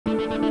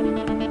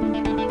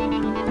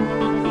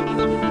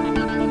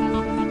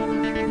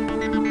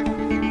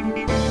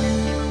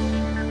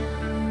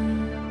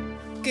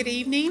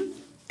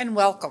and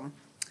welcome.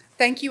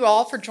 Thank you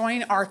all for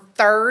joining our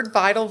third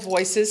Vital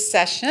Voices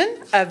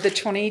session of the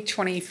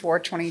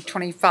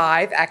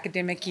 2024-2025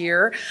 academic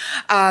year.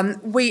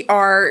 We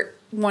are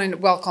wanting to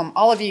welcome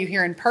all of you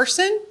here in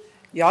person.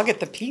 Y'all get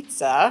the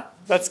pizza.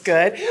 That's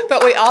good.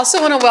 But we also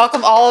want to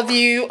welcome all of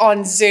you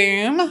on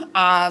Zoom.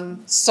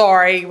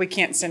 Sorry, we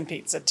can't send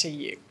pizza to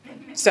you.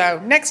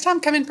 So next time,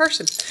 come in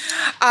person.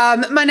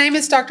 My name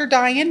is Dr.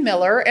 Diane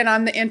Miller, and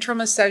I'm the Interim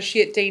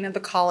Associate Dean of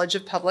the College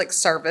of Public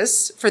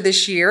Service for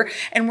this year.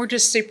 And we're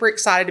just super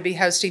excited to be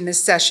hosting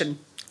this session.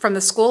 From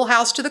the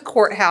Schoolhouse to the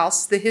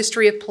Courthouse, the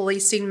history of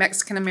policing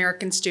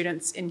Mexican-American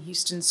students in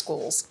Houston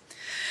schools.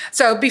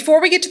 So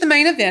before we get to the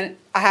main event,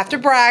 I have to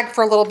brag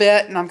for a little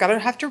bit, and I'm going to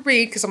have to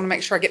read because I want to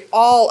make sure I get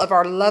all of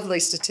our lovely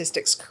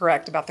statistics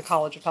correct about the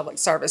College of Public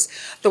Service.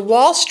 The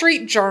Wall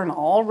Street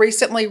Journal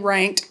recently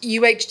ranked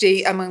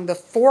UHD among the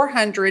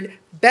 400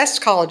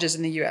 best colleges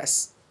in the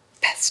U.S.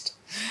 Best.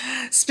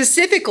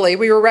 Specifically,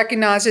 we were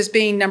recognized as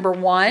being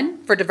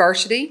 #1 for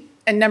diversity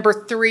and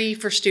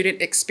 #3 for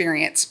student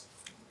experience.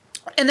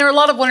 And there are a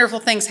lot of wonderful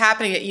things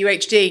happening at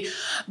UHD,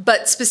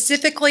 but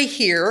specifically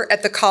here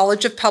at the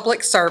College of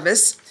Public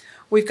Service,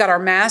 we've got our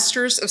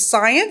Masters of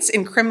Science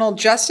in Criminal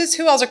Justice.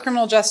 Who else is a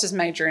criminal justice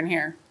major in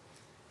here?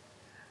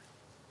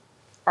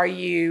 Are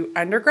you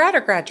undergrad or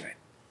graduate?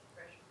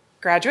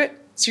 Graduate?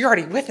 So you're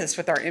already with us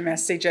with our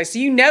MSCJ, so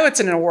you know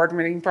it's an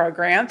award-winning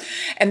program.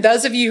 And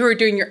those of you who are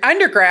doing your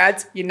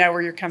undergrads, you know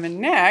where you're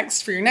coming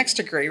next for your next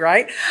degree,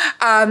 right?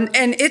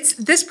 And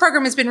this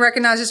program has been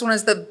recognized as one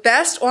of the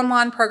best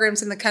online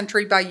programs in the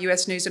country by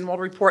U.S. News and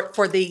World Report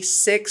for the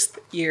 6th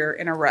year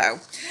in a row.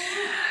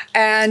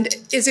 And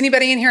is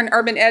anybody in here an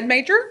urban ed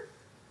major?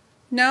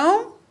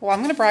 No? Well, I'm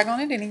going to brag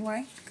on it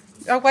anyway.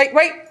 Oh, wait.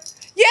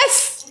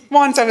 Yes!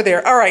 Juan's over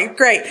there. All right,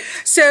 great.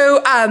 So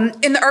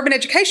in the urban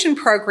education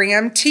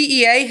program,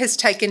 TEA has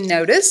taken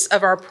notice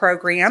of our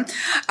program.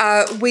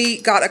 We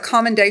got a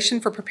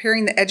commendation for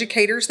preparing the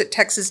educators that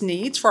Texas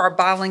needs for our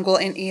bilingual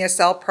and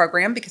ESL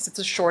program because it's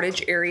a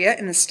shortage area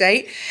in the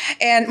state.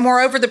 And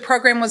moreover, the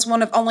program was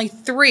one of only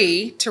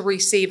 3 to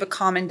receive a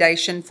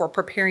commendation for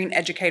preparing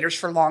educators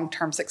for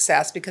long-term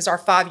success because our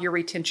 5-year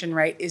retention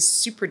rate is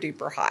super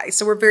duper high.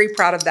 So we're very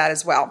proud of that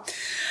as well.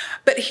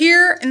 But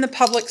here in the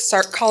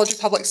College of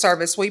Public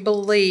Service, we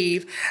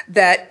believe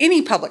that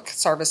any public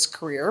service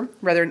career,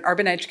 whether in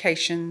urban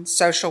education,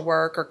 social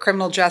work, or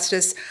criminal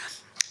justice,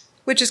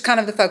 which is kind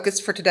of the focus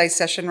for today's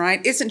session,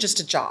 right, isn't just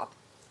a job.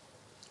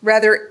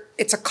 Rather,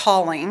 it's a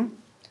calling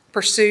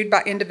pursued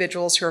by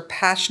individuals who are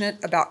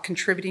passionate about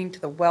contributing to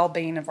the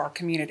well-being of our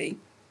community.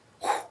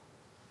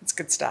 It's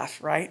good stuff,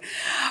 right?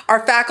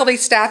 Our faculty,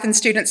 staff, and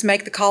students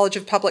make the College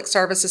of Public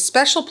Service a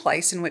special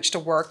place in which to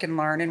work and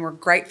learn, and we're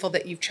grateful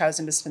that you've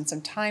chosen to spend some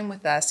time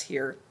with us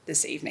here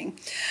this evening.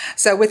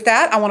 So with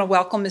that, I want to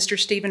welcome Mr.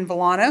 Stephen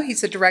Villano.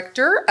 He's the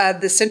director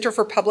of the Center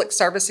for Public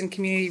Service and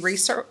Community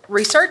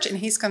Research, and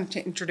he's going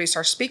to introduce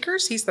our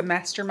speakers. He's the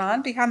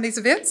mastermind behind these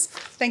events.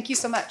 Thank you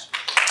so much.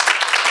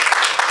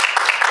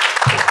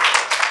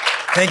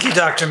 Thank you,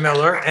 Dr.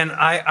 Miller. And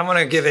I want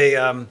to give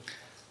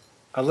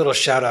a little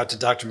shout out to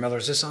Dr. Miller.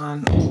 Is this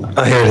on?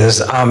 Oh, here it is.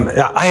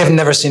 I have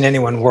never seen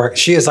anyone work.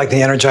 She is like the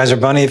Energizer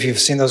Bunny, if you've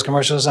seen those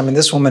commercials. I mean,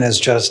 this woman is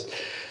just,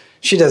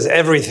 she does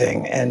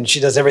everything, and she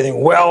does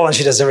everything well, and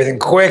she does everything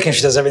quick, and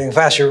she does everything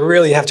fast. You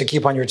really have to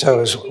keep on your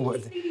toes.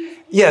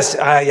 Yes,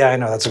 yeah, I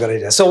know, that's a good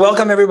idea. So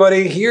welcome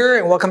everybody here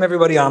and welcome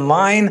everybody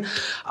online.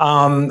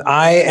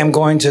 I am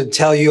going to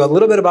tell you a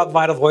little bit about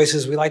Vital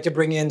Voices. We like to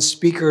bring in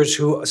speakers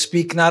who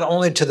speak not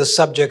only to the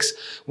subjects,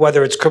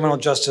 whether it's criminal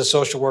justice,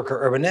 social work,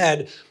 or urban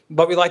ed,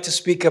 but we like to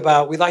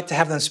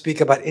have them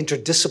speak about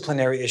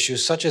interdisciplinary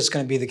issues, such as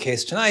going to be the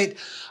case tonight,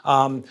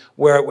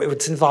 where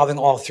it's involving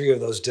all 3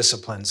 of those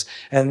disciplines.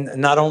 And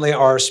not only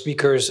are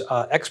speakers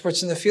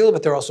experts in the field,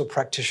 but they're also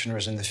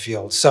practitioners in the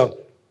field. So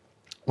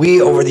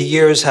we, over the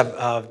years,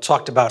 have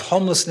talked about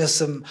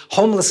homelessness,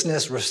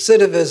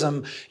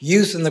 recidivism,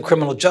 youth in the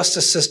criminal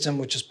justice system,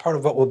 which is part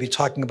of what we'll be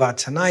talking about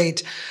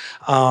tonight,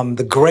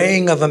 the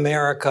graying of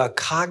America,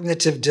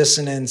 cognitive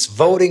dissonance,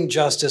 voting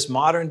justice,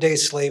 modern-day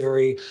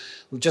slavery.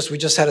 We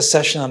just had a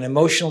session on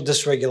emotional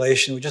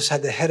dysregulation. We just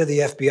had the head of the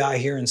FBI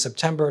here in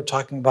September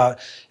talking about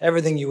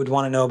everything you would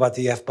want to know about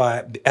the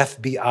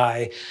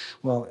FBI.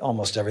 Well,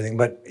 almost everything,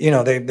 but you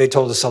know, they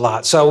told us a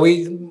lot. So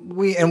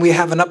we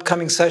have an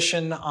upcoming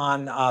session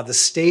on the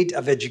state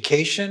of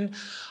education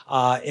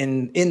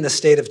in the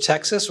state of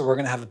Texas, where we're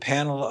going to have a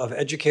panel of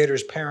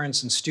educators,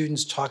 parents, and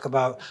students talk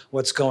about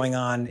what's going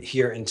on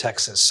here in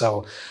Texas.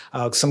 So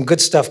some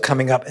good stuff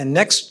coming up. And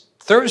next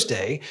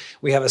Thursday,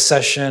 we have a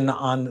session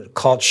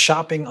called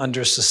Shopping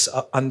Under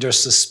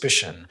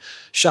Suspicion.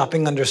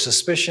 Shopping Under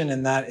Suspicion,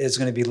 and that is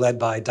going to be led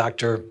by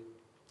Dr.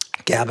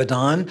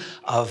 Gabadon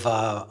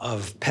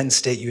of Penn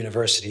State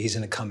University. He's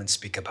going to come and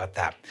speak about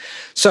that.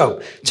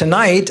 So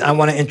tonight, I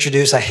want to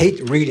introduce, I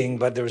hate reading,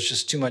 but there was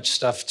just too much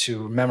stuff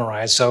to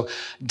memorize. So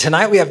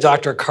tonight we have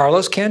Dr.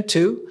 Carlos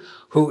Cantu,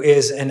 who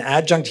is an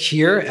adjunct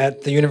here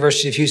at the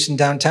University of Houston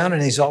downtown,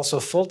 and he's also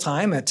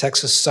full-time at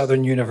Texas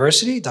Southern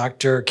University.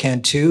 Dr.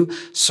 Cantu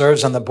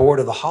serves on the board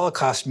of the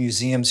Holocaust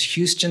Museum's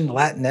Houston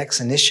Latinx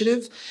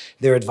Initiative,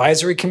 their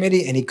advisory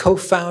committee, and he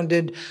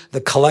co-founded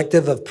the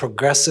Collective of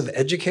Progressive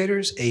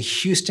Educators, a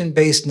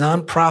Houston-based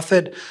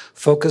nonprofit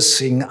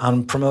focusing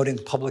on promoting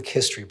public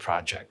history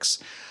projects.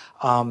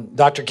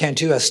 Dr.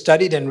 Cantu has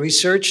studied and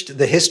researched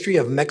the history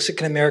of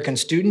Mexican-American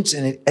students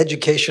in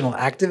educational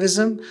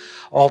activism,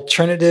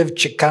 alternative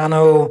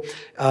Chicano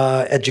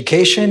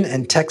education,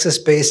 and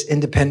Texas-based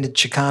independent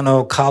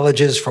Chicano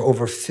colleges for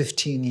over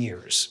 15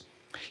 years.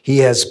 He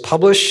has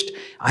published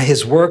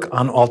his work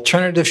on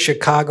alternative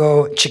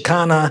Chicano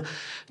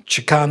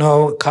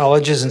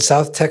colleges in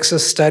South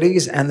Texas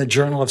Studies and the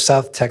Journal of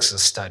South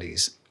Texas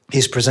Studies.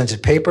 He's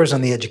presented papers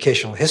on the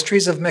educational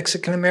histories of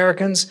Mexican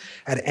Americans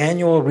at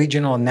annual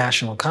regional and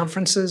national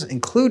conferences,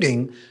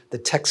 including the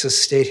Texas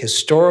State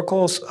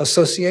Historical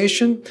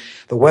Association,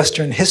 the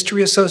Western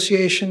History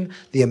Association,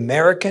 the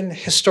American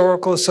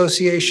Historical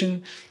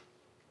Association,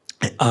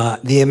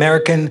 the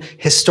American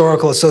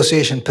Historical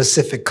Association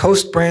Pacific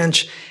Coast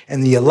Branch,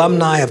 and the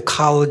Alumni of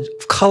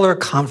Color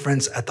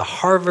Conference at the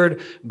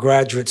Harvard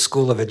Graduate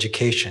School of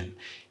Education.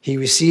 He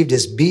received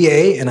his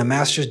BA and a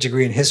master's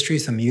degree in history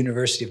from the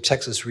University of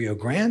Texas, Rio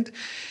Grande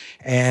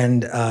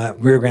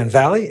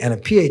Valley, and a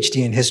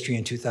PhD in history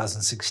in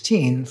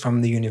 2016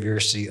 from the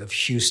University of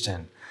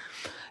Houston.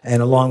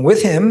 And along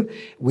with him,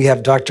 we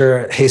have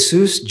Dr.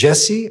 Jesus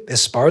Jesse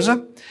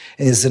Esparza,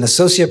 is an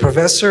associate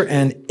professor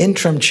and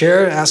interim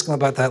chair, ask him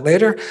about that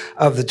later,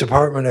 of the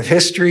Department of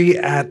History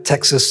at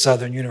Texas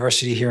Southern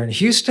University here in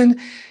Houston.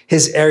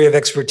 His area of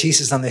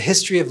expertise is on the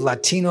history of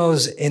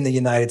Latinos in the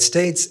United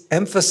States,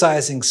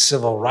 emphasizing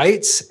civil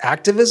rights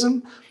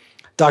activism.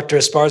 Dr.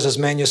 Esparza's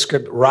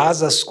manuscript,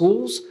 Raza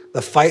Schools,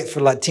 The Fight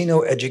for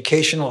Latino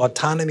Educational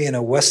Autonomy in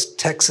a West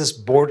Texas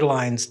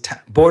Borderlands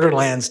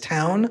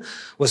Town,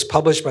 was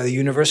published by the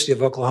University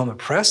of Oklahoma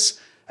Press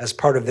as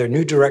part of their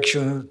New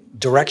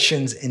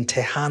Directions in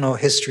Tejano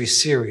History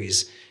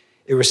series.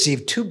 It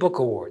received 2 book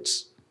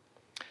awards.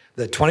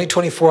 The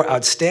 2024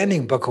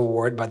 Outstanding Book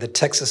Award by the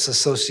Texas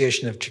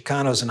Association of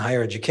Chicanos in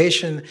Higher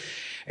Education,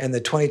 and the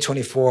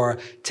 2024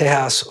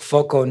 Tejas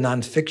Foco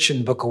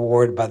Nonfiction Book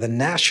Award by the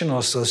National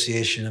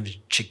Association of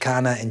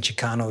Chicana and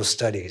Chicano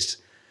Studies.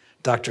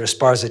 Dr.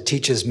 Esparza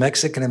teaches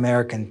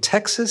Mexican-American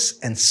Texas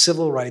and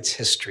civil rights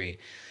history,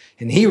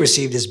 and he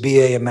received his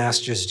BA and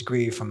master's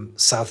degree from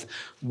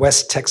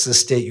Southwest Texas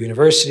State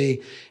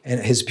University,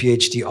 and his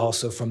PhD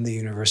also from the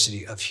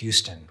University of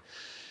Houston.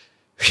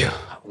 Phew,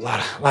 a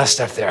lot of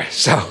stuff there.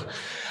 So,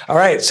 all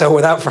right, so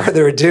without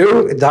further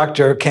ado,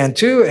 Dr.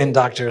 Cantu and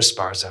Dr.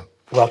 Esparza,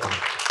 welcome.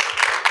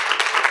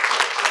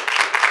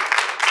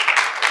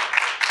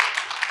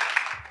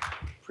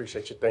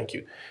 Appreciate you, thank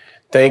you.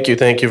 Thank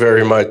you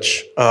very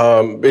much.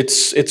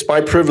 It's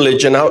my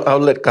privilege, and I'll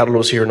let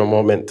Carlos here in a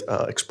moment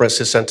express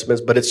his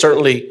sentiments, but it's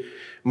certainly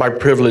my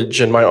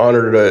privilege and my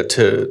honor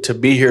to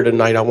be here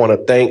tonight. I want to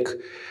thank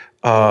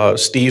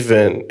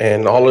Stephen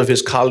and all of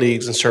his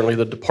colleagues, and certainly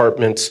the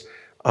departments,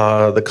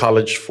 the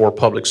College for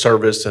Public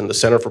Service and the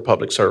Center for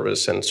Public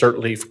Service, and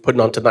certainly for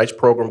putting on tonight's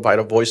program,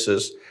 Vital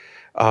Voices.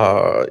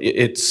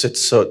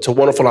 It's a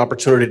wonderful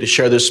opportunity to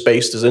share this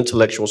space, this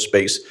intellectual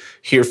space,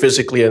 here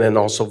physically and then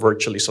also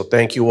virtually. So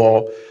thank you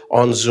all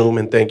on Zoom,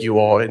 and thank you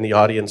all in the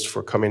audience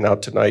for coming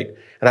out tonight.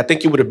 And I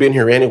think you would have been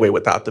here anyway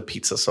without the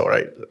pizza, so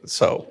right?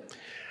 So,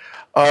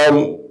 I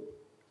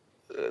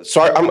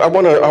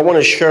want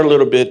to share a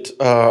little bit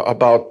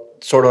about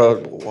sort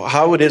of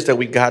how it is that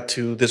we got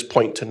to this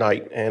point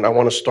tonight. And I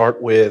want to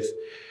start with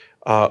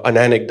an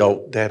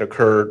anecdote that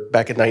occurred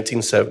back in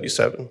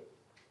 1977.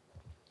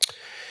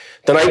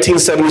 The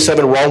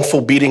 1977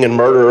 wrongful beating and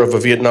murder of a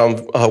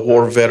Vietnam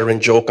War veteran,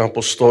 Joe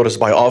Campos Torres,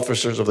 by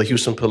officers of the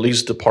Houston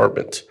Police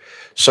Department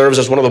serves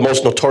as one of the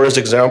most notorious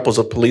examples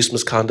of police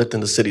misconduct in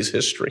the city's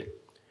history.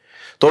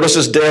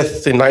 Torres'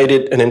 death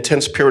ignited an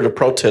intense period of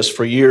protest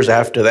for years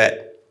after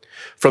that.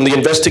 From the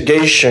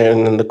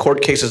investigation and the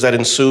court cases that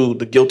ensued,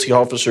 the guilty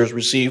officers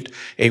received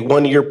a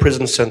 1-year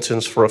prison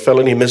sentence for a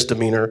felony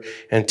misdemeanor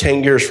and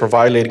 10 years for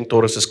violating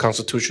Torres'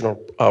 constitutional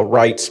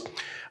rights.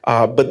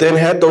 But then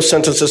had those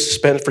sentences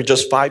suspended for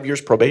just 5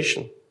 years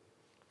probation.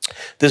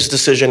 This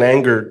decision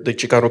angered the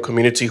Chicano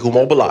community, who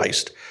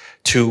mobilized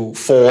to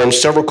form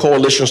several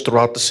coalitions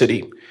throughout the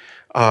city.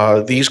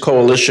 These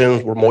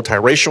coalitions were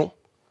multiracial.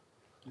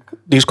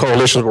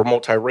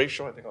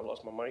 I think I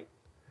lost my mic.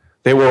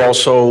 They were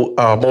also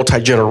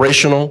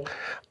multi-generational,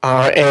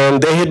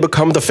 and they had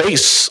become the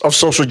face of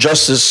social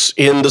justice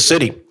in the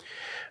city.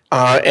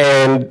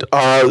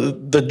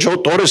 The Joe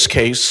Torres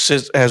case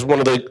is as one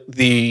of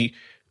this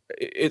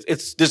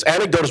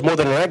anecdote is more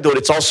than an anecdote.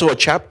 It's also a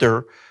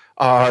chapter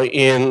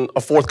in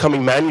a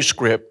forthcoming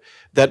manuscript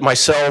that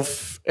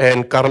myself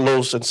and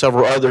Carlos and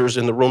several others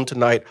in the room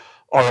tonight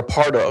are a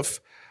part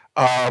of.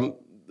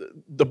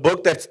 The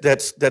book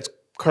that's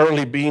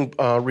currently being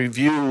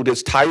reviewed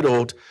is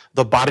titled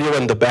 "The Barrio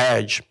and the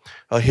Badge: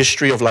 A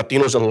History of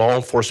Latinos and Law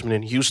Enforcement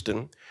in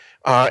Houston."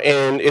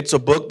 And it's a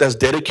book that's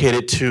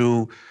dedicated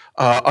to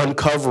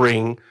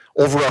uncovering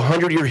over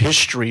 100-year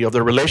history of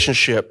the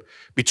relationship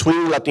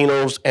between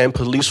Latinos and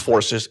police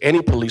forces,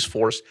 any police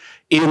force,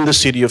 in the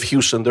city of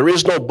Houston. There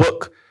is no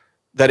book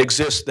that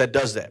exists that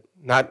does that,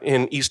 not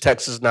in East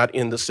Texas, not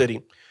in the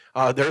city.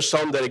 There's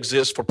some that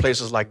exist for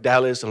places like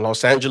Dallas and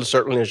Los Angeles,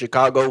 certainly in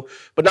Chicago,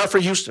 but not for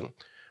Houston.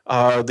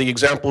 The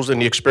examples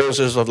and the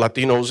experiences of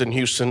Latinos in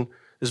Houston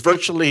is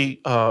virtually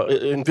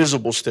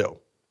invisible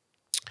still.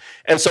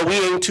 And so we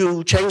aim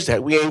to change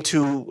that. We aim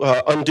to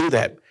undo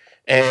that.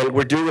 And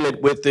we're doing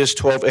it with this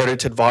 12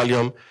 edited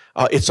volume.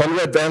 It's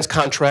under advanced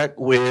contract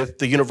with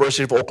the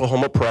University of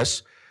Oklahoma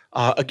Press,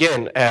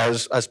 again,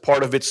 as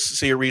part of its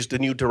series, The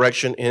New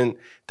Direction in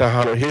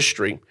Tejano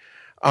History.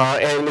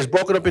 And it's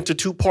broken up into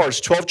 2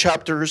 parts, 12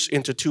 chapters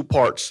into 2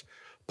 parts.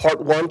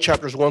 Part 1,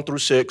 chapters 1 through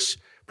 6,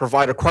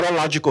 provide a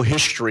chronological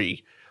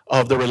history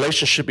of the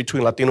relationship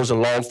between Latinos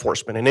and law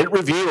enforcement. And it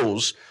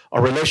reveals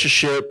a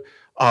relationship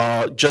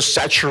just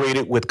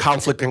saturated with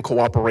conflict and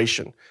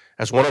cooperation.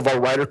 As one of our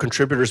writer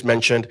contributors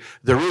mentioned,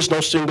 there is no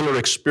singular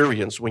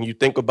experience when you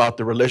think about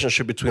the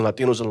relationship between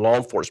Latinos and law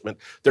enforcement.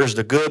 There's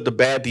the good, the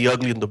bad, the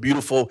ugly, and the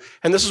beautiful.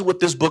 And this is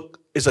what this book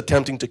is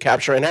attempting to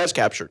capture and has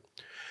captured.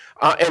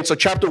 And so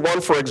chapter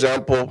 1, for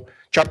example,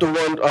 chapter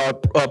 1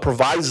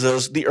 provides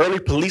us the early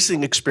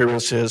policing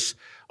experiences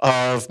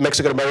of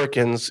Mexican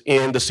Americans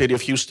in the city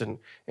of Houston.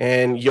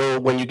 And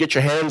when you get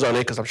your hands on it,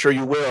 because I'm sure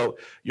you will,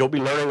 you'll be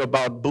learning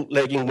about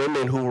bootlegging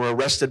women who were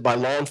arrested by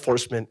law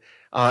enforcement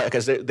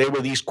because they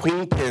were these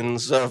queen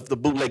pins of the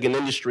bootlegging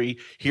industry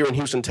here in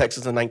Houston,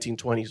 Texas in the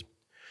 1920s.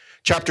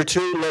 Chapter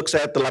 2 looks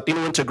at the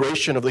Latino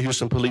integration of the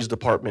Houston Police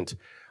Department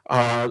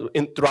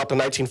throughout the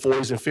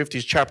 1940s and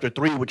 50s. Chapter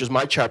 3, which is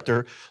my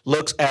chapter,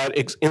 looks at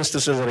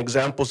instances and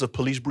examples of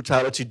police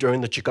brutality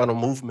during the Chicano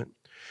movement.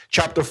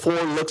 Chapter 4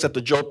 looks at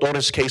the Joe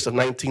Torres case of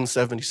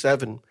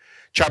 1977.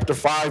 Chapter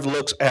 5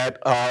 looks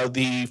at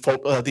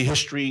the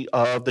history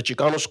of the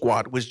Chicano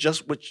Squad, which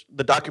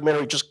the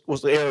documentary just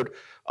was aired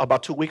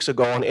about 2 weeks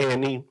ago on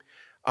A&E.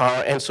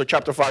 And so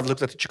chapter 5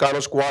 looks at the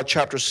Chicano Squad.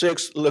 Chapter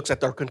 6 looks at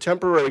their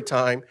contemporary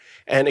time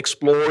and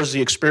explores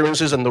the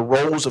experiences and the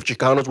roles of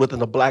Chicanos within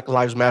the Black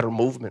Lives Matter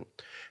movement.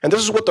 And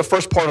this is what the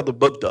first part of the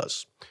book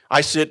does.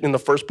 I sit in the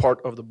first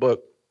part of the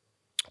book.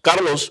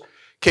 Carlos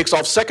kicks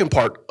off second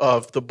part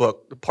of the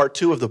book, the part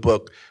 2 of the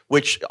book,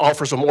 which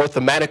offers a more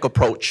thematic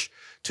approach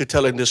to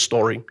telling this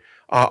story.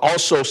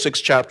 Also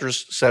 6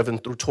 chapters, 7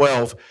 through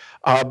 12.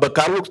 But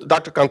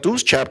Dr.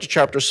 Cantu's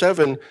chapter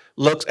 7,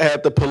 looks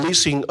at the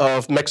policing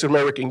of Mexican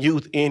American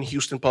youth in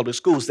Houston public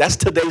schools. That's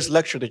today's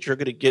lecture that you're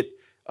going to get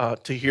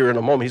to hear in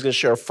a moment. He's going to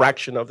share a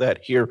fraction of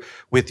that here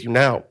with you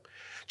now.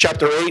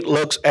 Chapter 8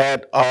 looks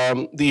at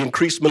the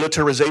increased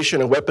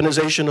militarization and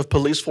weaponization of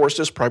police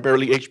forces,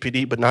 primarily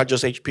HPD, but not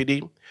just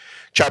HPD.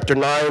 Chapter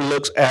 9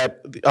 looks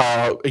at,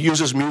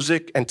 uses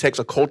music and takes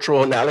a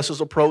cultural analysis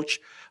approach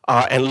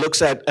and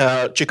looks at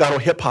Chicano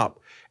hip hop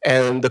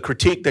and the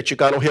critique that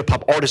Chicano hip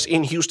hop artists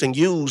in Houston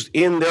used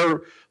in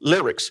their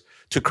lyrics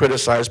to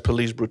criticize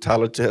police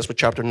brutality. That's what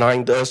chapter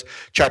 9 does.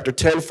 Chapter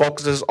 10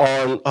 focuses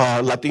on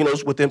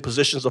Latinos within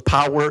positions of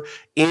power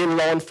in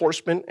law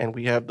enforcement, and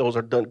we have those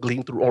are done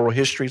gleaned through oral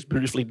history. It's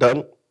beautifully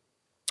done.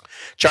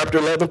 Chapter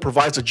 11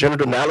 provides a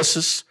gendered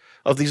analysis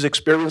of these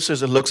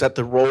experiences. It looks at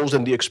the roles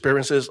and the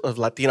experiences of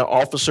Latina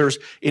officers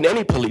in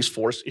any police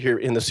force here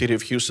in the city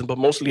of Houston, but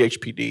mostly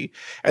HPD.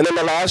 And then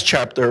the last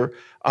chapter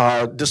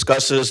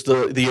discusses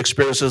the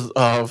experiences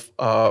of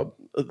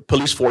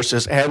police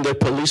forces and their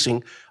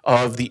policing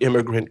of the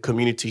immigrant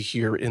community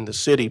here in the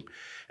city.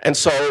 And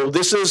so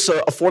this is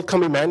a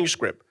forthcoming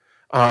manuscript.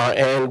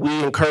 And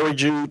we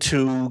encourage you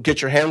to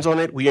get your hands on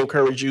it. We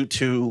encourage you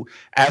to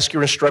ask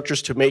your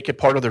instructors to make it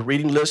part of the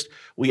reading list.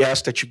 We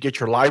ask that you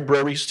get your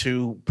libraries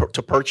to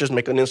purchase,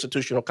 make an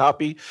institutional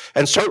copy.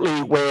 And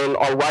certainly when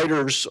our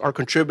writers, our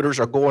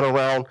contributors are going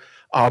around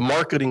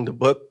marketing the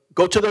book,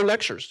 go to their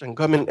lectures and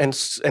come in and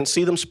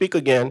see them speak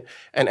again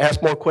and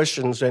ask more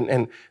questions.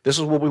 And this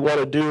is what we want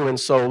to do. And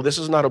so this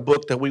is not a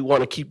book that we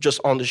want to keep just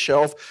on the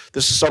shelf.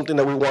 This is something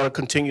that we want to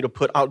continue to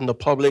put out in the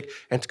public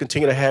and to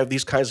continue to have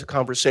these kinds of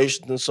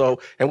conversations.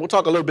 And we'll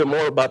talk a little bit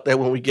more about that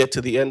when we get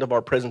to the end of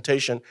our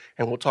presentation,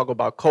 and we'll talk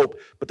about COPE.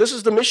 But this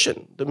is the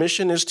mission. The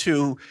mission is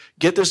to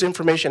get this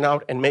information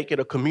out and make it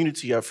a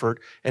community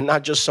effort and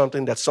not just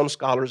something that some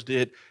scholars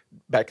did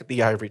back at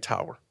the ivory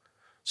tower.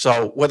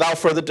 So without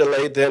further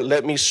delay, then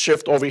let me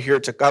shift over here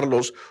to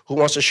Carlos, who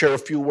wants to share a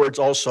few words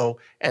also,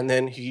 and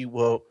then he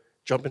will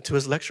jump into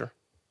his lecture.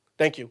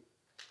 Thank you.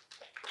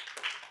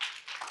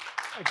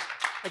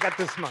 I got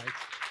this mic.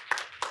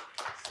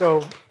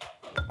 So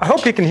I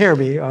hope you can hear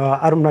me.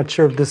 I'm not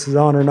sure if this is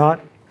on or not.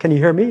 Can you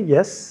hear me?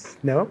 Yes?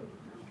 No?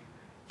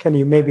 Can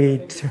you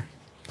maybe...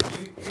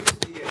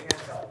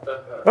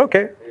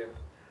 Okay.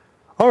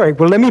 All right,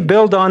 well, let me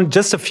build on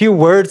just a few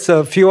words,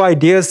 a few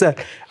ideas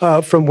that,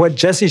 from what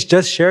Jesse's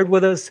just shared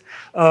with us.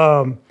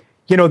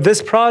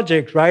 this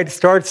project, right,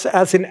 starts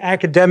as an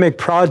academic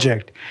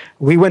project.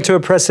 We went to a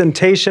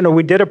presentation, or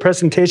we did a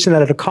presentation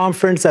at a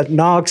conference at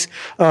Knox.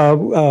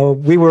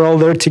 We were all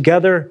there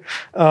together.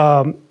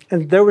 And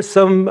there were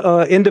some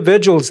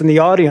individuals in the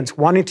audience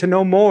wanting to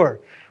know more.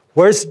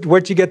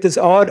 Where'd you get this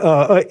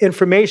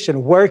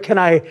information? Where can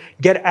I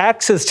get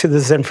access to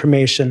this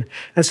information?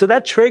 And so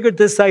that triggered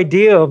this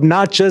idea of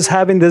not just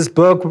having this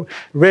book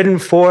written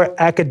for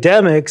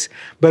academics,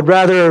 but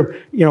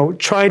rather,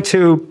 trying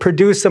to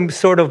produce some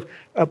sort of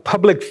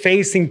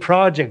public-facing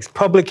projects,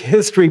 public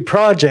history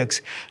projects.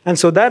 And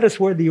so that is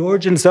where the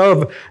origins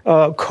of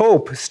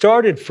COPE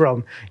started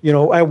from,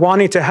 I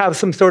wanting to have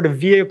some sort of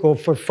vehicle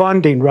for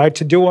funding, right,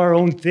 to do our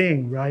own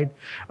thing, right?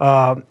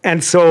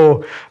 And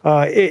so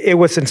it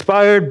was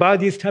inspired by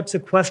these types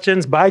of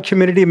questions, by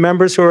community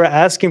members who are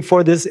asking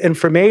for this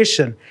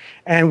information.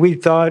 And we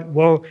thought,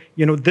 well,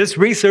 this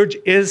research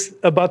is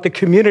about the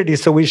community,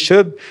 so we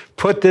should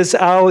put this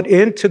out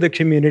into the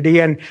community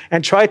and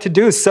try to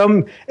do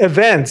some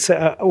events.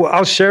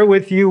 I'll share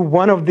with you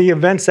one of the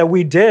events that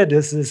we did.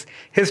 This is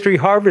History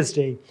Harvest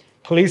Day,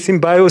 Policing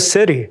Bayou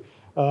City.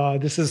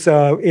 This is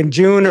in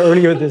June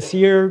earlier this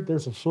year.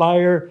 There's a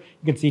flyer.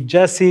 You can see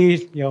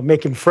Jesse,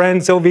 making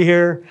friends over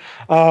here.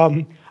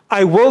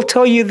 I will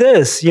tell you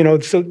this,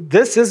 so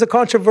this is a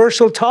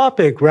controversial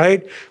topic,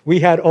 right? We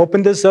had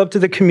opened this up to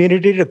the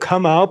community to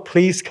come out,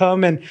 please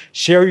come and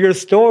share your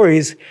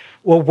stories.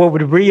 Well, what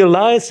we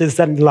realized is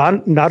that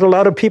not a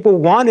lot of people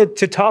wanted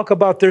to talk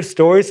about their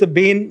stories of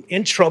being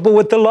in trouble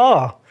with the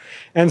law.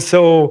 And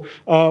so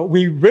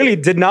we really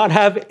did not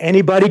have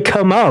anybody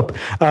come out.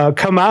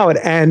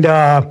 And,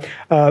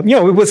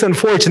 it was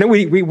unfortunate.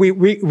 We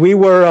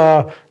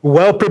were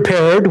well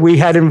prepared. We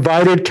had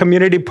invited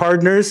community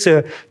partners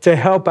to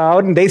help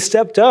out, and they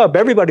stepped up.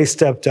 Everybody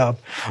stepped up,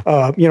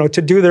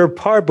 to do their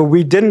part. But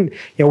we didn't,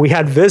 we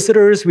had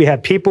visitors. We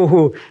had people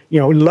who,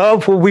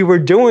 loved what we were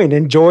doing,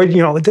 enjoyed,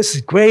 this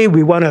is great.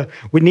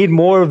 We need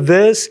more of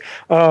this.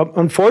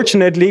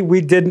 Unfortunately,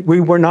 we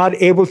were not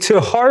able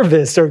to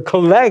harvest or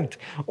collect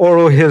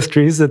oral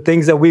histories, the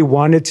things that we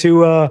wanted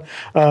to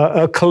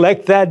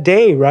collect that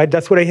day, right?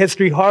 That's what a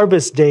History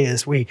Harvest Day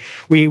is. We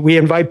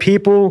invite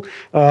people,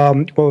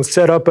 we'll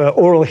set up an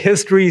oral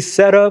history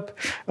setup,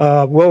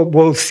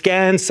 we'll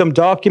scan some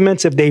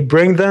documents if they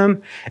bring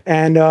them,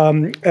 and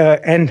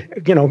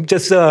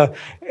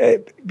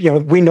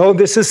we know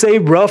this is a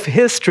rough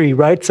history,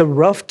 right? It's a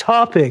rough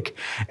topic,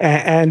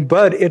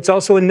 but it's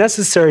also a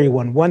necessary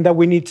one that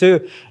we need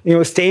to,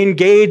 stay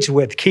engaged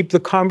with, keep the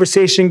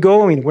conversation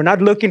going. We're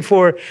not looking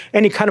for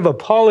any kind of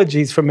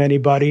apologies from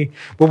anybody,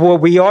 but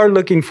what we are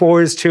looking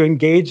for is to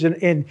engage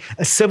in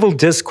a civil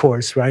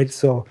discourse, right?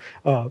 So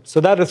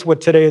that is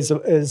what today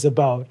is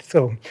about.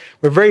 So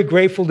we're very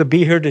grateful to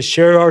be here to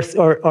share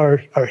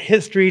our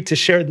history, to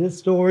share this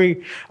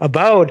story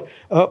about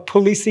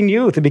policing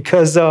youth,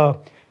 because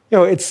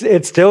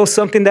it's still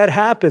something that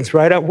happens,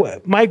 right?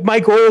 My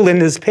goal in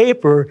this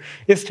paper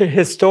is to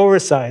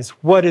historicize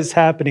what is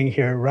happening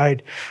here,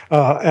 right?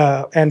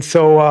 And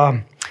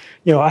so,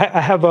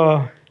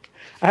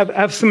 I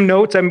have some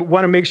notes. I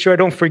want to make sure I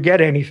don't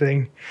forget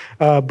anything.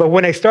 But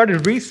when I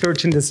started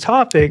researching this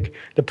topic,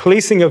 the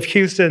policing of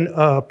Houston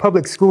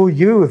public school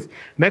youth,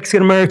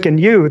 Mexican-American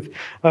youth,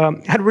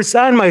 had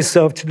resigned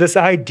myself to this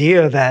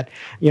idea that,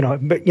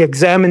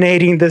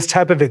 examining this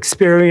type of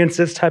experience,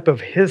 this type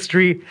of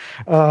history,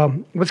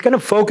 was going to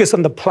focus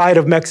on the plight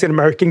of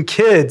Mexican-American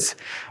kids.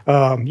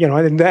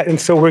 And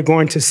so we're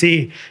going to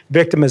see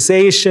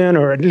victimization,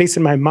 or at least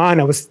in my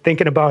mind, I was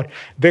thinking about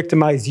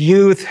victimized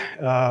youth,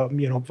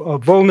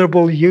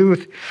 vulnerable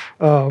youth,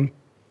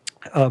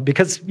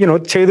 because, to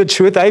tell you the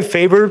truth, I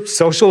favor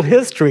social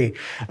history,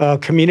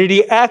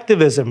 community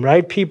activism,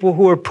 right? People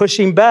who are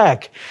pushing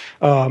back.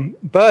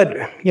 But,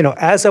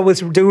 as I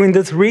was doing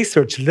this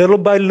research, little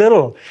by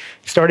little,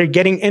 started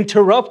getting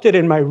interrupted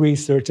in my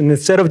research. And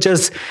instead of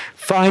just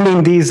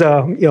finding these,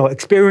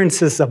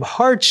 experiences of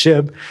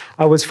hardship,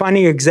 I was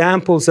finding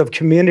examples of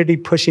community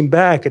pushing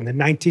back in the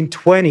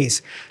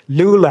 1920s,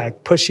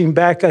 LULAC pushing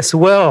back as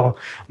well,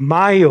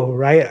 Mayo,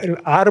 right?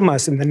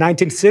 Armas in the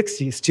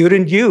 1960s,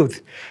 student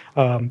youth.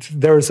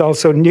 There's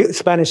also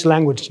Spanish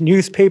language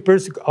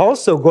newspapers,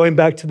 also going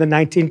back to the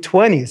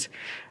 1920s.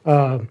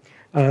 The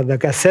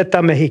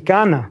Gaceta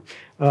Mexicana,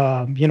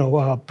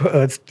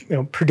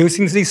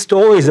 producing these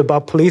stories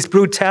about police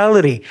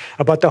brutality,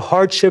 about the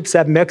hardships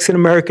that Mexican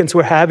Americans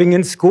were having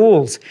in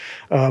schools.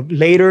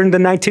 Later in the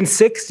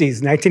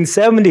 1960s,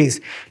 1970s,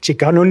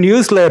 Chicano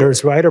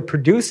newsletters, right, are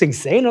producing,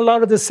 saying a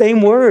lot of the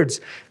same words,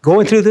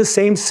 going through the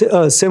same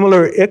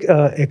similar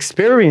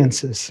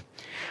experiences.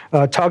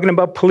 Talking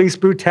about police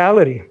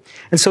brutality.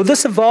 And so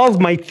this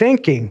evolved my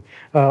thinking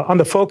on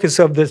the focus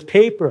of this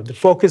paper, the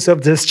focus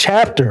of this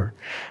chapter.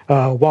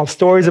 While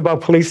stories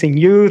about policing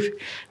youth,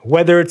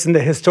 whether it's in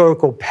the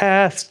historical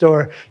past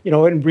or,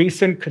 in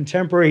recent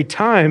contemporary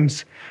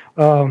times,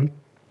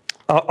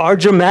 are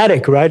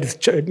dramatic, right?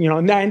 It's,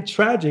 and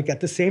tragic at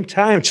the same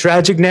time,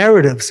 tragic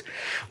narratives.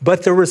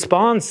 But the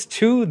response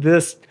to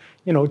this,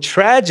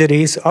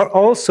 tragedies are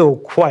also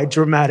quite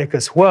dramatic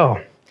as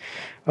well.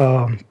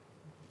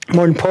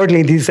 More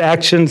importantly, these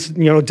actions,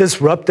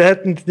 disrupt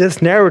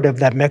this narrative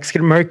that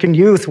Mexican-American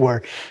youth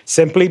were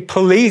simply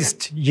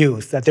policed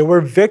youth, that they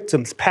were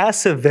victims,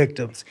 passive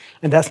victims,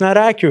 and that's not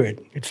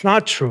accurate. It's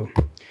not true.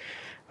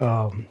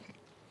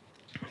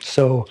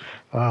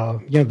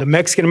 The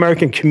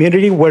Mexican-American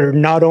community were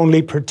not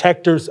only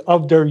protectors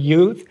of their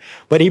youth,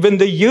 but even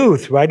the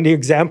youth, right? And the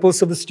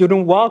examples of the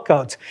student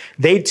walkouts,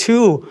 they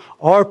too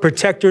are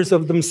protectors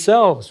of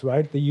themselves,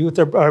 right? The youth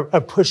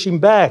are pushing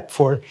back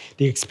for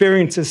the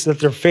experiences that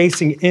they're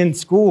facing in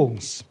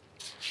schools.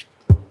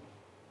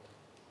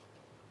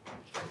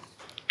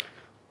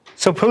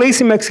 So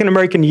policing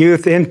Mexican-American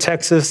youth in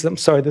Texas, I'm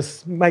sorry,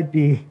 this might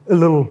be a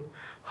little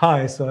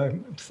high, so I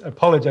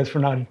apologize for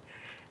not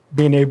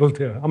being able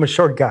to, I'm a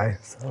short guy,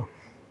 so.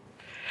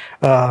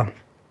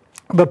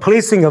 But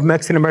policing of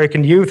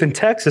Mexican-American youth in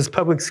Texas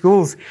public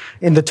schools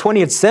in the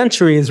 20th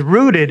century is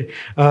rooted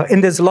in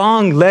this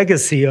long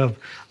legacy of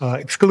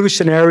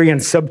exclusionary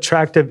and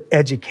subtractive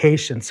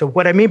education. So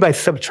what I mean by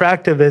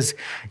subtractive is,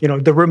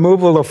 the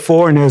removal of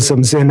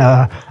foreignisms in,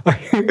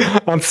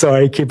 I'm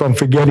sorry, I keep on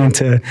forgetting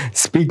to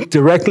speak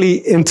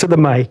directly into the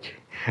mic.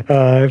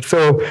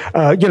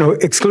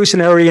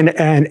 Exclusionary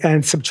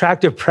and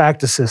subtractive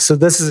practices. So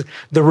this is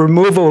the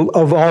removal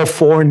of all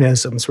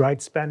foreignisms, right?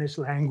 Spanish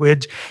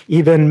language,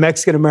 even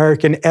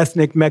Mexican-American,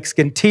 ethnic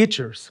Mexican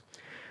teachers,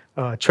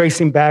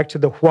 tracing back to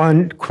the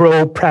Juan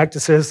Crow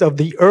practices of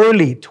the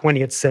early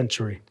 20th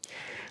century.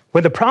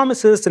 When the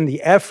promises and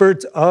the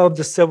efforts of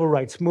the civil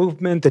rights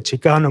movement, the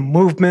Chicano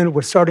movement,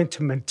 were starting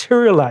to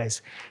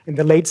materialize in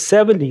the late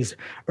 70s,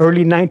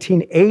 early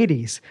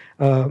 1980s,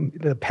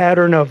 the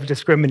pattern of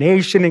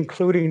discrimination,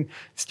 including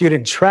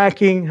student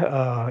tracking,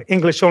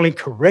 English-only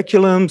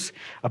curriculums,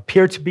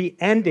 appeared to be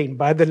ending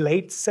by the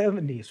late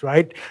 70s,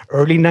 right?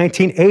 Early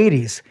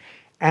 1980s.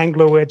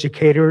 Anglo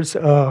educators,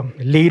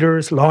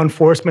 leaders, law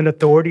enforcement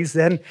authorities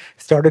then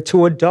started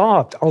to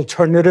adopt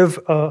alternatives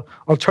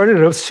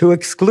to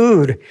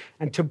exclude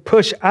and to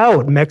push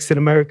out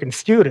Mexican-American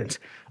students,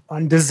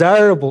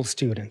 undesirable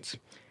students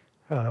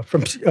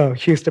from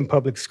Houston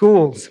public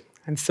schools.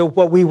 And so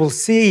what we will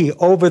see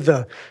over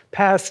the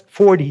past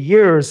 40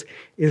 years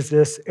is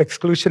this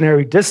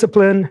exclusionary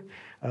discipline,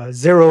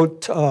 zero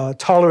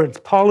tolerance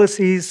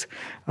policies,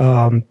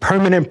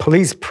 permanent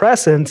police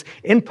presence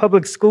in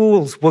public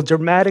schools will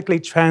dramatically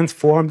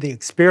transform the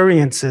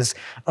experiences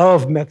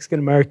of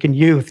Mexican-American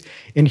youth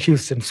in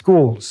Houston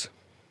schools.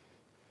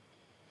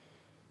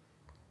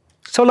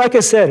 So like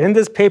I said, in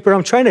this paper,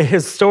 I'm trying to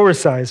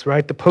historicize,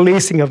 right, the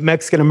policing of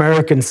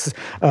Mexican-American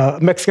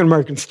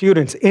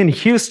students in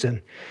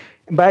Houston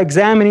by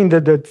examining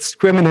the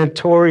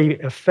discriminatory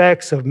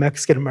effects of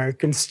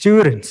Mexican-American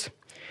students.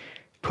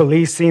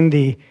 Policing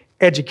the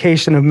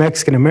education of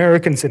Mexican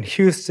Americans in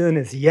Houston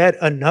is yet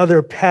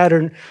another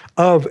pattern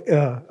of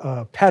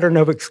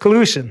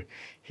exclusion.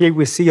 Here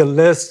we see a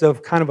list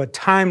of kind of a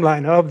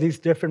timeline of these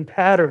different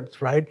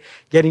patterns, right?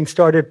 Getting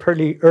started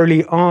pretty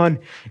early on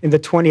in the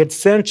 20th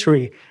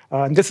century.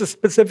 And this is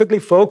specifically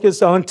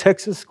focused on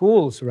Texas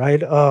schools,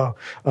 right?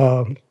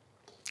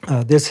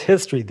 This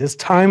history, this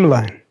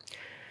timeline.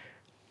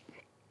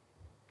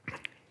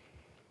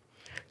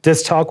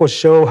 This talk will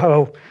show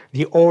how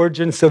the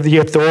origins of the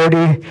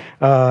authority,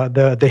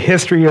 the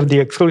history of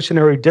the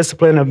exclusionary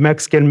discipline of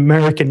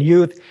Mexican-American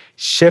youth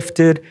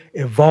shifted,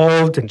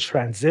 evolved, and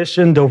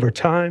transitioned over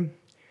time.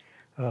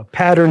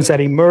 Patterns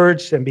that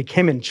emerged and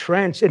became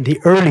entrenched in the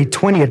early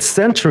 20th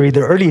century,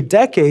 the early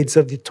decades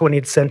of the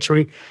 20th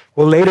century,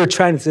 will later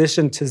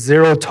transition to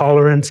zero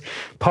tolerance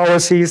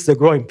policies, the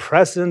growing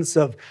presence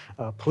of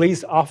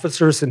police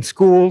officers in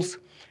schools,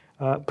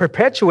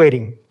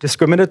 perpetuating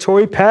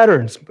discriminatory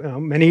patterns,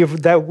 many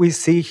of that we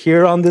see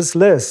here on this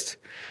list,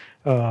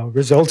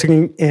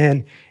 resulting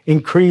in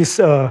increased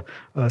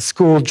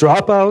school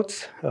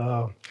dropouts,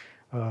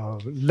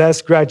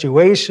 less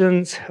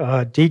graduations,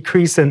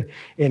 decrease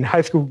in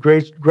high school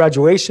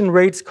graduation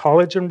rates,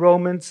 college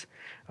enrollments.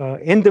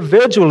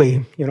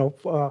 Individually,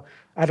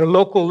 at a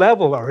local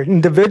level or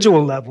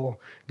individual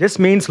level, this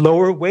means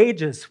lower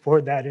wages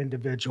for that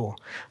individual,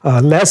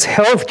 less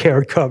health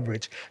care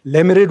coverage,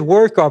 limited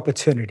work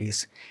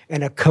opportunities.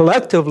 And at a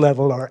collective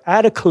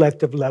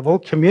level,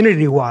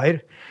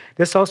 community-wide,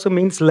 this also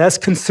means less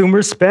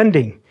consumer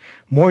spending,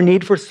 more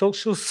need for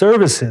social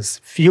services,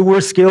 fewer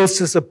skills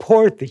to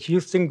support the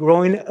Houston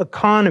growing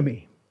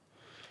economy.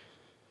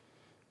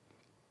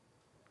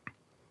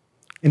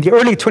 In the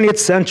early 20th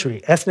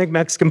century, ethnic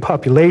Mexican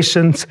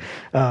populations,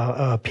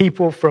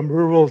 people from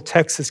rural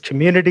Texas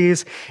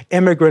communities,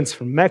 immigrants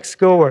from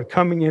Mexico are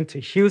coming into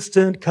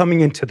Houston,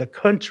 coming into the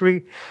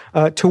country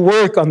to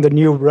work on the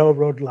new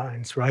railroad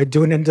lines, right?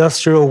 Doing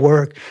industrial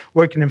work,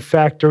 working in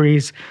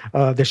factories,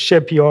 the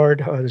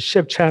shipyard, the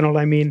ship channel,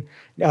 and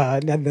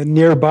the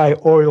nearby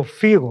oil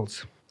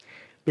fields.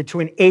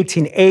 Between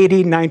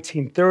 1880 and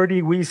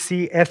 1930, we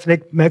see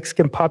ethnic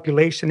Mexican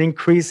population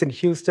increase in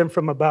Houston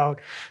from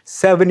about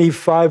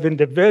 75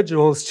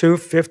 individuals to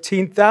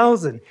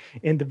 15,000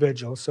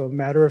 individuals, so a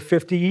matter of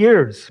 50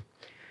 years.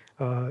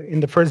 In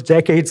the first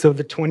decades of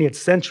the 20th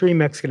century,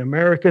 Mexican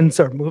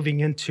Americans are moving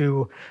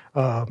into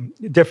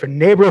different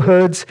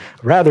neighborhoods,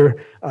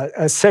 rather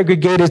a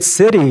segregated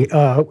city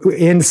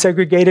in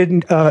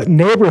segregated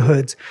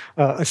neighborhoods,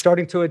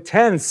 starting to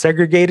attend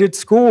segregated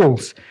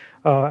schools.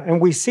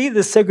 And we see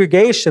this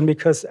segregation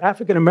because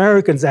African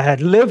Americans that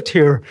had lived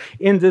here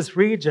in this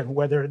region,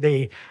 whether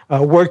they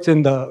worked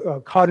in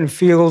the cotton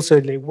fields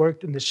or they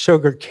worked in the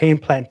sugar cane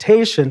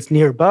plantations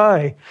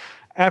nearby,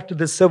 after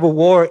the Civil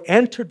War,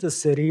 entered the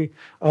city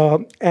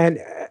and,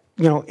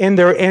 in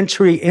their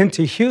entry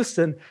into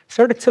Houston,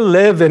 started to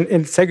live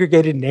in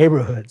segregated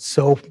neighborhoods.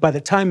 So by the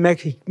time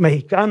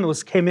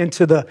Mexicanos came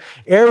into the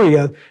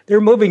area, they're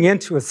moving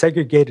into a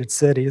segregated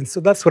city. And so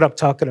that's what I'm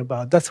talking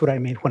about. That's what I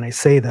mean when I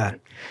say that.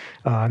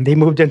 They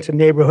moved into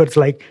neighborhoods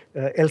like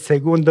El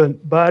Segundo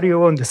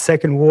Barrio in the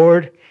Second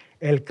Ward,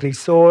 El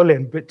Crisol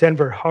in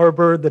Denver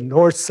Harbor, the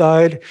North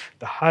Side,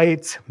 the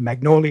Heights,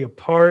 Magnolia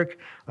Park,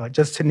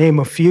 just to name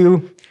a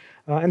few.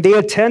 And they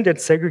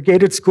attended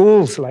segregated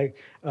schools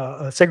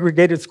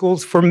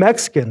for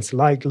Mexicans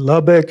like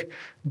Lubbock,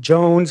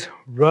 Jones,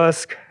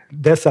 Rusk,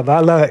 De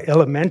Zavala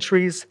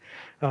elementaries.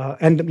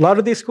 And a lot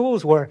of these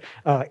schools were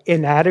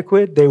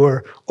inadequate. They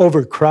were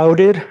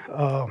overcrowded,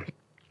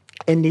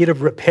 in need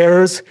of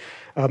repairs.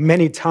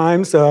 Many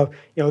times,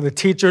 the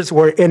teachers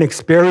were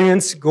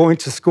inexperienced going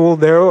to school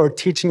there or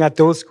teaching at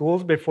those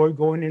schools before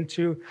going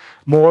into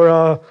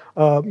more,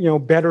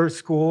 better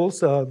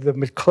schools.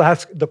 The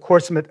class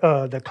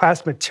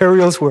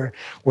materials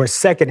were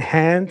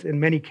secondhand in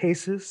many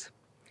cases.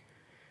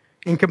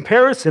 In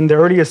comparison, the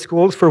earliest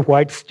schools for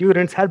white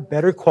students had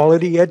better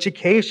quality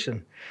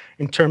education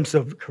in terms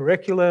of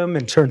curriculum,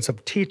 in terms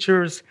of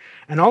teachers,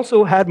 and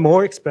also had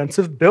more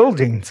expensive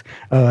buildings,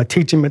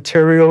 teaching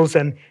materials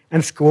and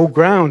school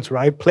grounds,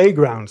 right?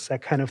 Playgrounds,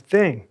 that kind of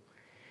thing.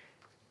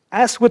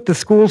 As with the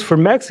schools for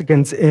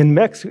Mexicans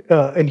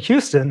in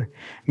Houston,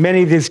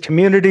 many of these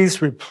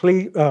communities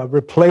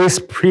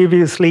replaced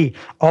previously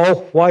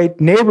all-white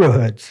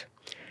neighborhoods.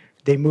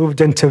 They moved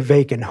into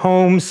vacant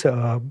homes,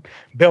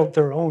 built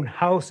their own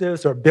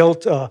houses, or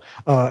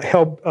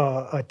helped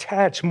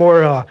attach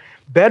more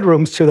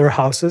bedrooms to their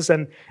houses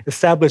and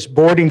established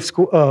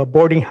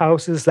boarding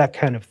houses, that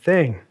kind of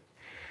thing.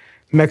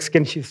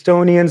 Mexican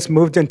Houstonians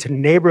moved into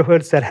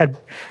neighborhoods that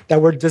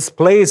were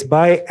displaced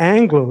by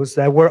Anglos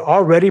that were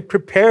already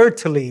prepared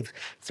to leave,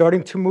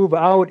 starting to move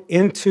out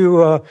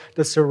into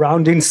the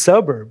surrounding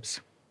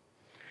suburbs.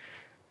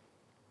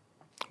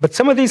 But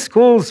some of these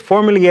schools,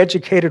 formerly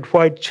educated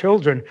white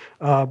children,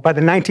 by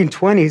the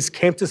 1920s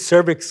came to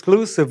serve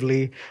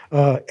exclusively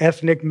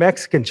ethnic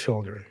Mexican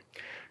children.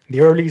 The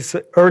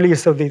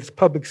earliest of these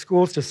public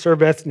schools to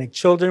serve ethnic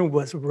children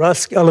was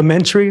Rusk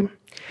Elementary.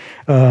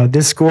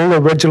 This school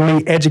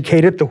originally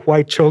educated the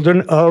white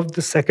children of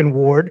the Second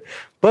Ward,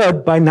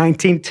 but by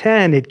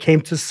 1910, it came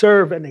to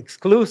serve an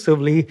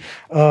exclusively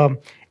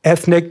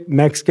ethnic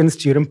Mexican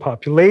student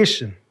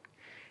population.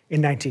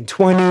 In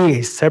 1920,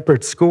 a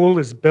separate school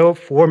is built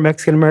for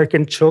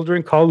Mexican-American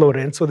children called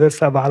Lorenzo de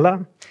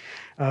Zavala.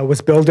 It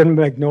was built in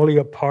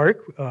Magnolia Park.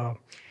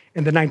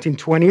 In the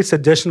 1920s,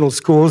 additional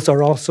schools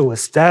are also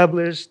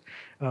established.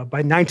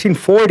 By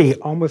 1940,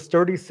 almost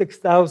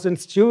 36,000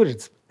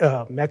 students,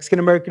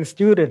 Mexican-American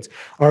students,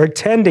 are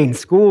attending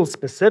schools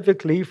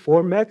specifically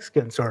for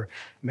Mexicans, or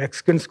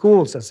Mexican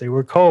schools as they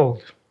were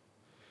called.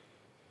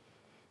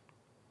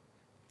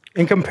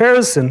 In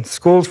comparison,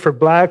 schools for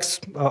blacks,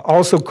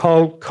 also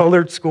called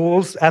colored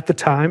schools at the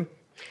time,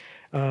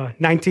 by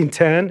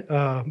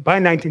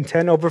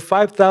 1910, over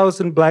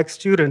 5,000 black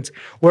students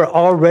were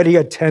already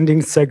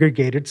attending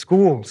segregated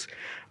schools.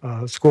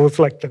 Schools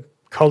like the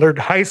Colored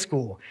High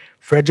School,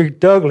 Frederick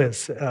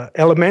Douglass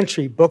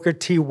Elementary, Booker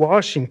T.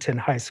 Washington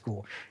High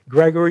School,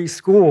 Gregory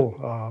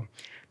School.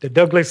 The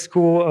Douglass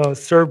School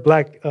served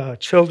black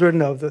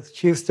children of the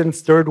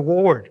Houston's Third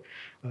Ward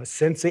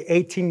since the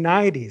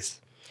 1890s.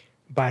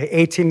 By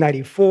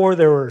 1894,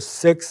 there were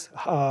 6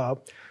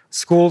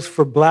 schools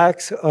for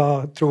blacks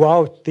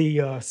throughout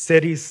the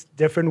city's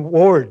different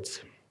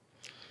wards.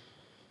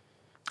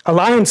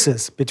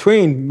 Alliances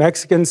between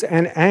Mexicans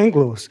and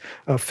Anglos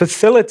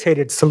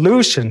facilitated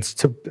solutions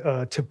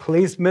to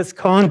police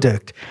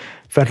misconduct.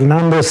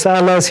 Fernando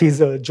Salas,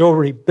 he's a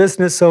jewelry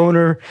business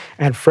owner,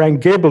 and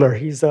Frank Gibler,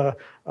 he's a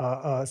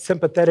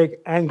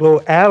sympathetic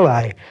Anglo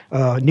ally,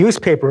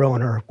 newspaper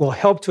owner, will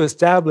help to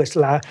establish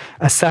La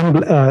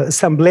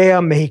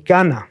Asamblea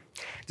Mexicana.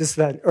 This is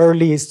an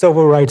early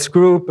civil rights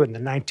group in the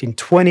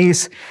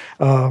 1920s.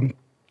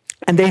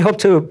 And they help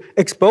to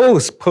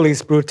expose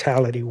police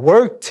brutality,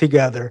 work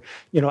together,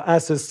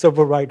 as a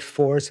civil rights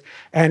force,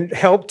 and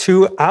help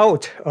to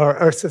out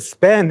or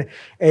suspend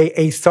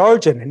a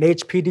sergeant, an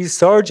HPD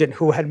sergeant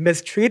who had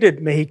mistreated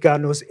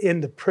Mexicanos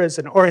in the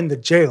prison or in the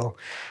jail.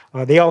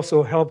 They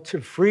also helped to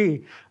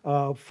free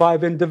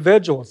 5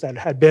 individuals that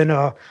had been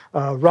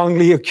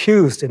wrongly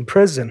accused in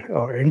prison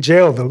or in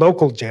jail, the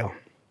local jail.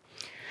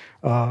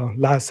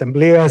 La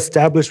Asamblea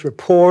established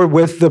rapport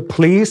with the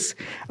police,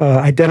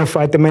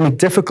 identified the many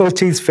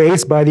difficulties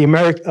faced by the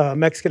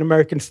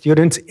Mexican-American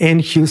students in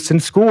Houston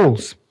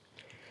schools.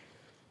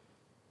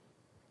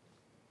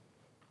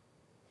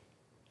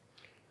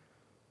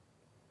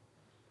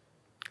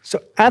 So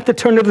at the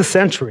turn of the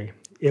century,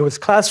 it was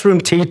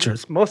classroom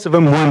teachers, most of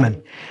them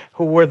women,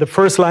 who were the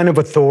first line of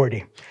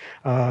authority.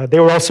 They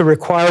were also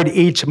required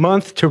each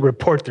month to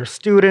report their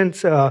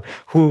students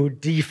who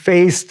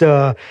defaced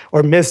or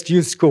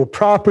misused school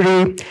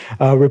property,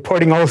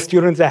 reporting all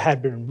students that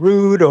had been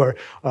rude or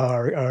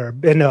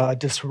been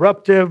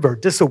disruptive or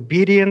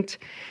disobedient,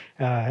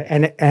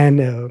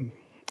 and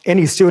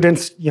any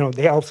students,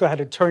 they also had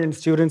to turn in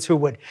students who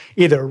would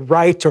either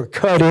write or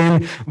cut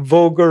in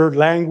vulgar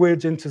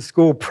language into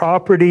school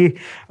property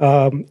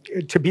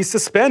to be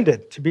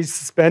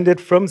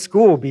suspended from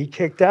school, be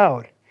kicked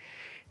out.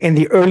 In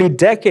the early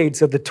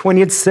decades of the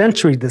 20th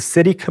century, the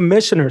city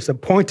commissioners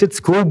appointed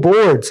school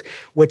boards,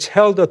 which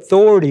held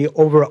authority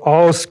over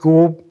all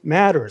school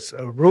matters,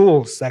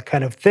 rules, that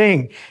kind of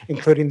thing,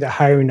 including the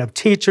hiring of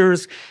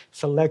teachers,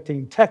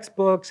 selecting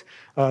textbooks,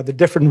 the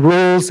different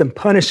rules and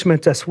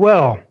punishments as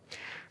well.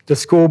 The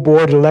school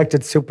board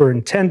elected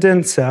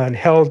superintendents and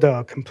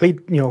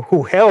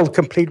who held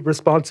complete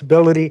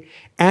responsibility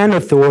and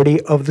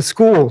authority of the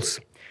schools.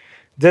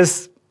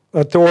 This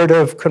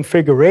authoritative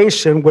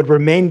configuration would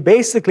remain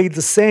basically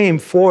the same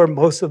for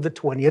most of the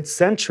 20th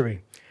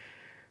century.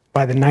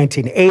 By the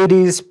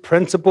 1980s,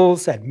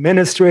 principals,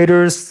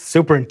 administrators,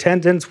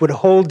 superintendents would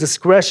hold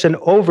discretion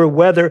over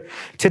whether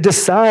to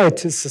decide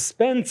to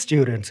suspend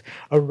students,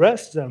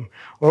 arrest them,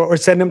 or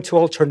send them to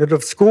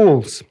alternative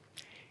schools.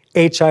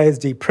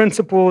 HISD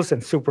principals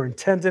and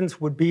superintendents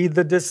would be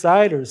the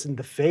deciders in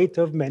the fate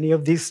of many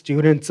of these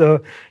students,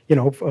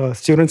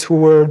 students who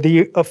were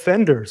the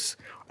offenders,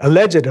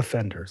 alleged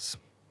offenders.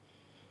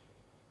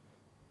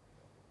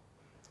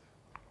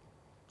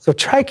 So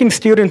tracking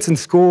students in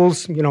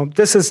schools,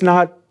 this is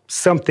not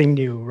something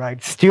new,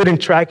 right?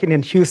 Student tracking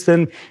in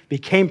Houston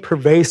became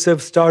pervasive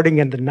starting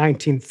in the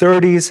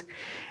 1930s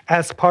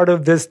as part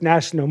of this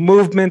national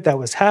movement that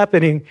was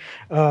happening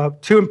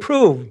to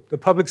improve the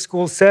public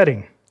school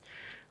setting.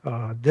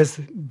 This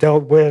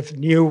dealt with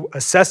new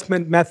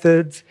assessment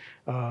methods,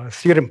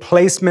 student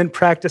placement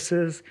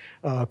practices,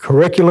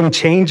 curriculum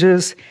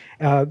changes,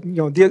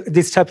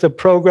 these types of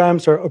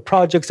programs or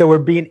projects that were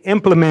being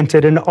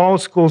implemented in all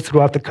schools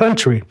throughout the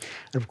country.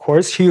 And of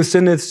course,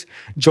 Houston is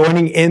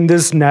joining in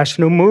this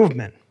national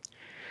movement.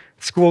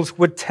 Schools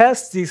would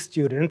test these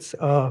students'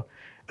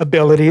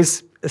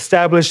 abilities,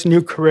 establish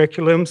new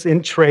curriculums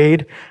in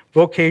trade,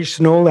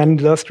 vocational, and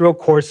industrial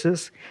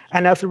courses,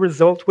 and as a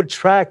result would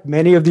track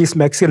many of these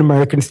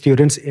Mexican-American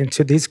students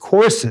into these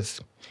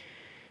courses.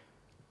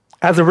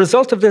 As a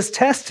result of this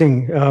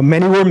testing,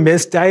 many were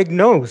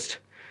misdiagnosed.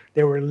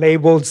 They were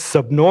labeled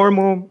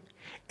subnormal,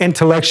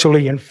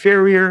 intellectually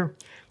inferior,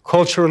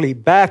 culturally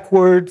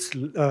backwards,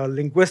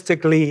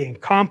 linguistically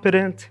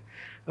incompetent.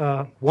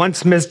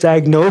 Once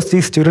misdiagnosed,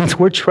 these students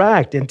were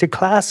tracked into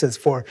classes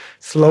for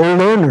slow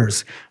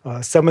learners.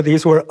 Some of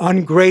these were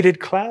ungraded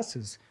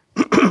classes,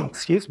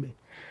 excuse me,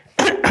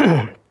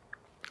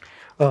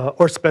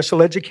 or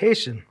special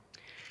education.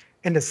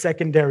 In the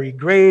secondary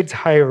grades,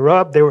 higher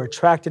up, they were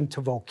tracked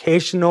into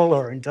vocational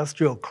or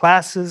industrial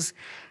classes.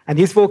 And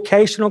these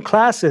vocational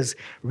classes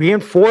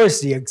reinforce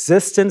the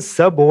existing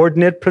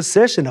subordinate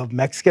position of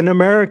Mexican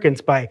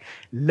Americans by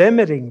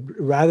limiting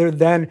rather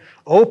than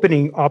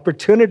opening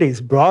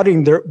opportunities,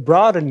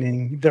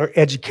 broadening their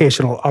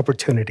educational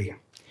opportunity.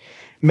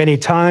 Many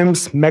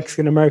times,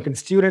 Mexican American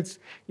students,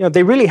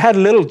 they really had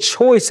little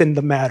choice in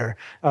the matter.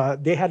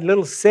 They had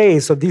little say,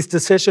 so these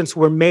decisions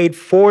were made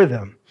for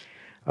them.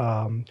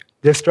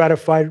 This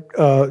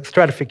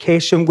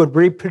stratification would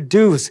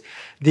reproduce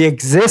the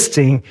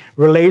existing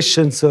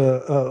relations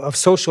of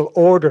social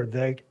order,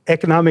 the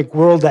economic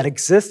world that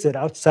existed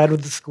outside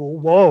of the school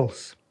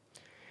walls.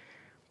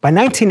 By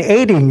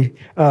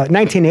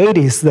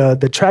 1980s,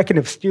 the tracking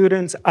of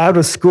students out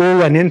of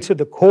school and into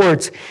the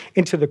courts,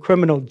 into the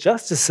criminal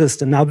justice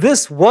system. Now,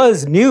 this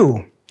was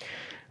new.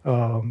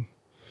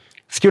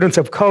 Students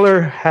of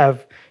color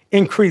have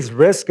increased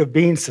risk of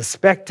being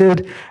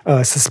suspended,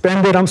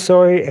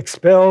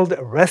 expelled,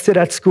 arrested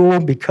at school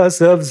because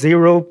of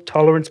zero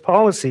tolerance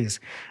policies.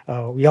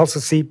 We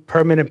also see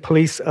permanent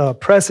police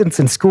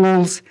presence in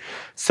schools.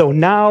 So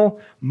now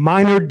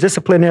minor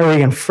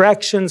disciplinary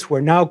infractions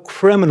were now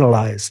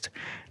criminalized.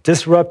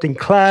 Disrupting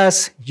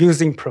class,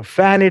 using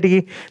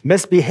profanity,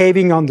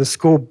 misbehaving on the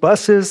school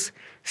buses,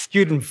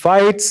 student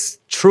fights,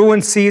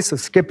 truancy, so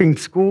skipping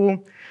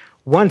school,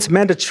 once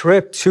meant a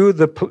trip to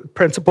the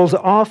principal's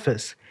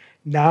office.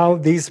 Now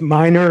these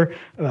minor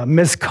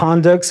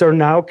misconducts are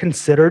now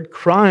considered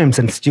crimes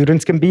and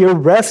students can be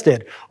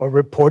arrested or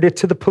reported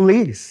to the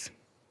police.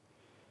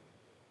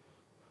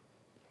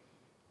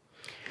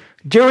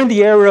 During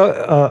the era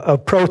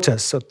of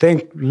protests, so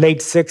think late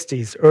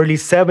 60s, early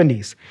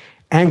 70s,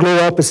 Anglo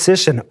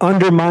opposition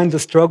undermined the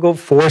struggle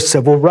for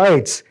civil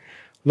rights.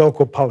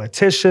 Local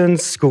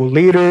politicians, school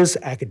leaders,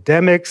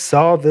 academics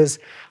saw this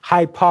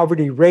high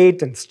poverty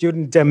rate and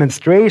student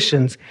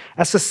demonstrations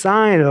as a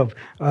sign of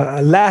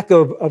a lack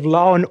of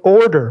law and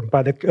order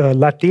by the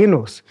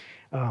Latinos,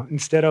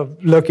 instead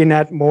of looking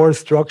at more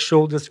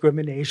structural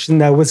discrimination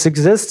that was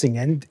existing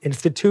in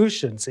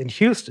institutions in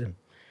Houston.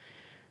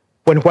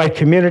 When white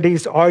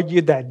communities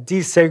argued that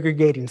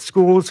desegregating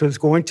schools was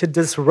going to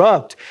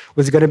disrupt,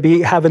 was going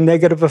to have a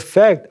negative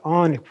effect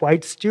on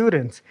white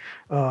students,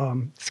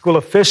 school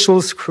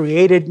officials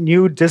created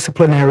new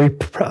disciplinary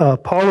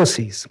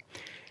policies.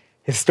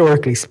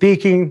 Historically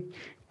speaking,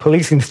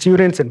 policing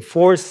students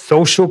enforced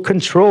social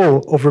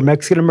control over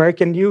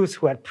Mexican-American youth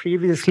who had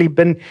previously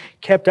been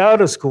kept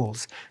out of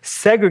schools,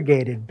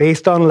 segregated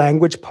based on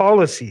language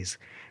policies.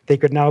 They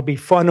could now be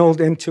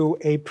funneled into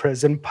a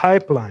prison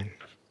pipeline.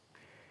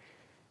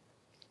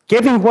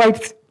 Giving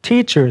white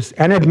teachers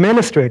and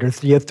administrators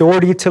the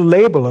authority to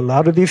label a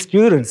lot of these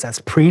students as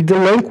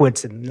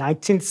pre-delinquents in the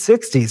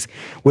 1960s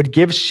would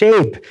give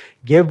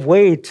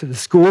way to the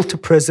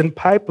school-to-prison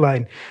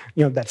pipeline,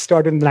 that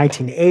started in the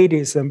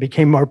 1980s and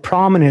became more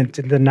prominent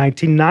in the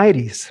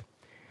 1990s.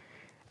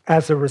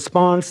 As a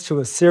response to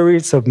a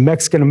series of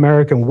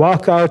Mexican-American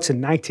walkouts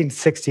in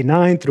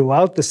 1969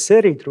 throughout the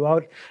city,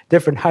 throughout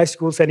different high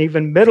schools and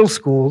even middle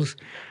schools,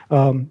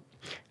 they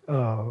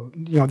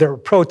were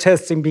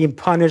protesting being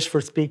punished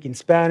for speaking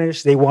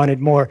Spanish. They wanted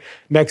more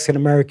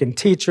Mexican-American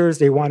teachers.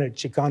 They wanted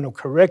Chicano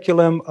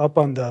curriculum up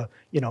on the,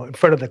 in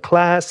front of the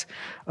class.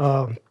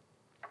 But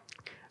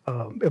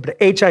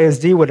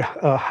HISD would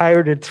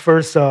hired its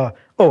first, HISD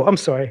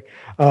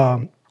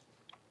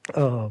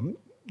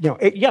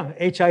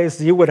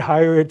would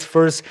hire its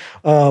first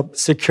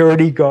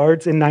security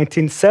guards in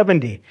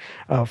 1970,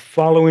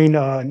 following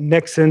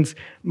Nixon's,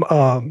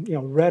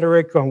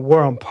 rhetoric on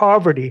war on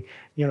poverty.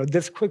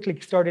 This quickly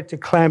started to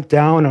clamp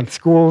down on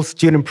schools,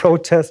 student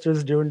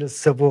protesters during the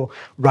civil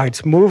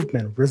rights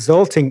movement,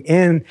 resulting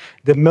in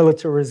the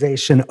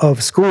militarization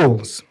of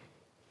schools.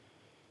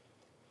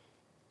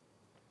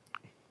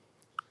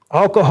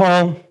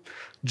 Alcohol,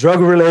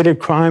 drug-related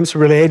crimes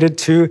related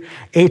to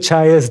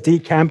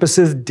HISD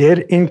campuses did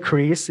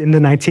increase in the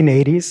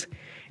 1980s.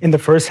 In the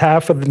first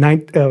half of the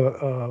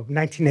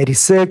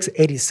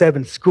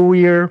 1986-87 school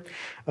year,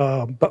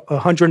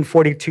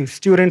 142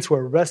 students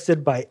were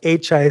arrested by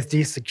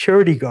HISD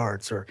security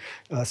guards or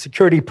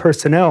security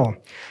personnel,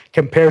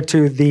 compared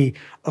to the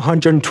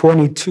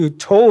 122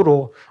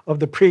 total of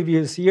the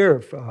previous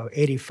year,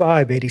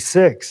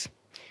 85-86.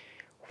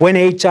 When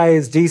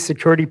HISD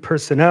security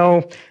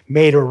personnel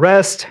made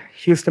arrests,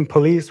 Houston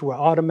police were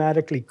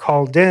automatically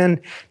called in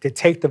to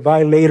take the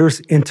violators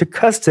into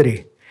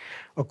custody.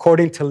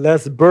 According to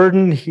Les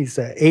Burden, he's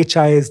a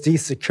HISD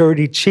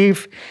security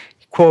chief,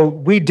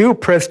 quote, "We do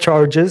press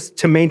charges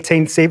to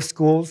maintain safe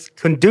schools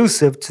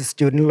conducive to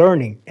student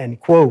learning,"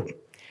 end quote.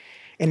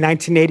 In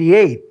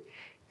 1988,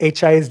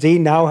 HISD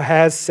now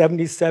has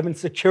 77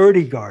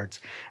 security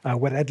guards,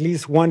 with at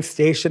least one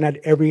station at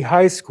every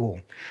high school.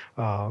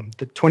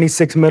 The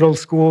 26 middle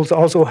schools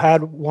also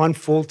had one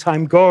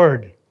full-time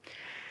guard.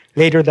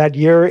 Later that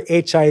year,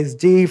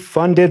 HISD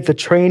funded the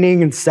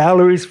training and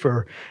salaries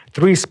for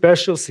 3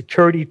 special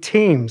security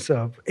teams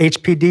of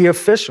HPD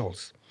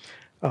officials,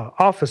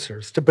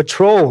 officers, to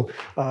patrol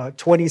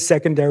 20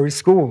 secondary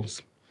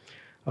schools.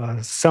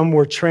 Some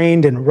were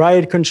trained in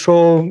riot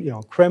control,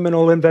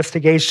 criminal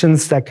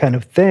investigations, that kind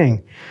of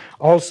thing.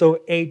 Also,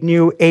 8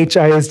 new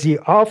HISD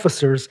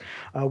officers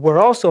were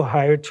also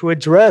hired to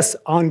address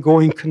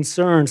ongoing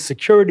concerns,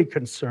 security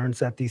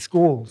concerns at these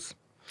schools.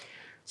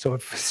 So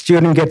if a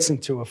student gets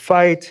into a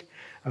fight,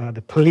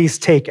 the police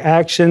take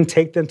action,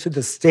 take them to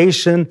the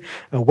station,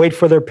 wait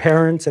for their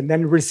parents, and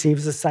then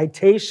receives a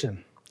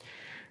citation.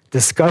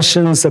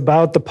 Discussions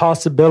about the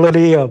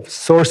possibility of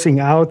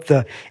sourcing out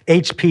the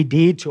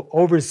HPD to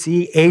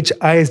oversee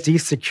HISD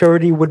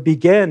security would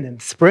begin in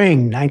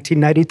spring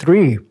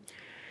 1993.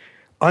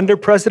 Under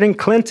President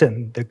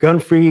Clinton, the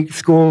Gun-Free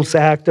Schools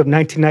Act of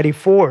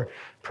 1994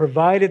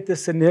 provided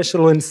this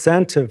initial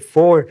incentive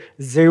for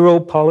zero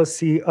tolerance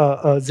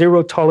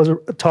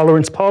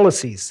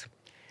policies.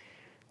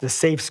 The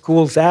Safe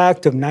Schools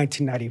Act of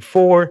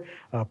 1994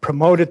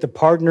 promoted the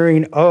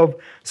partnering of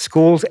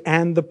schools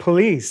and the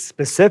police,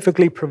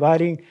 specifically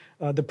providing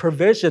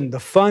the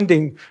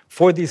funding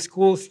for these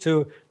schools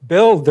to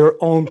build their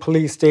own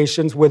police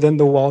stations within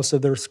the walls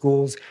of their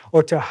schools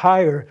or to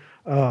hire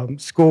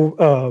school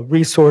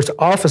resource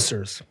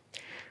officers.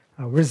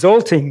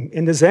 Resulting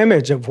in this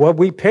image of what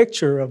we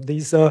picture of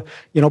these,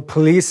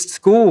 police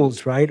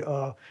schools, right?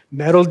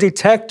 Metal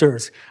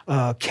detectors,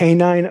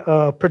 canine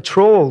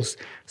patrols,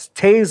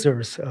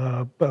 tasers,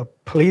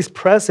 police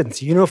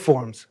presence,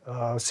 uniforms,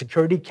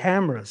 security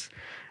cameras,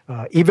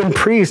 even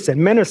priests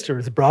and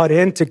ministers brought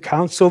in to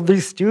counsel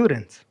these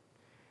students.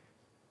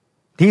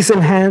 These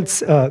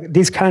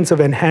kinds of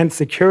enhanced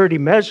security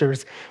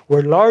measures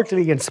were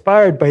largely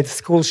inspired by the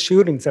school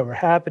shootings that were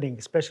happening,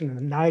 especially in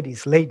the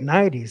 90s, late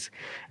 90s,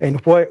 in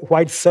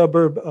white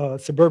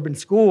suburban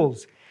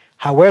schools.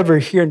 However,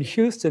 here in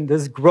Houston,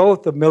 this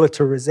growth of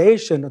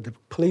militarization of the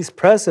police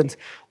presence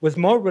was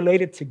more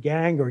related to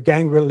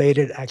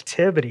gang-related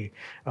activity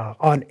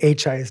on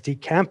HISD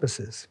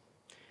campuses.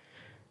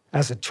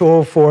 As a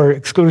tool for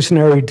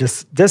exclusionary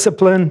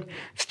discipline,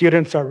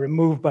 students are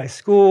removed by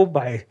school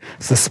by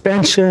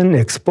suspension,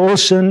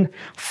 expulsion,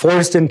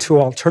 forced into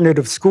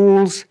alternative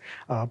schools,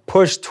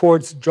 pushed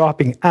towards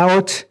dropping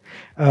out,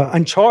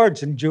 and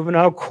charged in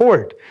juvenile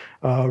court,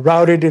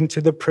 routed into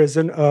the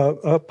prison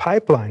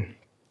pipeline.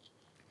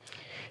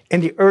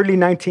 In the early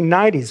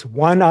 1990s,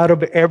 1 out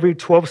of every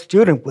 12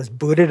 students was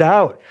booted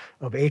out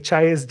of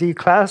HISD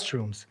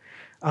classrooms.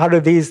 Out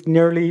of these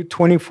nearly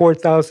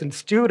 24,000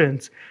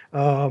 students,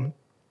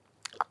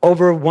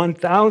 over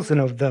 1,000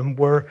 of them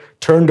were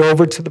turned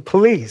over to the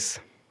police.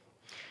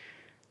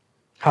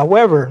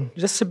 However,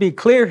 just to be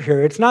clear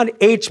here, it's not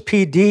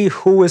HPD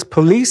who is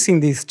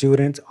policing these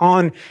students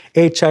on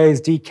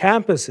HISD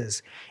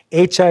campuses.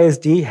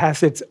 HISD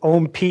has its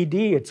own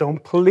PD, its own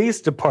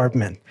police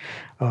department.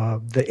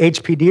 The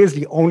HPD is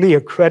the only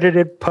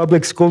accredited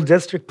public school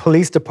district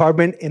police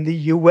department in the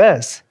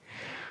US.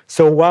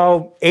 So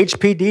while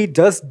HPD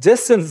does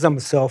distance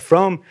themselves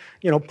from,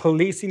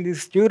 policing these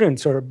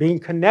students or being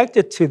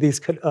connected to these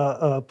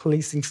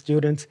policing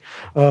students,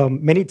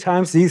 many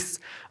times these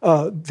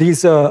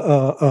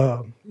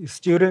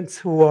students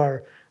who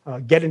are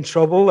get in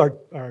trouble are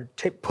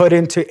put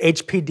into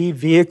HPD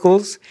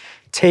vehicles,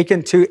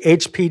 taken to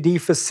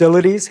HPD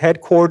facilities,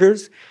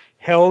 headquarters,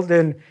 held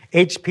in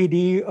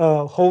HPD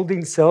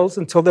holding cells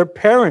until their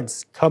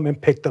parents come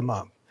and pick them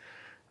up.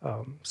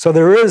 So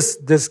there is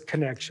this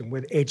connection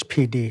with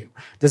HPD,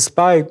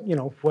 despite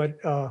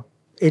what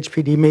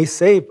HPD may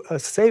say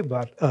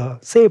about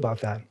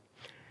that.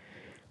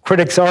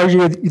 Critics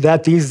argue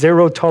that these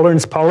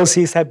zero-tolerance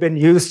policies have been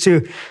used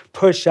to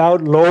push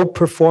out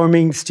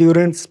low-performing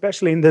students,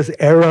 especially in this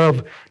era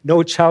of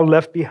No Child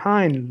Left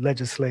Behind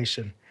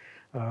legislation.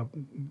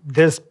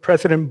 This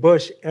President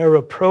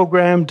Bush-era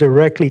program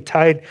directly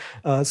tied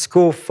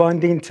school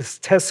funding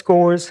to test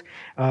scores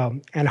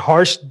and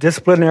harsh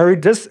exclusionary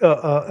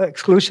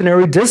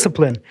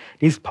discipline.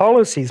 These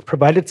policies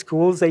provided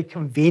schools a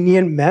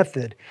convenient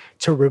method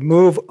to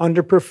remove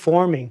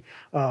underperforming,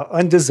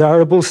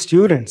 undesirable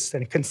students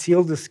and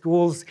conceal the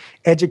school's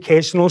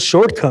educational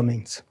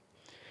shortcomings.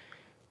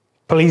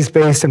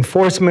 Police-based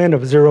enforcement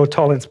of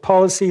zero-tolerance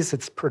policies,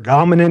 it's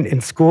predominant in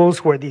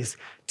schools where these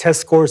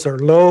test scores are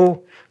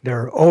low,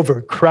 they're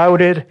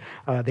overcrowded,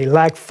 they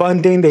lack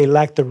funding, they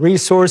lack the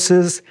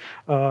resources,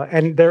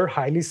 and they're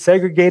highly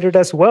segregated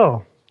as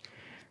well.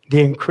 The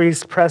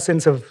increased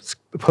presence of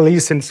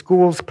police in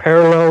schools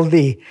parallel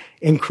the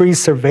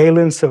increased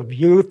surveillance of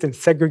youth in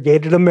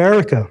segregated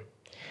America.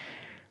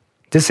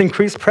 This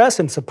increased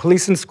presence of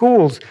police in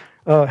schools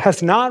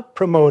has not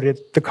promoted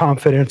the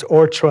confidence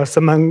or trust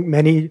among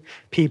many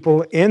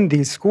people in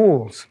these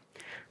schools.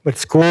 But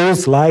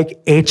schools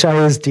like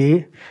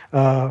HISD,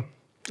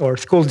 or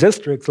school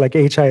districts like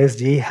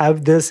HISD,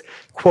 have this,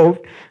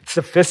 quote,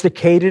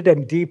 sophisticated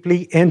and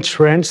deeply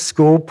entrenched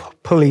school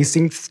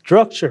policing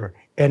structure,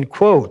 end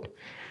quote.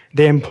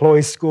 They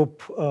employ school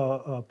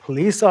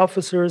police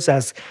officers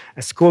as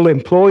school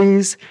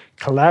employees,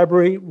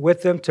 collaborate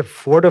with them to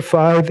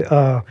fortify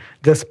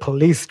this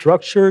police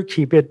structure,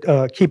 keep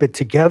it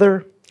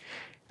together.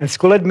 And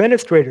school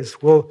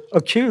administrators will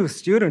accuse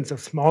students of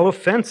small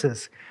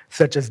offenses,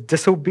 such as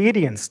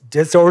disobedience,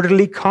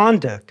 disorderly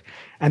conduct,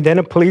 and then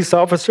a police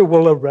officer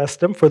will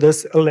arrest them for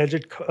this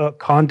alleged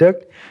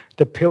conduct.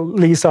 The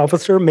police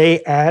officer may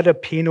add a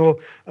penal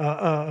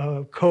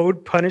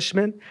code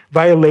punishment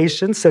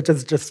violation, such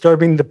as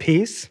disturbing the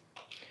peace.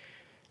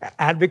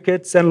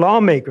 Advocates and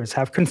lawmakers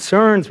have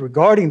concerns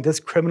regarding this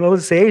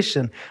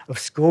criminalization of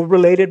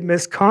school-related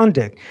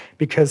misconduct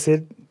because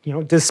it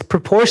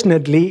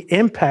disproportionately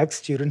impacts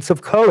students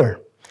of color.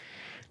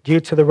 Due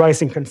to the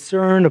rising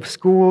concern of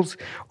schools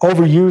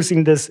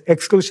overusing this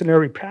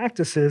exclusionary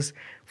practices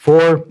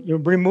for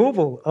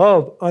removal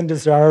of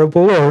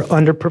undesirable or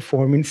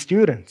underperforming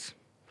students.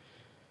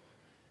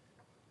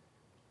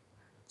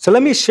 So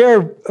let me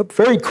share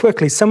very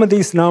quickly some of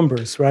these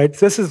numbers, right?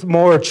 This is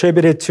more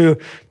attributed to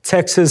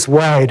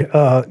Texas-wide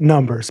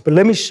numbers, but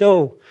let me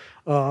show,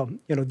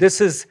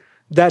 this is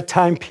that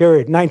time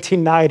period,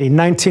 1990,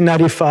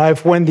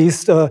 1995, when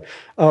these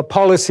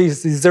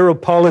policies, these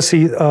zero-tolerance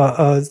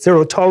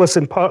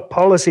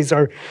policies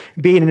are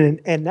being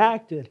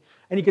enacted.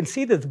 And you can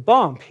see this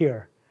bump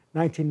here,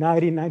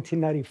 1990,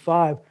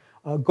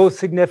 1995, goes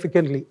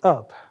significantly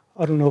up.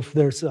 I don't know if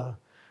there's, I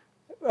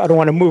don't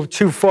want to move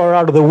too far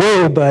out of the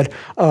way, but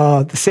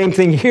the same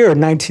thing here,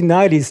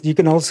 1990s, you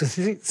can also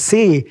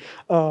see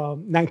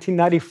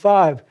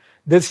 1995,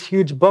 this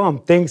huge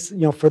bump, thanks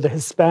for the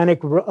Hispanic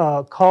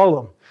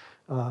column.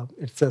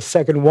 It's the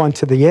second one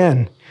to the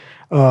end.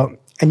 And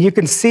you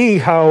can see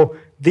how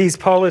these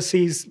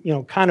policies,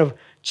 kind of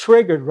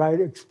triggered, right,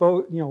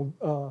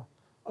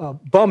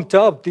 bumped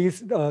up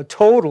these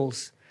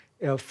totals,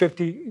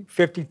 50,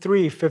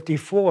 53,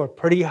 54,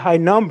 pretty high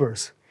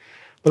numbers.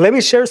 But let me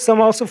share some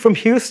also from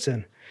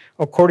Houston.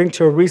 According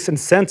to a recent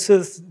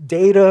census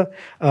data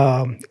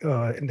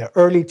in the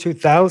early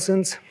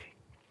 2000s,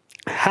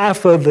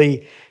 half of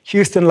the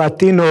Houston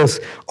Latinos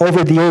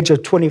over the age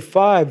of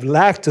 25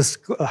 lacked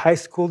a high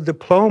school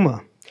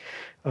diploma.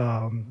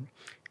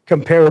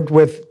 compared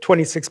with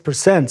 26%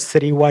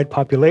 citywide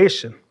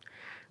population.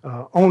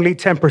 Only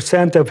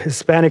 10% of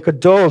Hispanic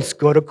adults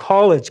go to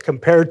college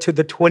compared to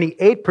the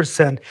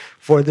 28%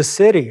 for the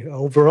city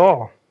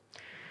overall.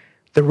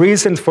 The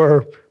reasons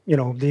for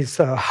these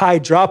high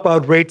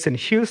dropout rates in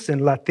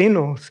Houston,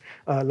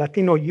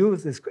 Latino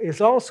youth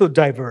is also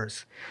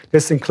diverse.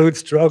 This includes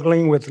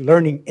struggling with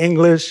learning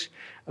English,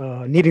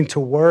 needing to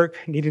work,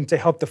 needing to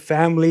help the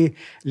family,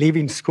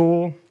 leaving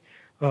school,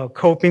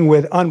 coping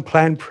with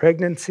unplanned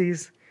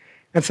pregnancies.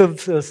 And so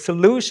the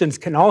solutions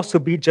can also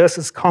be just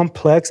as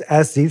complex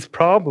as these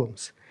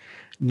problems.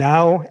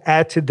 Now,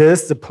 add to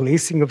this the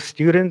policing of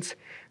students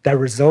that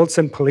results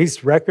in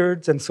police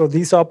records. And so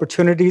these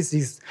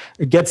opportunities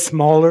get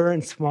smaller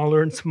and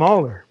smaller and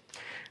smaller.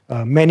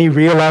 Many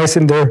realize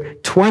in their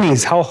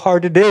 20s how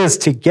hard it is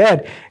to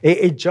get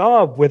a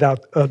job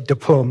without a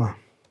diploma.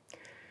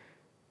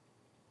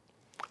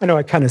 I know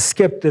I kind of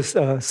skipped this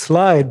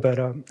slide, but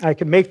I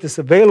can make this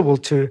available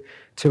to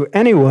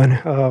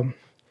anyone.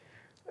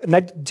 And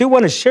I do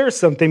want to share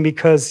something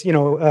because,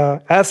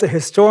 as a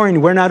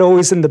historian, we're not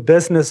always in the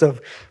business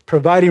of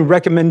providing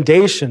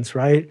recommendations,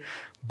 right?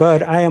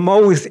 But I am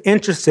always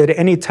interested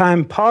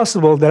anytime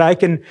possible that I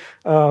can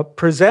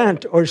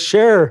present or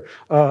share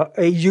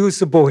a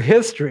usable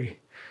history.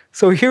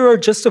 So here are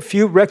just a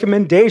few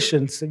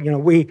recommendations.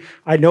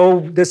 I know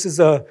this is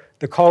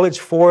the college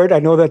for it. I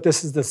know that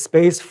this is the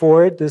space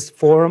for it, this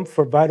forum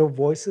for vital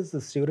voices. The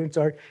students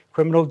are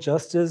criminal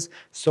justice,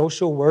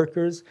 social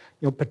workers,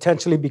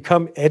 potentially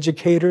become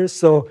educators.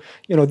 So,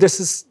 this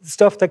is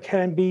stuff that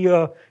can be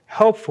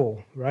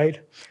helpful, right?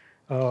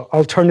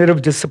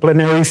 Alternative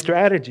disciplinary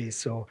strategies.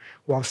 So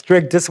while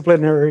strict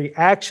disciplinary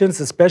actions,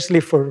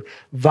 especially for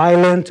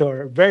violent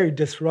or very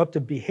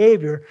disruptive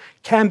behavior,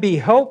 can be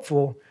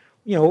helpful,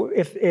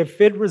 if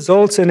it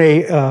results in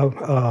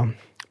a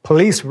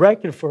police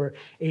record for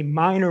a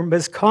minor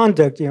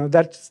misconduct,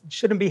 that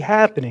shouldn't be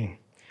happening.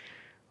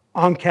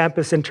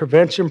 On-campus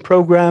intervention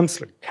programs,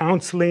 like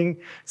counseling,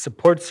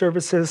 support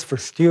services for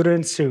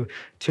students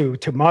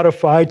to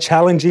modify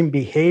challenging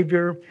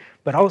behavior,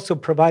 but also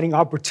providing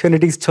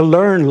opportunities to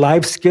learn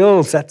life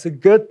skills. That's a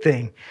good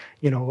thing.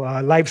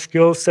 Life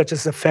skills such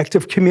as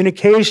effective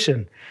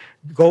communication,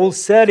 goal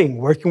setting,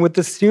 working with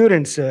the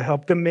students to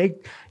help them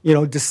make,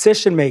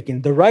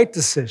 decision-making, the right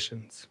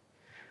decisions.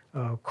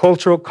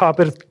 Cultural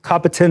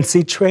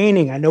competency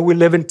training. I know we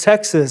live in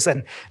Texas,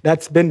 and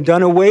that's been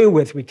done away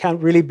with. We can't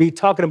really be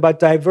talking about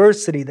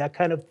diversity, that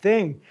kind of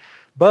thing.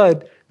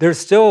 But there's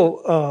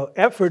still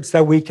efforts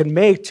that we can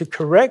make to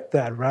correct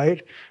that,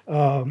 right?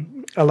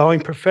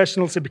 Allowing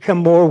professionals to become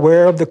more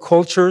aware of the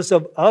cultures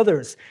of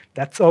others.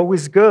 That's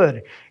always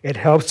good. It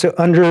helps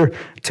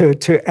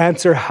to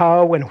answer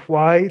how and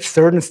why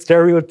certain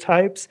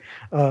stereotypes,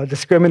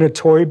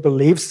 discriminatory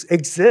beliefs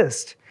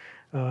exist.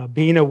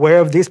 Being aware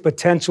of these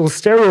potential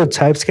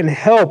stereotypes can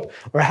help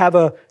or have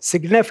a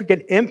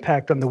significant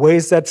impact on the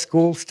ways that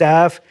school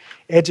staff,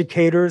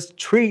 educators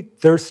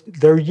treat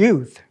their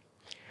youth.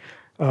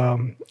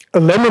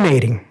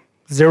 Eliminating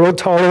zero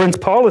tolerance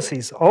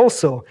policies.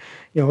 Also,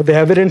 the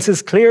evidence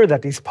is clear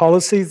that these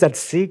policies that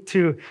seek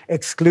to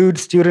exclude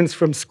students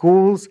from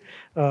schools,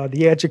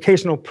 the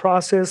educational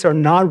process, are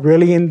not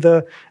really in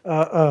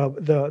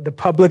the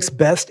public's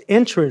best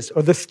interest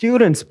or the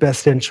students'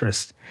 best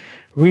interest.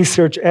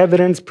 Research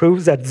evidence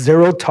proves that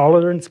zero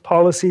tolerance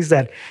policies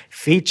that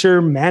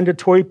feature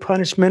mandatory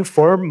punishment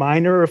for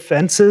minor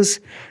offenses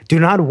do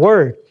not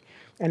work,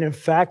 and in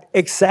fact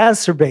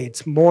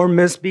exacerbates more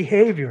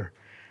misbehavior.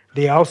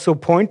 They also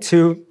point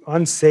to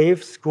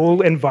unsafe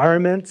school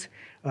environments,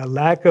 a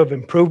lack of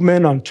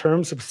improvement on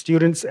terms of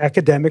students'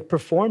 academic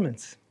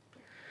performance.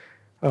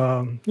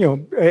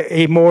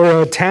 A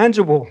more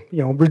tangible,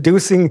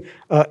 reducing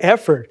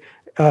effort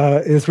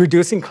is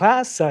reducing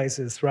class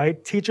sizes,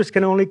 right? Teachers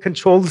can only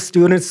control the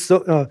students,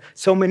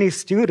 so many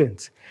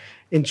students.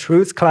 In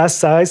truth, class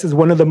size is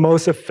one of the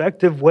most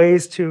effective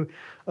ways to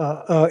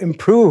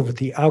improve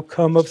the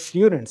outcome of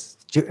students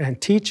and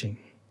teaching.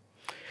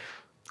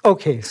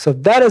 Okay, so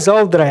that is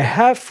all that I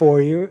have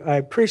for you. I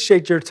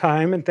appreciate your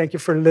time and thank you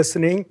for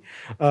listening.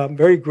 I'm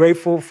very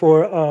grateful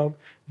for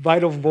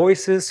Vital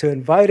Voices to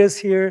invite us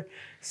here.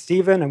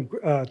 Stephen,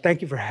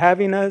 thank you for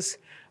having us.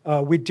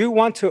 We do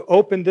want to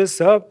open this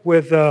up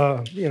with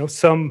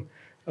some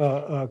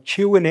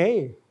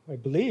Q&A, I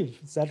believe.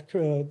 Is that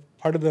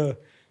part of the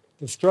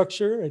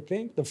structure, I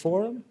think, the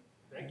forum?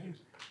 Thank you.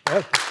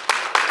 Okay.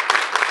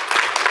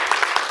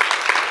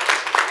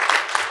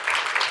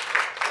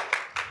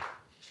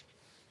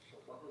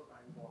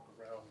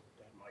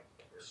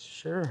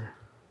 Sure.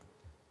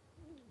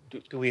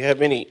 Do we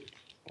have any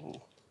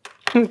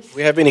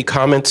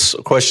comments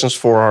or questions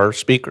for our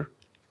speaker?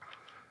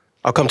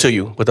 I'll come to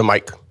you with the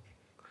mic.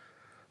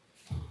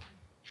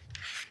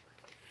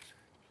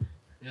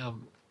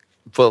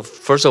 Well,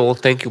 first of all,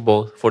 thank you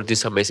both for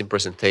this amazing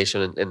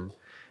presentation and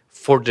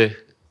for the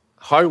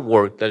hard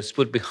work that is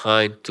put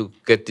behind to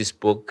get this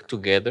book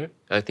together.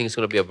 I think it's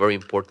going to be a very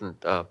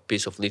important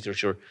piece of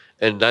literature,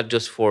 and not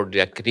just for the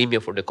academia,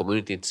 for the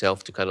community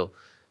itself to kind of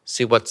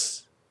see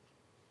what's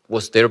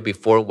was there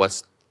before,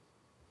 what's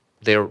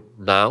there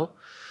now.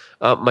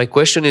 My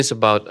question is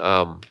about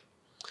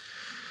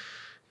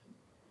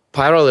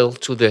parallel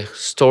to the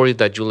story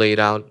that you laid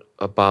out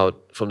about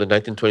from the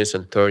 1920s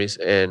and 30s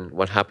and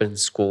what happened in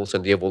schools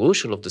and the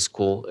evolution of the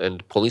school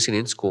and policing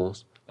in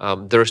schools.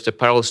 There's the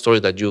parallel story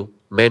that you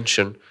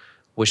mentioned,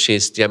 which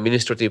is the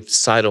administrative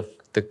side of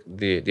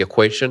the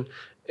equation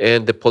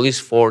and the police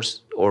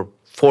force or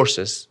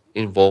forces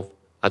involved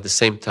at the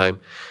same time.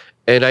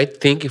 And I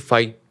think if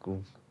I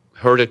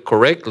heard it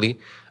correctly,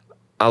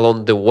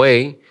 along the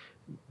way,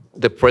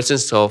 the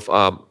presence of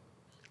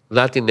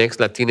Latinx,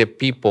 Latina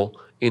people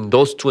in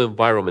those two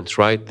environments,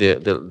 right?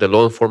 The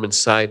law enforcement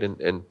side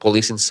and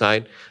policing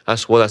side,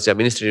 as well as the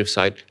administrative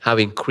side, have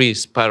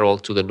increased parallel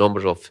to the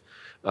number of.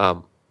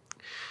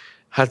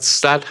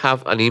 Has that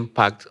have an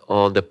impact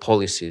on the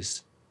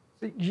policies?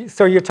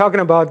 So you're talking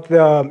about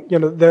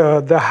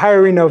the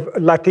hiring of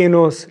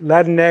Latinos,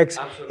 Latinx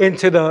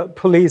into the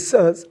police,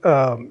 and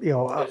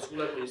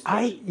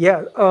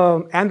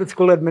the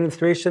school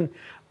administration.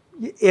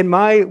 In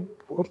my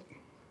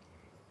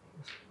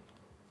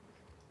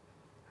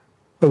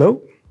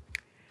hello,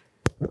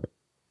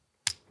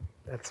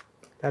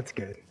 that's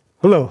good.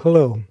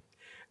 Hello.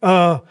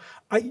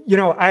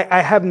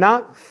 I have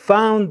not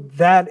found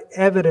that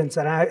evidence,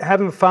 and I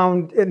haven't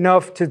found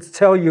enough to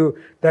tell you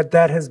that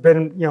has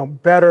been,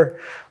 better.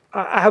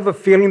 I have a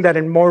feeling that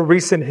in more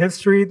recent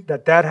history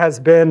that has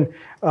been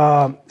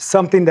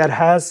something that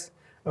has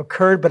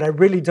occurred, but I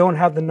really don't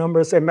have the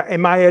numbers.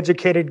 And my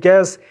educated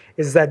guess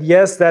is that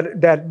yes,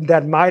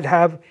 that might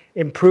have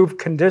improved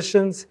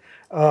conditions,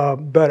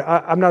 but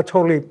I'm not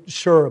totally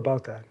sure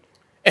about that.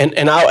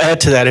 And I'll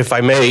add to that, if I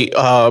may.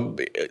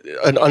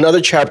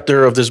 Another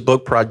chapter of this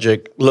book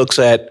project looks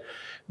at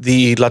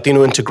the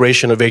Latino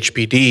integration of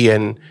HPD,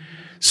 and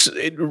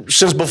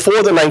since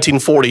before the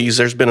 1940s,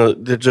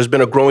 there's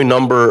been a growing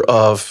number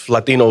of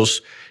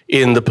Latinos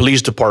in the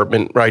police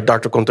department. Right,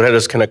 Dr.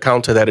 Contreras can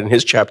account to that in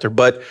his chapter.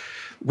 But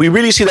we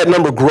really see that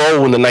number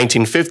grow in the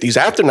 1950s.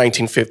 After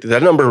 1950,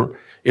 that number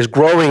is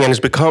growing and has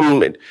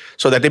become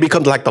so that they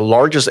become like the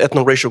largest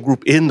ethno-racial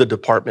group in the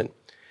department.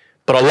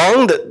 But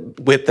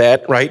with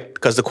that, right,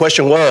 because the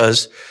question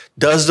was,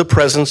 does the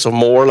presence of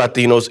more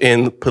Latinos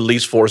in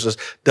police forces,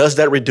 does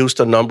that reduce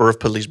the number of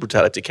police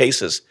brutality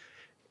cases?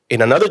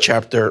 In another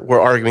chapter, we're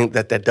arguing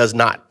that does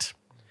not,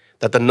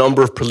 that the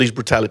number of police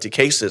brutality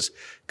cases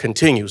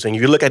continues. And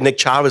if you look at Nick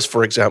Chavez,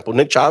 for example,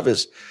 Nick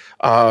Chavez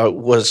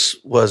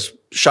was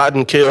shot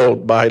and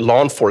killed by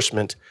law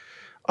enforcement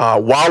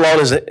while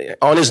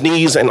on his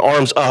knees and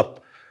arms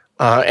up,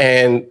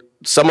 and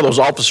some of those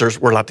officers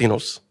were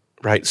Latinos.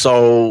 Right,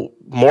 so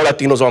more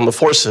Latinos on the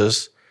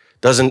forces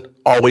doesn't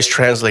always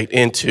translate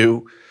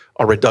into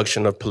a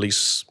reduction of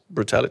police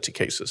brutality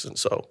cases. And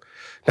so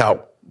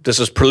now this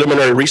is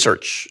preliminary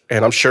research,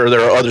 and I'm sure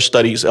there are other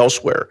studies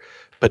elsewhere,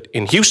 but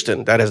in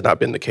Houston, that has not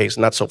been the case,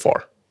 not so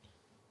far.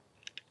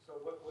 So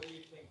what do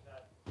you think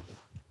that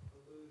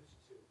alludes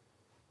to?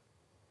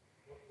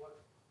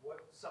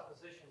 What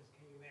suppositions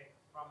can you make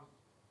from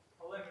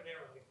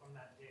preliminarily from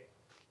that data,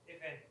 if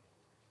any?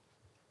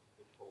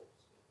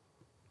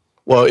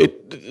 Well, what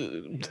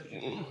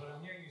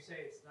I'm hearing you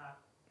say, it's not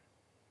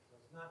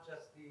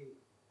just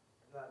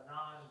the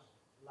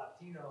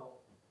non-Latino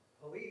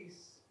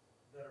police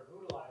that are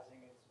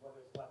brutalizing, it's whether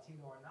it's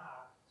Latino or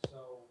not.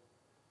 So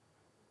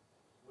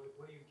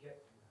what do you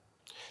get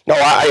from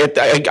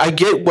that? No, I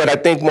get what I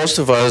think most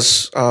of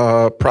us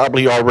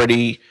probably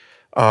already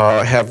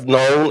have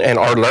known and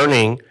are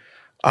learning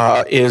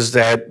is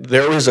that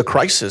there is a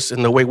crisis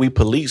in the way we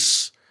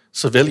police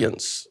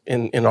civilians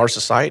in our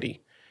society.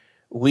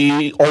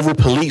 We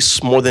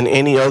over-police more than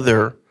any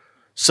other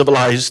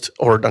civilized,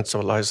 or not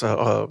civilized,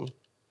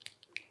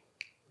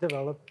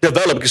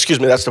 developed, excuse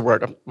me, that's the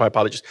word, my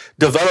apologies,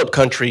 developed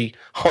country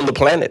on the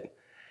planet.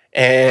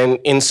 And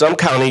in some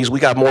counties, we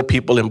got more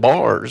people in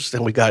bars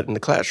than we got in the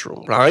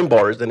classroom, behind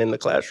bars than in the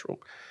classroom.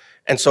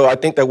 And so I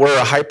think that we're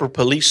a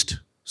hyper-policed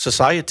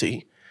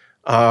society,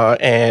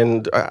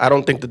 and I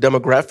don't think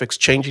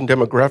changing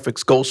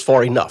demographics goes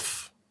far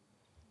enough.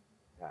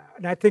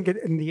 And I think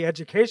in the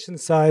education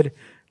side,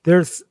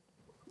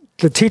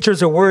 the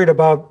teachers are worried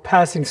about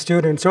passing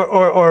students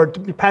or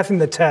passing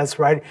the test,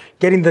 right?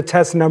 Getting the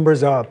test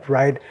numbers up,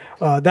 right?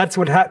 That's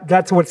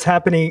what's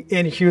happening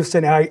in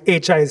Houston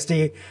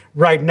HISD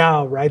right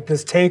now, right?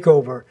 This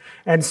takeover.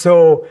 And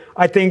so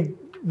I think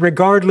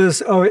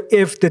regardless of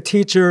if the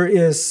teacher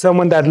is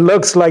someone that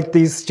looks like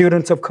these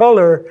students of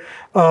color,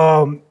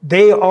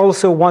 they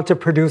also want to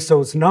produce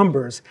those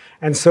numbers.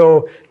 And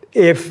so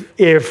if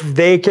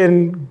they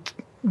can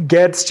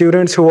get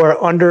students who are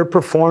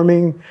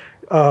underperforming,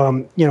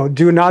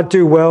 do not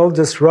do well,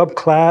 disrupt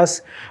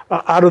class,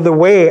 out of the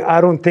way, I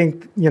don't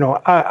think,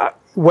 I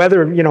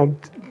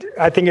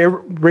think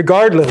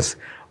regardless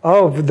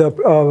of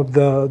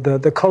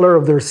the color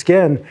of their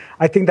skin,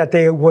 I think that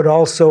they would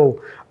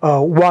also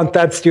want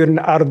that student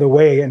out of the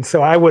way. And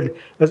so I would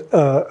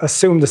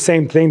assume the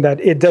same thing, that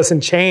it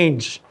doesn't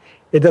change.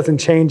 It doesn't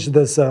change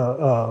this,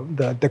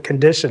 the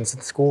conditions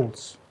in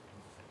schools.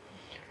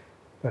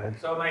 Go ahead.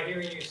 So am I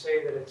hearing you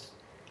say that it's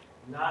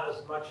not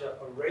as much a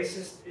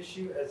racist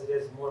issue as it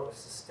is more of a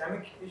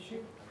systemic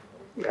issue?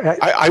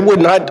 I would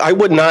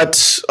not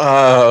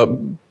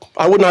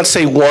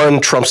say one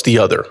trumps the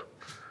other.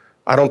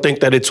 I don't think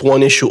that it's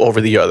one issue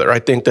over the other. I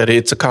think that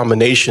it's a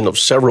combination of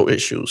several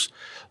issues,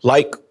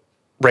 like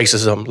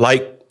racism,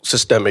 like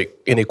systemic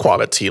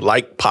inequality,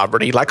 like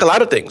poverty, like a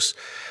lot of things.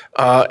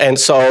 And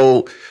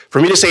so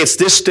for me to say it's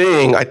this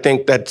thing, I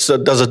think that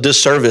does a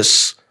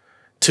disservice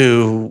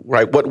to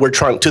what we're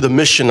trying to the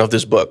mission of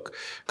this book,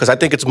 because I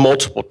think it's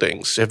multiple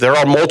things. If there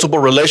are multiple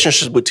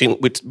relationships between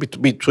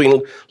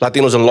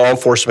Latinos and law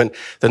enforcement,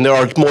 then there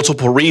are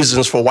multiple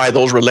reasons for why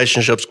those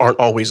relationships aren't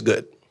always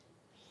good.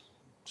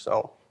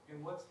 So.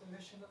 And what's the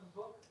mission of the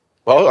book?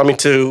 Well, I mean,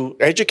 to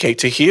educate,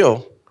 to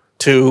heal,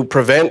 to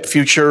prevent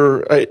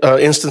future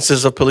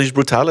instances of police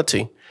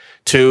brutality,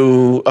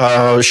 to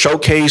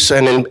showcase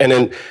and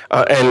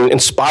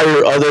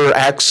inspire other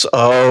acts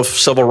of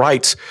civil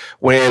rights.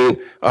 When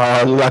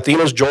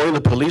Latinos joined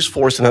the police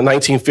force in the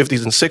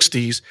 1950s and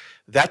 60s,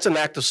 that's an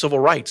act of civil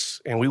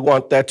rights. And we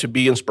want that to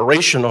be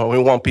inspirational. We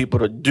want people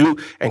to do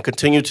and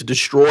continue to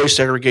destroy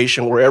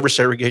segregation wherever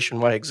segregation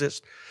might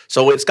exist.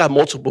 So it's got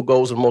multiple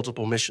goals and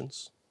multiple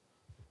missions.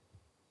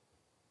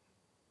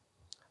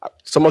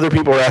 Some other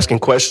people are asking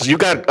questions. You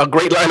got a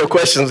great line of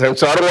questions, and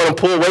so I don't want to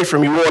pull away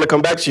from you. We want to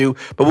come back to you,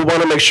 but we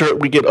want to make sure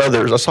we get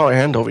others. I saw a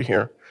hand over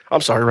here.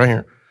 I'm sorry, right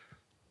here.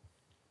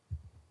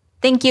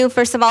 Thank you,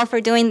 first of all, for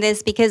doing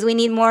this, because we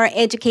need more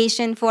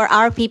education for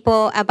our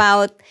people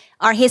about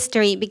our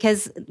history,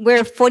 because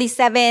we're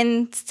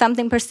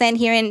 47-something%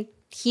 here in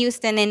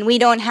Houston, and we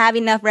don't have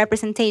enough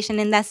representation,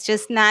 and that's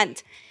just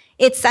not...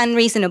 It's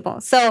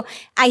unreasonable. So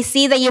I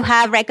see that you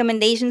have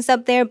recommendations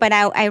up there, but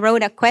I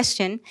wrote a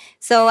question.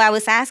 So I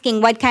was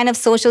asking what kind of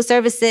social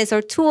services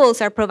or tools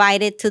are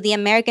provided to the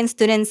American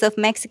students of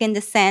Mexican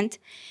descent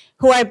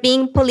who are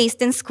being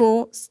policed in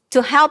schools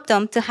to help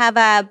them to have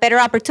a better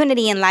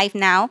opportunity in life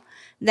now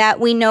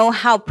that we know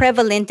how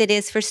prevalent it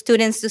is for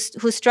students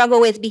who struggle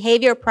with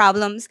behavior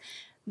problems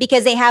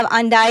because they have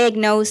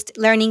undiagnosed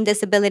learning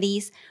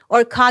disabilities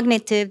or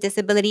cognitive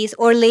disabilities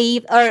or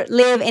live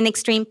in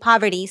extreme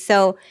poverty.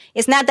 So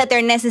it's not that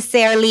they're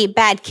necessarily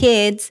bad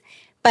kids,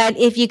 but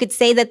if you could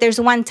say that there's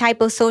one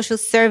type of social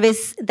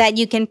service that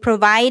you can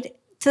provide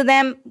to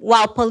them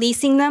while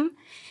policing them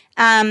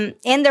and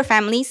their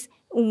families,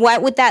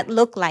 what would that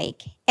look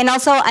like? And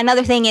also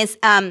another thing is,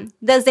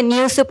 does the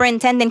new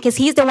superintendent, because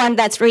he's the one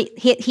that's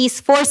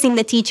he's forcing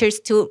the teachers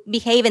to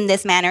behave in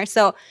this manner.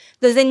 So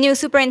does the new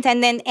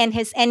superintendent and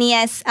his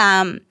NES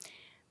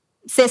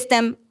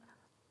system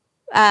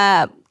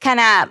kind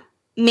of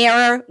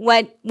mirror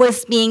what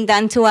was being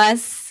done to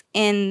us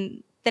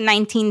in the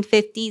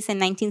 1950s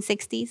and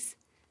 1960s?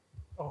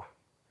 Oh.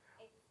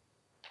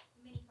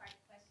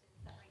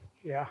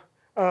 Yeah.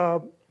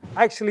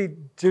 I actually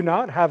do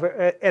not have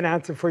an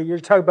answer for you. You're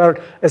talking about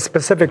a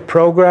specific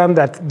program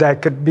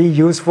that could be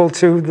useful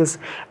to this.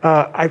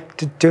 I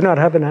do not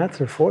have an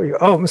answer for you.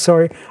 Oh, I'm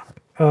sorry.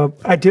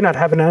 I do not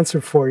have an answer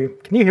for you.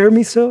 Can you hear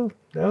me still?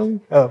 No?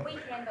 Oh. We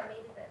can, but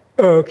maybe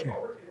the... Oh, okay.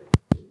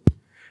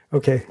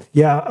 Okay,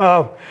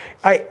 yeah.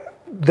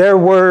 There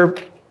were...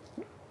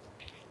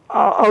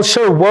 I'll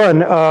share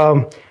one,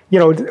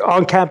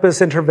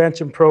 on-campus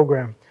intervention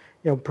program,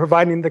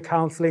 providing the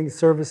counseling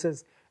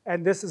services.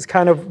 And this is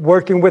kind of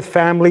working with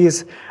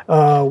families,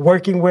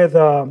 working with,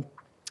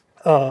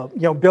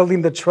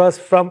 building the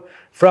trust from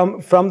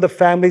the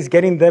families,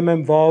 getting them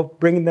involved,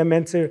 bringing them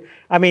into,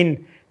 I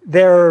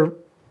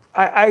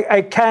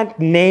can't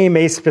name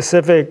a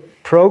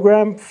specific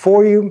program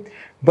for you,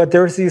 but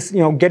there's these,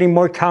 getting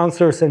more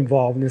counselors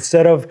involved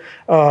instead of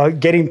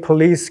getting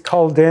police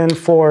called in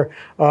for,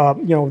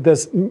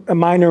 this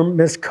minor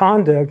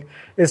misconduct,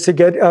 is to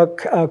get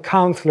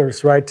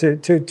counselors, right,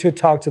 to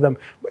talk to them,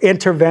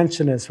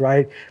 interventionists,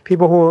 right,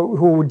 people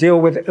who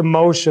deal with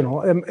emotional,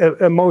 I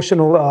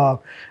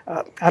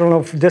don't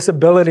know if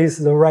disability is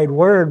the right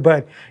word,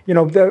 but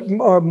there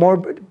are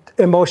more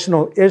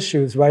emotional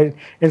issues, right?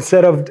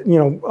 Instead of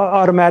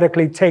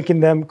automatically taking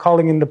them,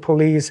 calling in the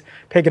police,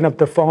 picking up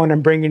the phone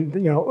and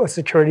bringing a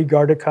security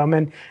guard to come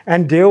in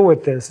and deal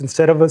with this.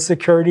 Instead of a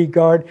security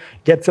guard,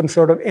 get some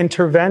sort of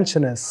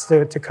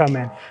interventionist to come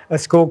in, a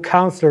school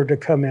counselor to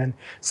come in,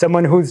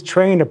 someone who's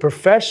trained, a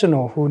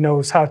professional who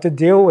knows how to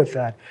deal with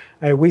that.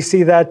 We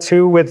see that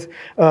too with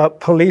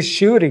police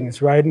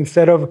shootings, right?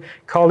 Instead of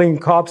calling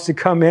cops to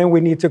come in,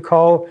 we need to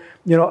call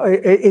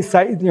a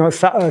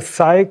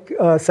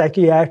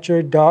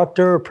psychiatric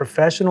doctor or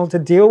professional to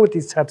deal with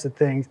these types of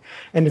things.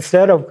 And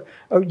instead of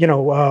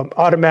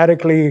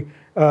automatically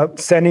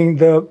sending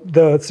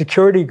the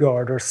security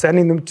guard or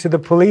sending them to the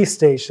police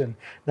station,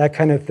 that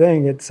kind of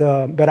thing. It's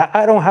but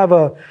I don't have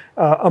a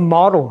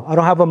model. I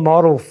don't have a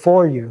model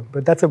for you.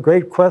 But that's a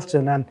great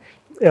question and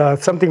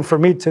something for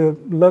me to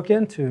look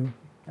into.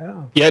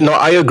 Yeah, no,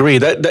 I agree.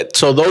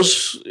 So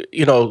those,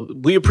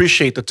 we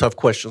appreciate the tough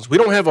questions. We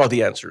don't have all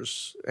the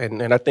answers,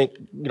 and I think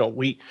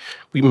we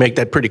make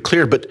that pretty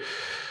clear. But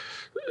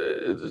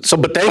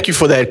but thank you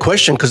for that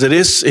question, because it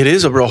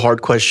is a real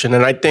hard question.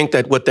 And I think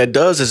that what that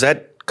does is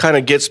that kind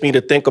of gets me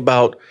to think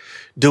about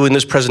doing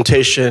this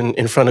presentation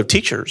in front of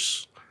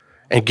teachers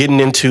and getting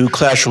into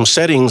classroom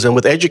settings and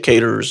with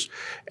educators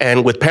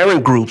and with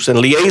parent groups and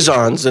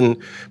liaisons, and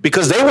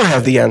because they will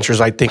have the answers,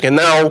 I think. And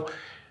now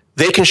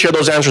they can share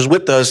those answers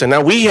with us. And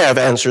now we have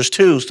answers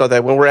too, so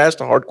that when we're asked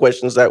the hard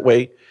questions that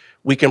way,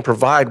 we can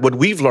provide what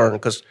we've learned,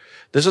 because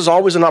this is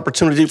always an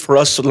opportunity for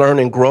us to learn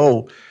and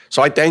grow.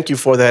 So I thank you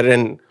for that.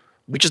 And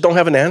we just don't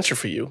have an answer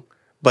for you.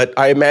 But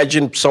I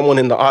imagine someone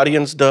in the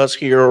audience does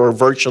here or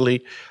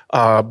virtually.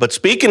 But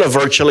speaking of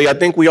virtually, I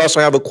think we also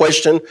have a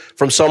question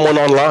from someone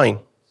online.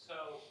 So,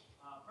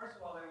 first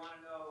of all, they want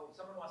to know,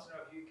 someone wants to know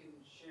if you can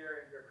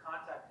share your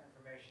contact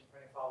information for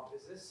any follow-up.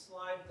 Is this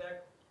slide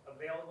deck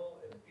available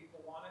if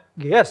people want it?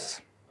 Yes.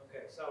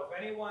 Okay, so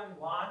if anyone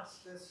wants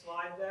this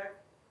slide deck,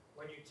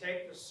 when you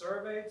take the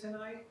survey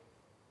tonight,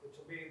 which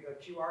will be, the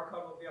QR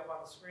code will be up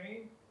on the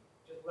screen,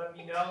 just let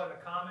me know in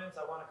the comments,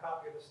 I want a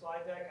copy of the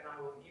slide deck, and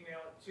I will email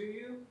it to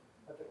you.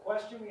 But the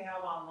question we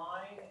have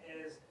online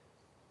is,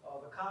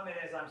 the comment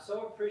is, I'm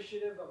so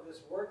appreciative of this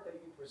work that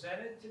you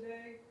presented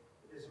today.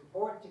 It is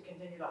important to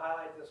continue to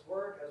highlight this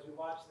work as we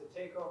watch the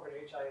takeover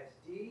at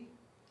HISD.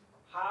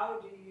 How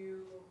do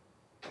you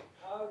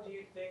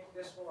think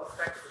this will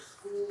affect the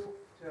school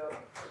to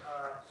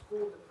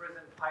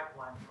prison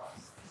pipeline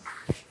process?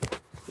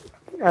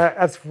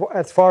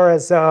 As far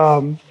as the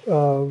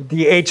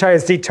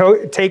HISD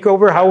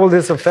takeover, how will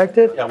this affect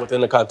it? Yeah, within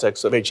the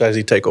context of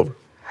HISD takeover.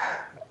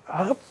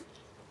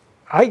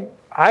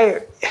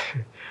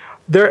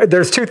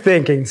 There's two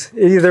thinkings.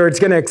 Either it's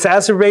going to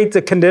exacerbate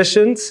the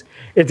conditions,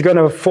 it's going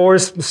to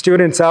force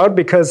students out,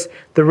 because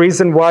the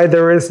reason why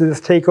there is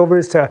this takeover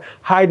is to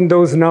heighten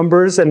those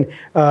numbers and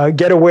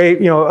get away,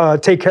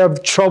 take care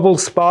of troubled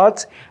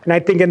spots. And I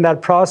think in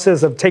that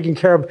process of taking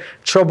care of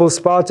troubled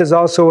spots is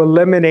also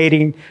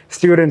eliminating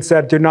students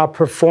that do not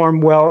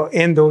perform well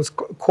in those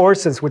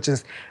courses, which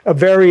is a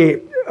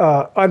very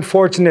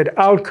unfortunate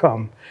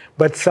outcome,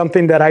 but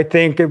something that I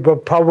think it will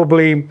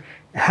probably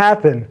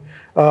happen.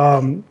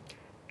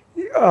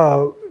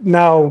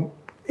 Now,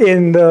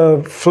 in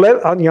the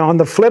flip, on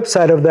the flip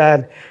side of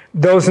that,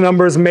 those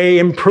numbers may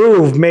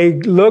improve, may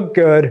look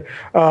good,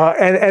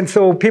 and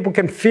so people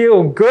can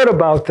feel good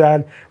about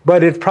that,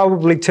 but it's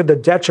probably to the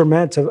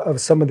detriment of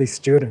some of these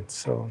students.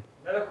 So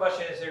another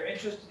question is, they're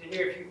interested to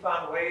hear if you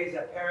found ways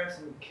that parents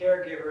and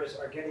caregivers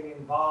are getting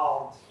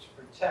involved to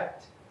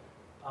protect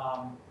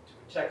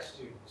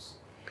students.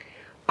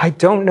 I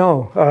don't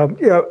know.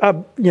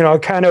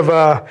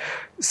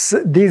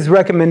 These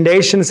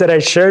recommendations that I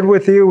shared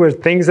with you were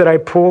things that I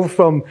pulled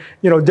from,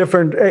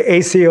 different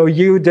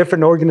ACLU,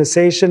 different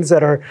organizations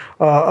that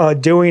are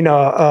doing,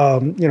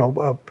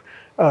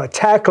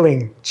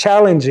 tackling,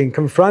 challenging,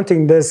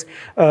 confronting this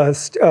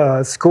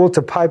school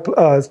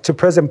to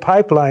prison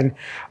pipeline.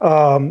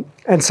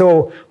 And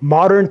so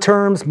modern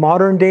terms,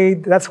 modern day,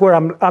 that's where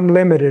I'm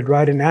limited,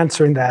 right, in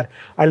answering that.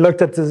 I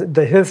looked at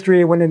the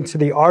history, went into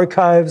the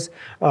archives,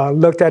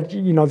 looked at,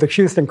 the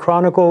Houston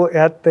Chronicle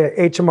at the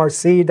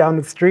HMRC down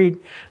the street.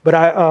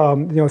 But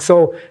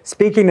so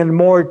speaking in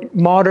more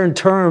modern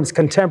terms,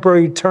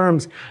 contemporary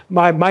terms,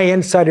 my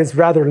insight is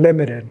rather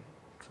limited.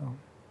 So.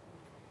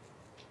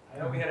 I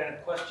know we had a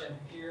question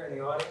here in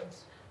the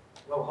audience.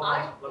 Well, hold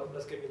on,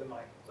 let's give you the mic.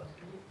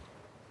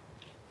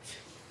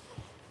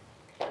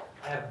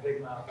 I have a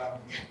big mouth.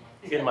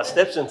 You're getting my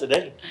steps in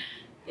today.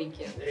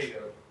 Thank you. There you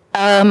go.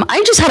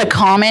 I just had a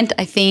comment.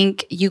 I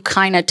think you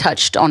kind of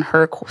touched on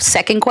her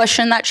second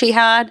question that she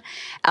had,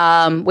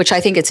 which I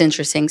think it's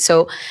interesting.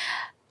 So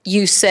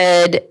you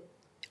said,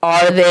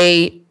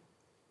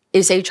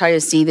 is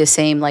HISD the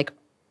same like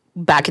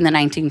back in the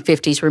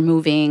 1950s,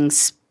 removing,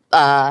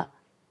 what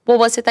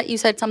was it that you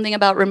said something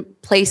about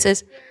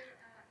places?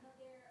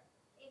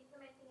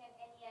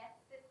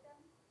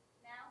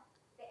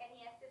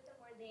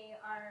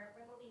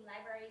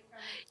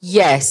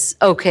 Yes,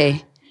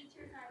 okay.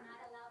 Teachers are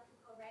not allowed to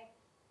correct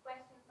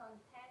questions on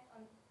tests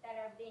that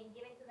are being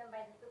given to them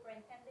by the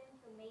superintendent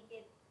to make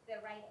it the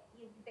correct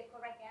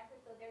answer.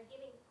 So they're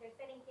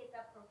setting kids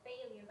up for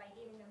failure by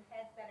giving them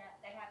tests that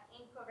have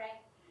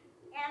incorrect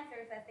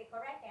answers as the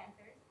correct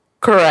answers.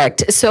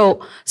 Correct. So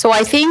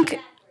I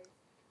think,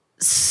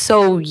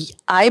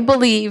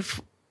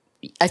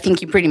 I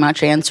think you pretty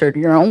much answered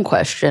your own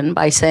question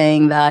by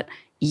saying that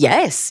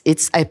yes,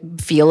 I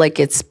feel like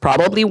it's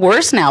probably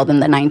worse now than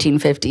the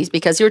 1950s,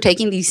 because you're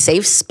taking these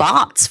safe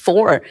spots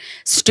for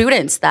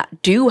students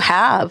that do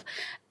have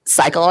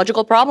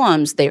psychological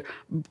problems. They're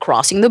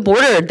crossing the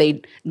border.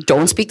 They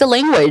don't speak the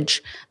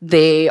language.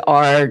 They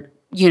are,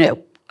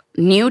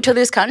 new to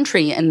this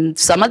country. And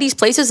some of these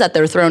places that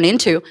they're thrown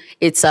into,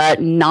 they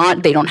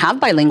don't have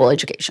bilingual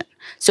education.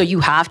 So you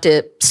have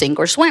to sink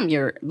or swim.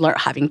 You're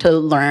having to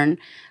learn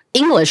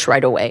English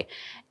right away.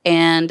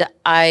 And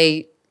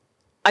I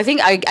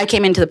think I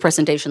came into the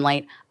presentation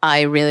late.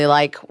 I really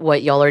like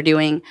what y'all are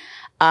doing.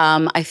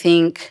 I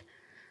think,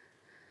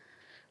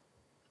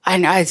 I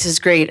know this is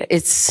great.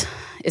 It's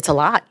a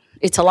lot.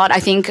 It's a lot. I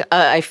think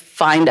I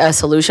find a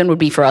solution would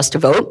be for us to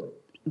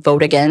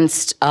vote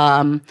against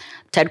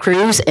Ted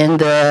Cruz and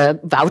the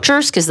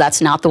vouchers, because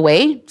that's not the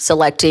way.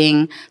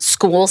 Selecting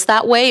schools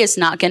that way is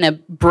not going to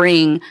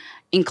bring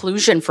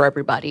inclusion for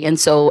everybody. And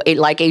so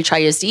like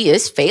HISD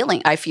is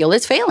failing. I feel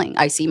it's failing.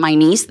 I see my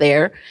niece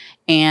there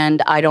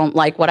and I don't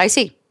like what I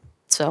see.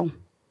 So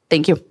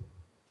thank you.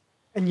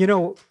 And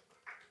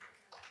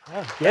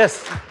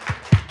yes.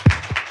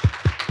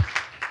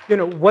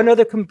 One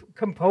other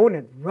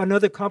component, one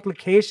other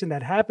complication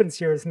that happens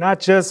here is not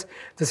just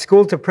the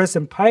school to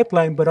prison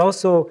pipeline, but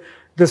also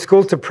the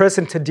school to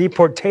prison to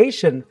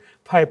deportation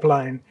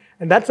pipeline.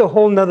 And that's a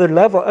whole nother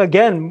level.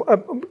 Again,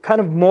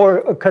 kind of more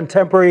a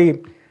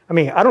contemporary,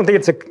 I don't think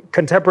it's a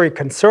contemporary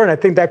concern. I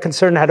think that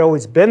concern had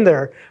always been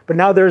there, but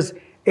now there's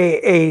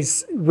a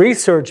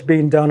research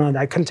being done on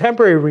that,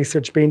 contemporary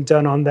research being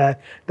done on that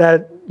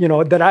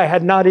I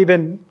had not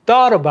even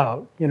thought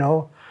about,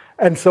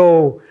 And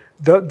so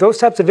those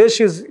types of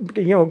issues,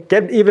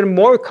 get even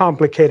more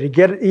complicated,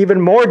 get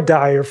even more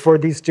dire for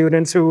these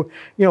students who,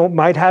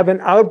 might have an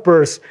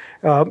outburst,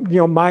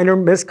 minor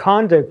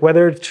misconduct,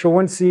 whether it's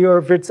truancy or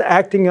if it's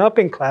acting up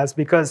in class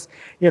because,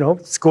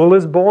 school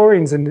is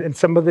boring and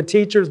some of the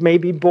teachers may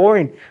be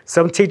boring.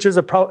 Some teachers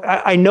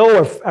I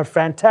know are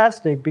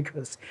fantastic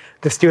because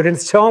the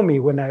students tell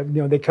me when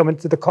they come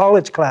into the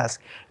college class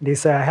and they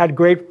say, I had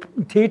great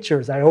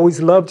teachers. I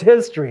always loved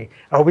history.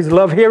 I always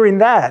love hearing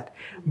that.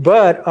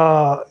 But,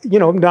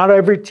 not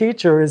every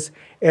teacher is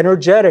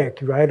energetic,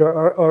 right,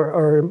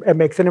 or it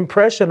makes an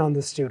impression on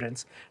the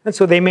students. And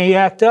so they may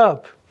act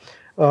up.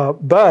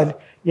 But,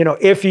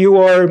 if you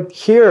are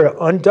here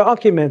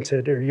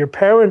undocumented or your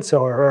parents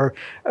are,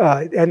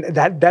 and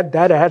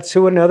that adds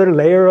to another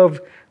layer of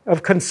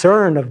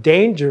concern, of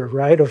danger,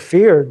 right, of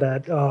fear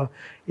that,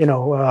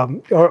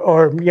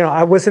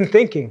 I wasn't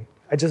thinking.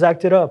 I just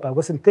acted up. I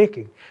wasn't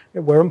thinking.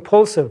 We're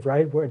impulsive,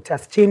 right? We're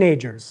as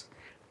teenagers.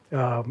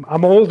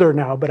 I'm older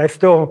now, but I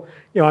still,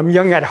 I'm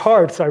young at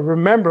heart, so I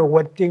remember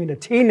what being a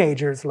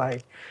teenager is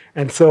like.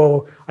 And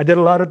so I did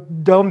a lot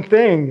of dumb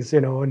things,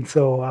 and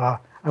so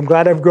I'm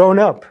glad I've grown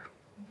up.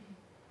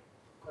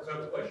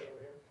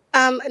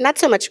 Not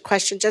so much a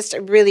question, just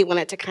really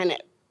wanted to kind of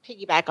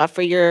piggyback off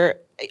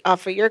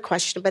of your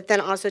question, but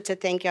then also to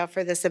thank y'all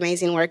for this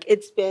amazing work.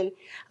 It's been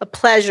a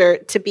pleasure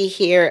to be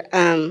here.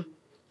 I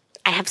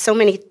have so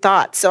many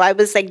thoughts, so I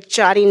was like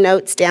jotting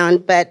notes down,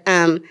 but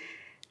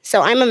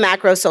so I'm a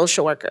macro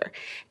social worker.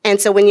 And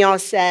so when y'all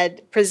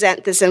said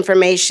present this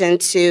information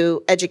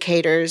to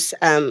educators,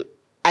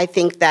 I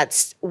think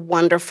that's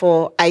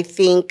wonderful. I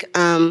think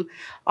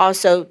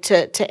also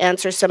to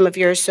answer some of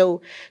yours,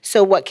 so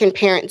what can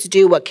parents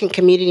do, what can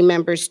community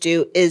members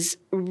do is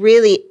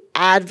really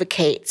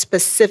advocate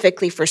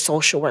specifically for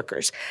social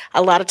workers.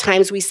 A lot of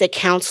times we say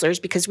counselors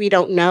because we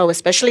don't know,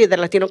 especially the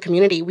Latino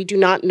community, we do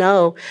not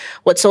know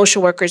what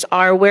social workers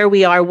are, where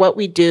we are, what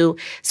we do.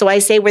 So I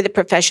say we're the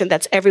profession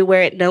that's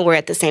everywhere and nowhere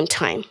at the same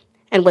time.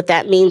 And what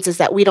that means is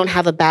that we don't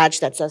have a badge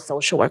that says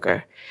social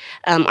worker.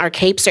 Our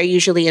capes are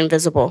usually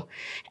invisible.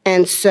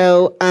 And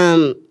so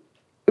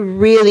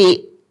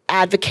really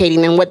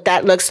advocating, and what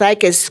that looks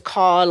like is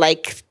call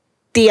like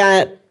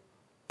Tia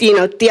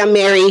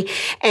Mary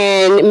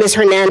and Ms.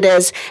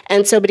 Hernandez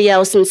and somebody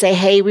else and say,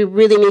 hey, we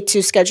really need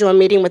to schedule a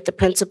meeting with the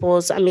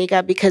principals,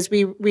 amiga, because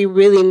we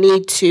really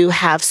need to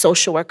have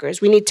social workers.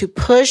 We need to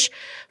push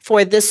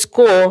for this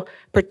school,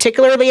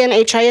 particularly in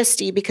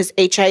HISD, because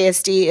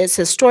HISD is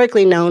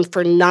historically known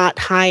for not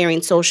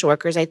hiring social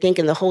workers. I think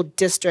in the whole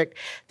district,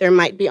 there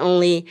might be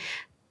only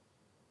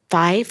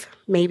 5,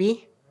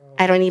 maybe.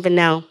 I don't even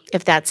know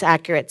if that's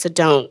accurate, so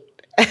don't.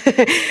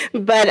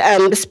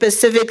 But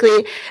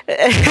specifically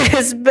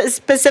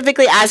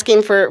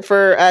asking for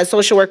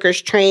social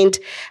workers trained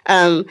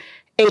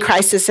in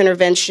crisis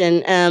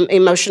intervention,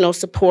 emotional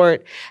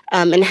support,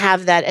 and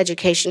have that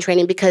education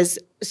training, because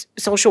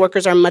social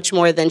workers are much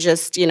more than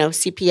just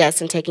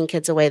CPS and taking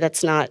kids away.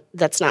 That's not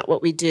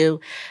what we do.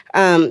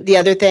 The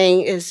other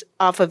thing is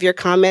off of your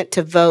comment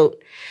to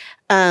vote.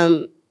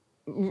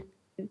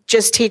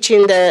 Just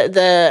teaching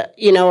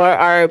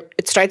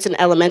it starts in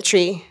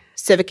elementary.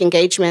 Civic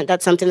engagement,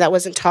 that's something that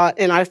wasn't taught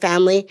in our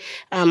family.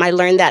 I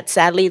learned that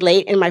sadly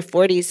late in my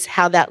 40s,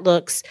 how that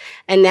looks.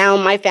 And now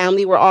my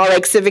family, we're all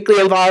like civically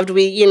involved.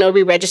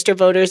 We register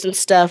voters and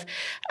stuff.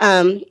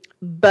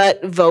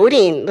 But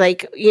voting,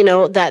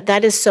 that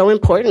is so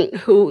important.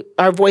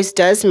 Our voice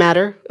does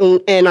matter,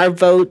 and our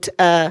vote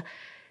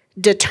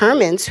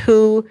determines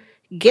who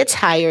gets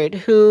hired,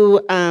 who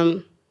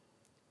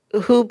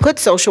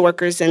puts social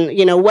workers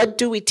in, what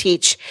do we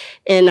teach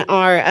in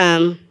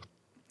our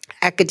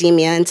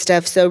academia and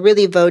stuff. So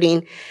really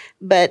voting,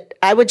 but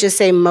I would just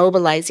say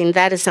mobilizing.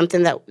 That is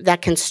something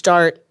that can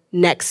start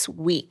next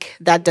week.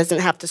 That doesn't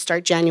have to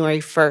start January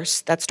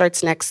 1st.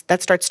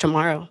 That starts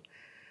tomorrow.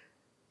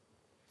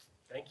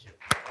 Thank you.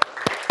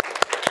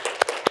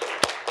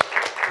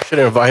 We should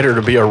invite her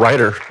to be a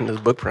writer in this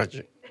book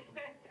project.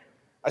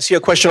 I see a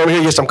question over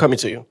here. Yes, I'm coming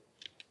to you.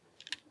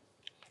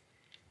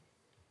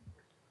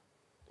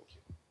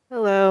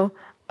 Hello.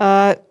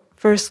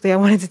 firstly, I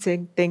wanted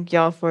to thank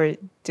y'all for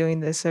doing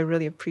this. I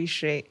really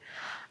appreciate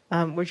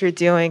what you're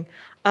doing.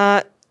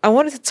 I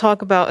wanted to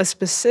talk about a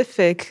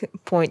specific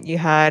point you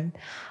had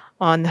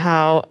on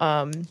how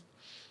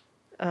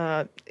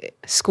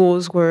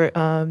schools were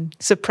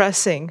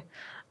suppressing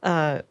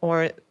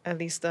or at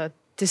least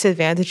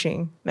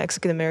disadvantaging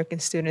Mexican American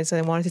students.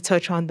 And I wanted to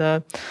touch on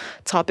the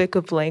topic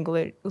of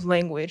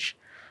language.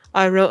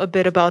 I wrote a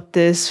bit about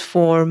this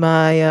for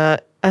my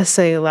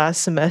essay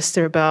last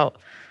semester about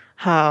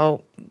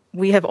how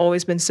we have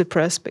always been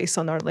suppressed based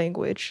on our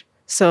language.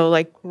 So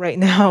like right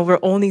now we're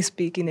only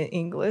speaking in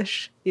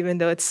English, even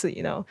though it's,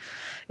 you know,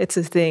 it's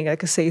a thing,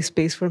 like a safe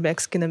space for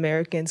Mexican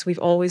Americans. We've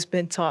always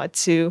been taught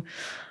to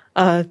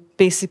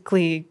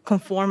basically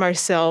conform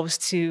ourselves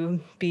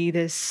to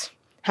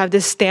have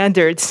this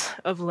standards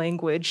of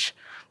language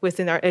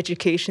within our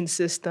education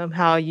system,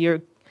 how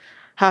you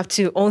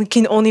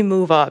can only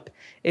move up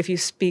if you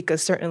speak a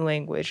certain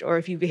language or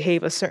if you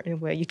behave a certain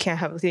way. You can't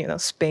have, you know,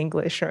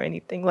 Spanglish or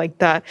anything like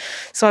that.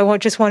 So I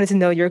just wanted to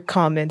know your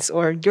comments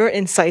or your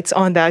insights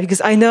on that, because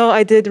I know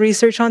I did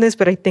research on this,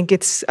 but I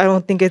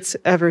don't think it's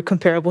ever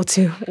comparable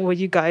to what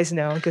you guys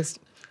know, because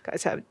you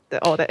guys have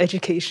all that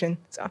education.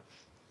 So,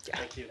 yeah.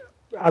 Thank you.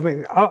 I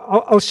mean,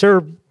 I'll share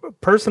a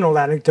personal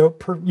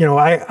anecdote. You know,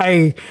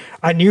 I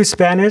knew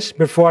Spanish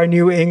before I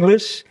knew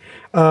English.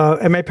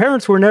 And my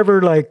parents were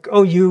never like,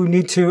 oh, you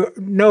need to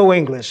know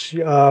English.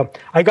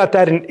 I got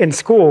that in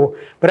school,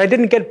 but I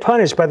didn't get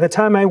punished. By the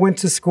time I went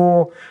to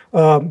school,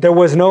 there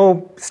was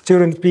no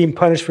students being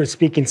punished for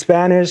speaking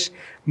Spanish.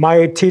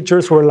 My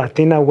teachers were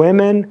Latina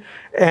women.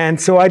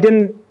 And so I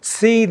didn't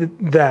see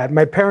that.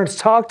 My parents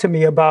talked to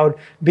me about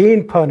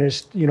being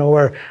punished, you know,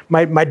 or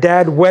my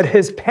dad wet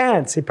his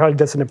pants. He probably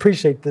doesn't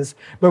appreciate this,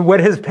 but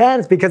wet his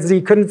pants because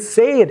he couldn't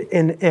say it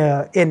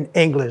in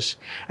English.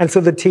 And so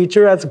the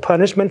teacher, as a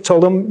punishment,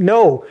 told him,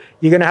 no,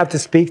 you're going to have to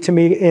speak to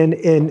me in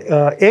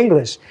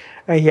English.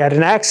 And he had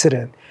an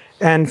accident.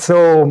 And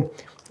so,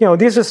 you know,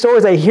 these are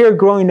stories I hear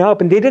growing up,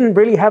 and they didn't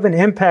really have an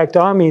impact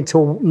on me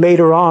until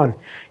later on.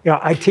 You know,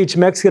 I teach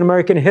Mexican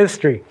American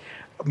history.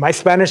 My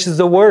Spanish is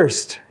the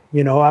worst.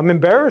 You know, I'm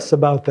embarrassed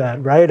about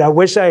that, right? I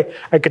wish I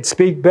could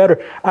speak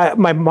better.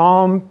 My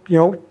mom, you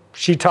know,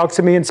 she talks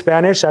to me in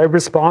Spanish. I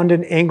respond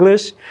in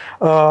English.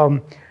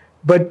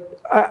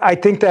 But I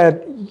think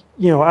that,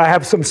 you know, I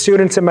have some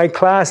students in my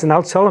class, and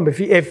I'll tell them,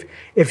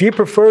 if you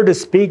prefer to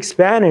speak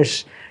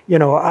Spanish, you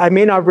know, I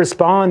may not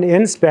respond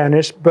in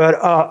Spanish, but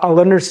I'll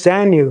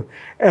understand you.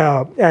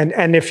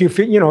 And if you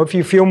feel, you know, if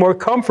you feel more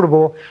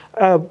comfortable,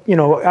 you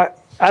know,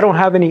 I don't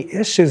have any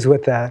issues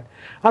with that.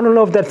 I don't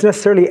know if that's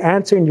necessarily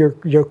answering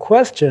your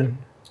question.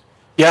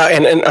 Yeah,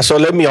 and so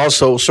let me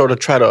also sort of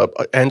try to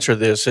answer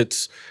this.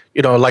 It's,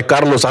 you know, like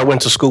Carlos, I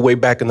went to school way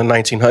back in the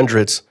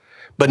 1900s,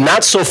 but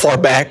not so far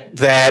back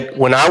that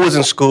when I was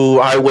in school,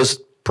 I was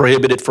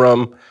prohibited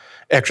from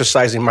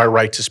exercising my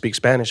right to speak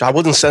Spanish. I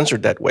wasn't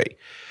censored that way.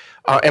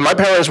 And my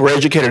parents were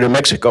educated in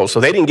Mexico, so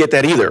they didn't get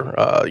that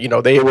either. You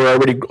know, they were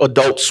already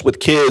adults with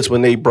kids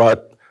when they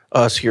brought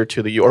us here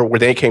to or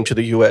when they came to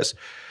the U.S.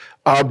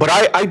 But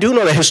I do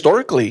know that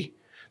historically,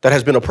 that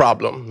has been a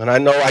problem. And I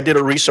know I did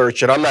a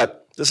research, and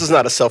this is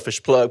not a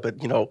selfish plug, but,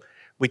 you know,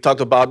 we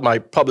talked about my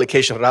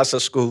publication,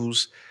 Raza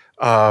Schools,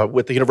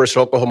 with the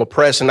University of Oklahoma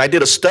Press. And I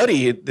did a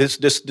study. This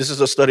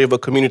is a study of a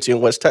community in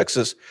West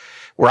Texas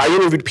where I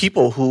interviewed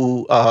people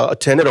who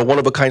attended a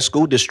one-of-a-kind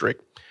school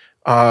district.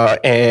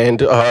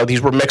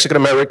 These were Mexican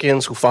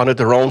Americans who founded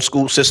their own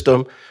school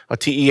system, a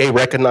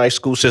TEA-recognized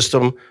school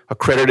system,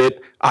 accredited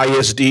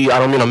ISD. I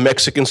don't mean a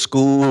Mexican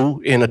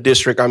school in a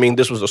district. I mean,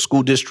 this was a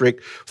school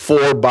district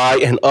for, by,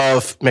 and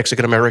of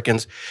Mexican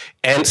Americans.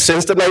 And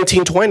since the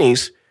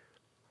 1920s,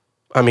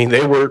 I mean,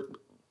 they were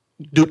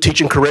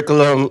teaching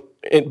curriculum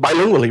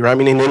bilingually, right? I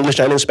mean, in English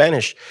and in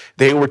Spanish.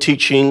 They were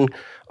teaching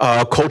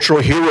cultural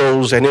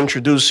heroes and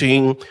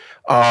introducing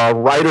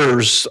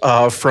writers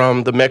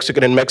from the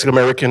Mexican and Mexican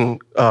American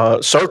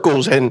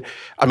circles, and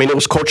I mean, it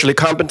was culturally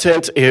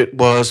competent. It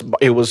was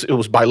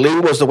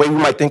bilingual, was the way we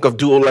might think of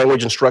dual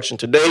language instruction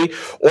today,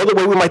 or the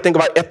way we might think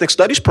about ethnic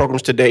studies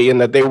programs today, in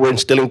that they were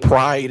instilling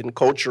pride and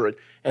culture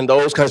and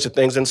those kinds of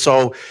things. And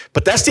so,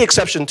 but that's the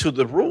exception to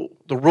the rule.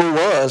 The rule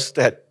was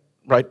that,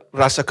 right,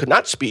 Raza could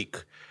not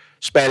speak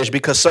Spanish,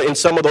 because in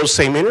some of those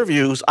same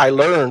interviews, I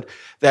learned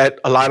that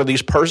a lot of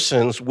these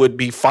persons would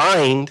be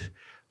fined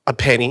a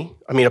penny.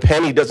 I mean, a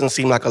penny doesn't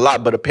seem like a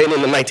lot, but a penny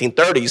in the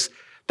 1930s,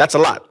 that's a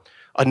lot.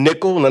 A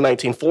nickel in the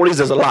 1940s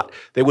is a lot.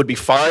 They would be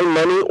fined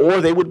money, or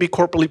they would be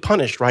corporally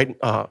punished, right?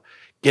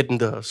 Getting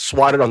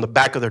swatted on the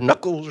back of their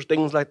knuckles or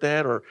things like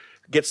that, or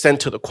get sent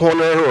to the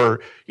corner,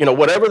 or, you know,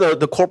 whatever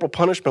the corporal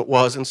punishment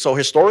was. And so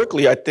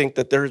historically, I think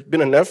that there's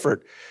been an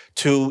effort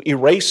to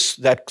erase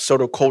that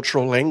sort of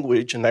cultural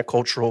language and that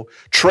cultural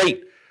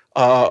trait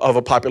of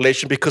a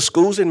population, because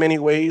schools in many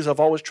ways have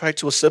always tried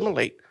to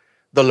assimilate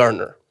the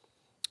learner,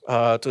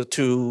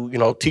 to you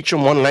know, teach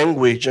them one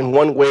language and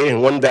one way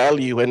and one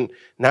value. And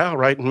now,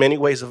 right, in many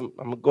ways, I'm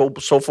going to go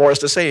so far as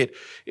to say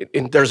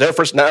there's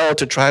efforts now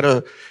to try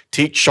to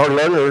teach our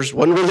learners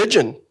one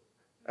religion.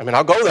 I mean,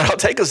 I'll go there, I'll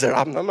take us there.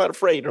 I'm not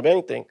afraid of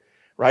anything.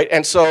 right?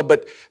 And so,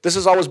 but this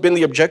has always been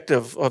the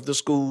objective of the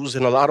schools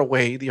in a lot of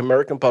ways, the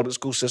American public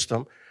school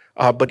system.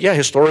 But yeah,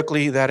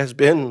 historically, that has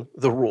been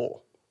the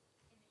rule.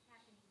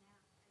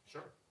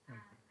 Sure.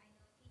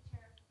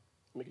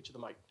 Let me get you the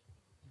mic.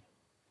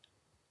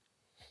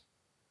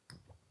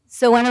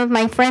 So one of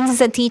my friends is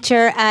a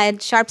teacher at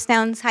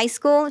Sharpstown High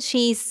School.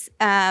 She's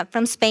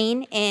from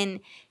Spain, and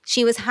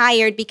she was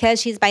hired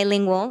because she's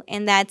bilingual,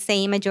 and that's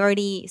a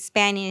majority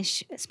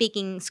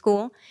Spanish-speaking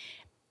school.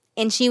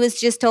 And she was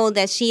just told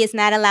that she is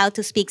not allowed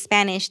to speak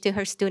Spanish to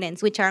her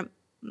students, which are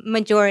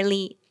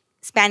majority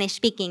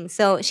Spanish-speaking.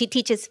 So she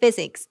teaches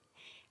physics.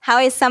 How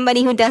is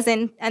somebody who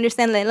doesn't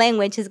understand the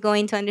language is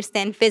going to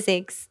understand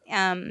physics?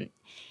 And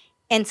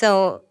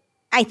so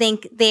I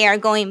think they are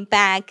going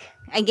back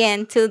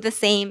again to the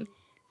same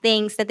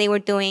things that they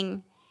were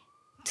doing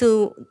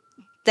to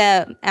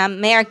the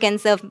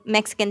Americans of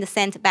Mexican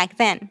descent back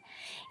then.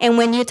 And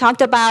when you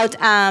talked about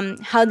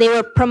how they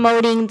were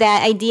promoting the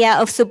idea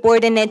of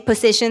subordinate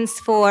positions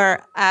for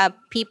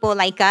people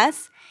like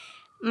us,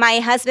 my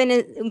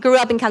husband grew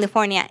up in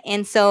California,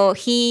 and so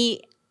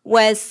he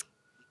was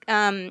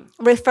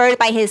referred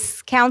by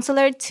his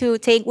counselor to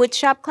take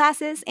woodshop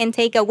classes and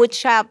take a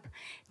woodshop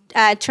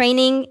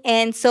training.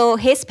 And so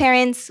his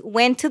parents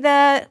went to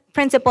the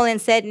principal and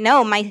said,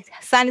 no, my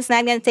son is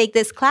not going to take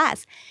this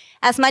class.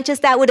 As much as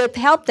that would have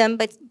helped him,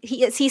 but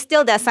he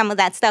still does some of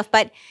that stuff,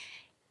 but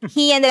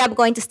he ended up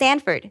going to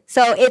Stanford.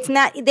 So it's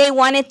not, they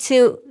wanted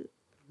to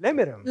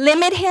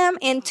limit him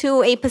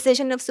into a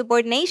position of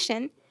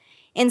subordination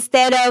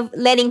instead of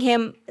letting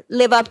him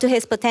live up to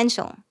his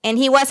potential. And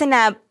he wasn't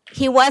a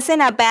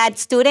bad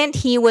student,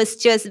 he was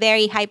just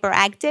very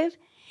hyperactive.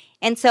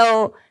 And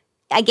so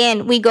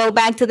again, we go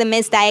back to the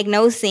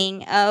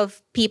misdiagnosing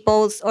of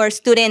people's or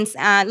students'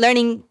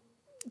 learning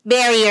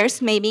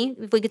barriers, maybe,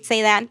 if we could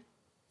say that.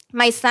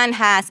 My son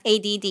has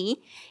ADD,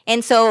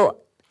 and so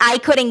I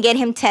couldn't get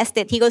him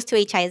tested. He goes to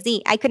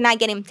HIZ. I could not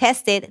get him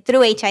tested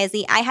through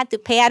HIZ. I had to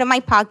pay out of my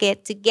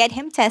pocket to get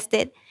him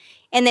tested,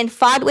 and then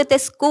fought with the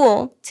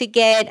school to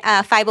get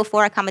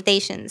 504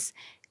 accommodations.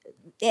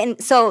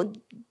 And so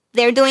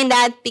they're doing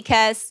that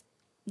because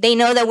they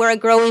know that we're a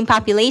growing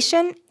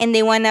population, and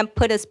they want to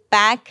put us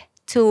back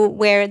to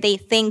where they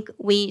think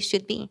we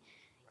should be.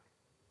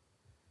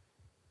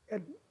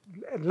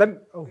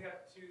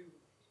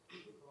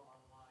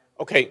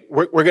 Okay,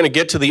 we're going to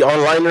get to the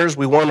onliners.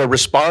 We want to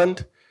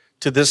respond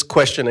to this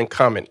question and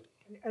comment.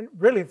 And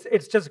really,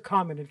 it's just a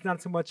comment. It's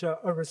not so much a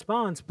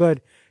response, but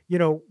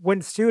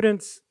when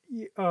students,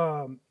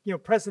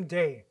 present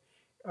day,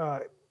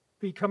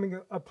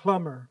 becoming a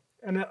plumber,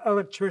 an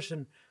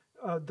electrician,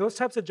 those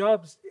types of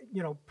jobs,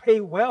 pay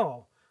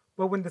well.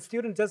 But when the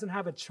student doesn't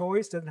have a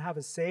choice, doesn't have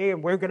a say,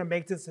 and we're going to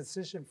make this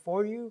decision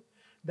for you,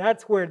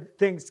 that's where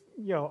things,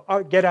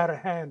 get out of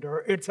hand,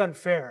 or it's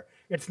unfair,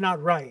 it's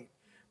not right.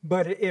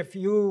 But if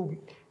you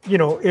can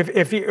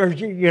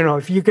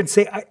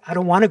say, I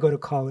don't want to go to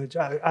college,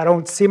 I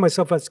don't see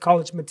myself as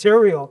college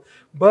material,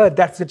 but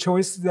that's the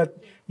choice that,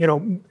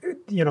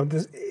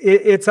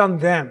 it's on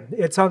them,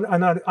 it's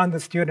on the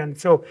student.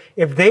 So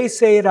if they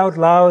say it out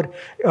loud,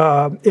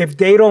 if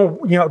they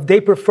don't, if they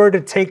prefer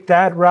to take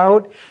that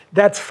route,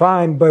 that's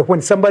fine. But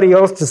when somebody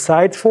else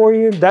decides for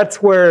you,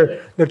 that's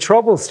where the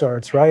trouble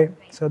starts, right?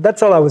 So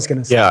that's all I was going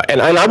to say. Yeah,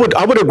 and I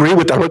would agree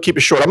with that. I'm going to keep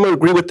it short. I'm going to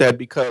agree with that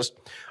because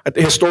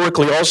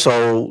historically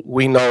also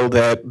we know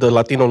that the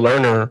Latino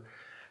learner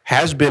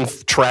has been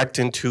tracked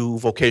into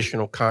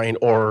vocational kind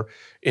or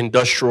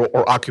industrial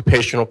or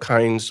occupational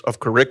kinds of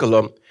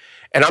curriculum.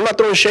 And I'm not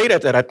throwing shade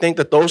at that. I think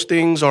that those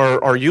things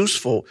are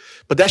useful,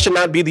 but that should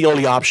not be the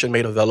only option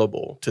made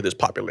available to this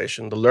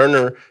population. The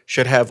learner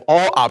should have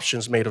all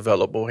options made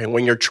available. And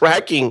when you're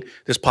tracking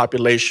this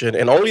population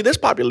and only this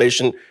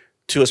population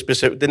to a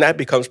specific, then that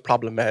becomes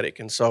problematic.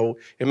 And so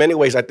in many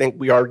ways, I think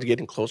we are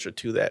getting closer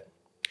to that.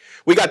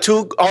 We got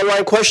 2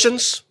 online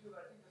questions.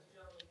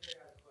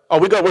 Oh,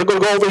 we're going to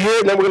go over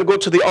here, and then we're going to go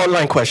to the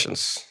online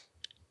questions.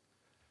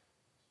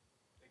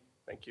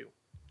 Thank you.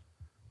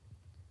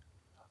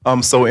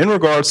 So in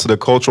regards to the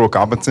cultural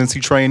competency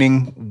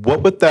training,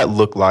 what would that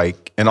look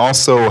like? And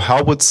also,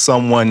 how would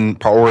someone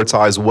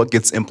prioritize what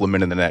gets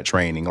implemented in that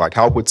training? Like,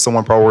 how would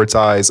someone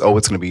prioritize, oh,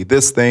 it's going to be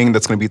this thing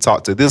that's going to be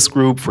taught to this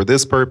group for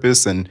this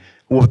purpose, and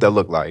what would that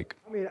look like?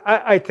 I mean,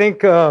 I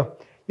think,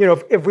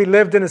 if we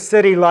lived in a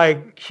city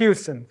like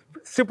Houston,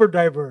 super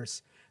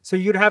diverse, so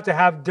you'd have to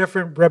have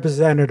different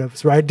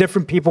representatives, right?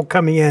 Different people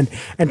coming in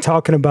and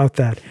talking about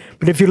that.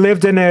 But if you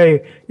lived in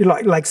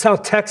like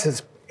South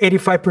Texas,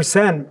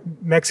 85%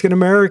 Mexican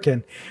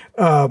American,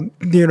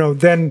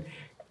 then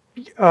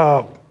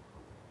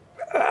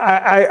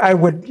I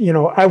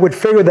would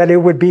figure that it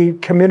would be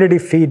community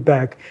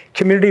feedback,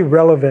 community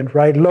relevant,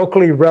 right?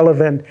 Locally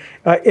relevant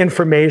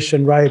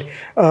information, right?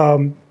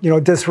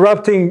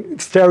 Disrupting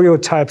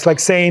stereotypes, like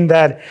saying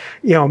that,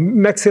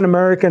 Mexican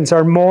Americans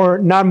are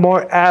not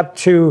more apt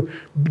to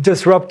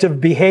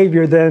disruptive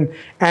behavior than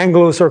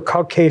Anglos or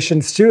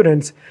Caucasian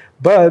students.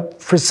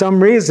 But for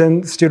some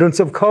reason, students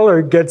of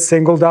color get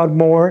singled out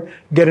more,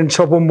 get in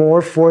trouble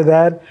more for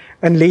that,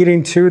 and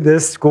leading to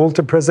this school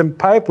to prison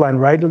pipeline,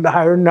 right? The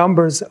higher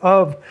numbers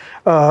of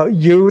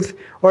youth,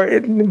 or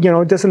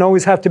it doesn't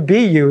always have to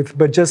be youth,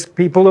 but just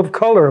people of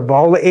color of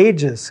all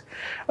ages.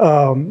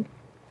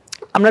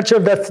 I'm not sure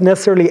if that's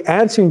necessarily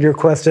answering your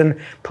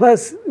question.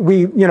 Plus,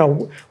 we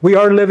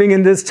are living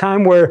in this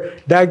time where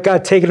that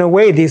got taken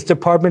away. These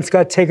departments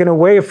got taken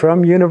away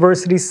from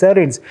university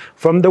settings,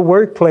 from the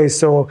workplace.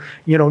 So,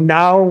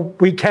 now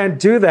we can't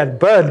do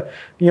that. But,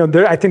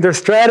 I think there's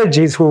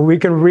strategies where we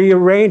can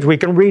rearrange, we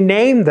can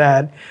rename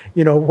that,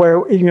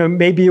 where,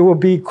 maybe it will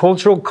be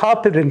cultural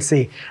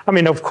competency. I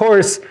mean, of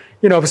course,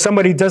 if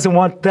somebody doesn't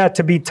want that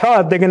to be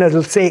taught, they're going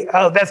to say,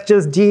 "Oh, that's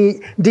just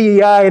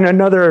DEI in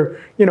another,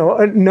 in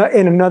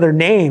another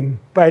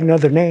name, by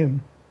another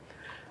name."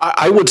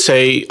 I would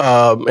say,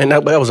 and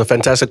that was a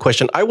fantastic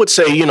question. I would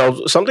say,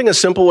 something as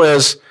simple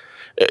as,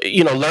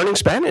 learning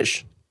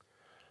Spanish,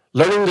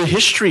 learning the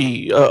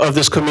history of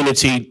this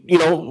community.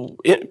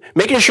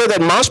 Making sure that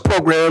MAS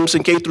programs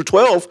in K through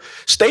 12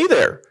 stay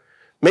there.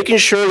 Making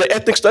sure that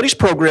ethnic studies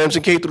programs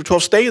in K through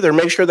 12 stay there.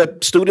 Make sure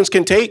that students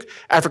can take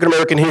African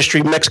American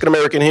history, Mexican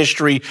American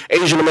history,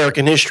 Asian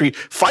American history.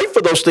 Fight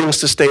for those things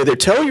to stay there.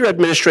 Tell your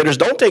administrators,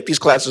 don't take these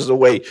classes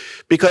away.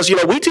 Because,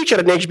 we teach at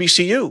an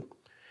HBCU.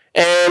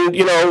 And,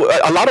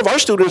 a lot of our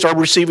students are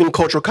receiving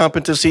cultural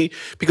competency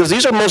because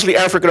these are mostly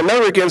African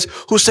Americans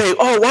who say,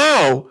 "Oh,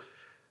 wow,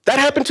 that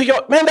happened to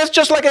y'all. Man, that's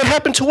just like it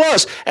happened to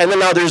us." And then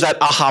now there's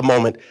that aha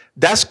moment.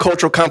 That's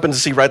cultural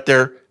competency right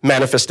there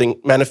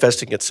manifesting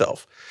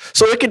itself.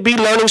 So it could be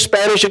learning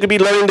Spanish, it could be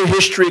learning the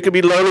history, it could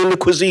be learning the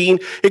cuisine,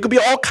 it could be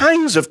all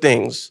kinds of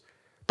things.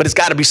 But it's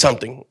got to be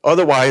something.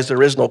 Otherwise,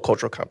 there is no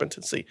cultural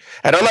competency.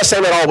 And I'm not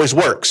saying that always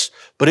works,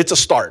 but it's a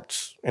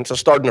start. And it's a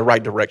start in the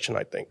right direction,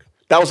 I think.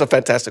 That was a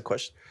fantastic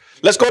question.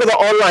 Let's go to the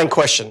online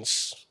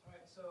questions. All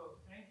right, so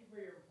thank you for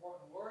your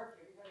important work.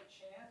 Have you had a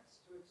chance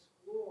to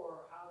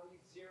explore how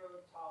these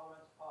zero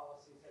tolerance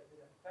policies have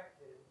been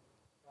affected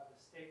by the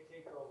state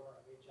takeover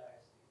of HISD?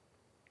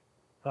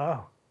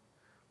 Oh.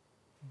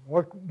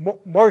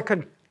 More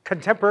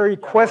contemporary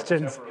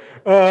questions.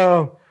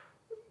 No,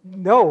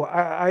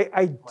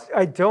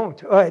 I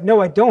don't.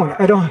 No, I don't.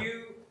 I don't.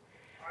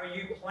 Are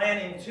you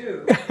planning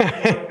to?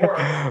 In your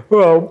work,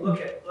 Well, look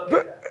at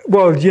that.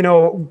 Well,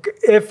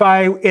 if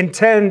I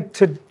intend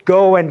to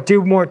go and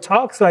do more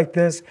talks like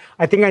this,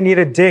 I think I need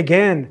to dig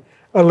in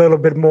a little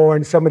bit more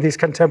in some of these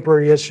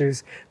contemporary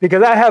issues,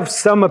 because I have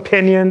some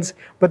opinions,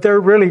 but they're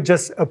really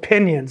just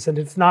opinions, and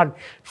it's not,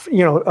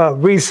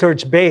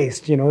 research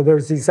based.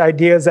 There's these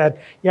ideas that,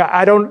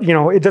 I don't,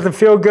 it doesn't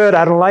feel good.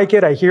 I don't like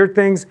it. I hear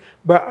things,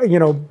 but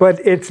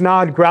it's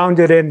not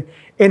grounded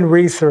in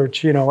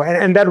research,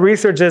 and that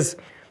research is,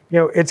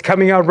 it's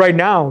coming out right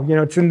now.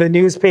 It's in the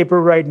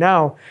newspaper right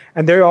now,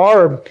 and there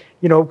are,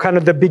 kind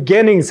of the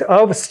beginnings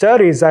of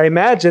studies, I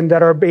imagine,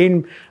 that are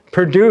being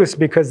produced,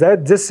 because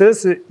this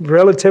is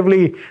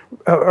relatively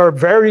or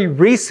very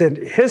recent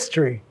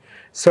history.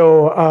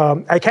 So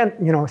I can't,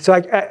 so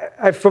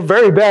I feel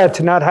very bad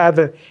to not have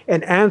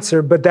an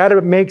answer, but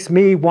that makes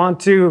me want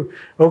to,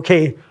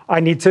 okay, I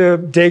need to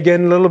dig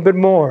in a little bit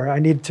more. I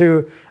need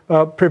to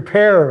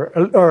prepare,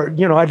 or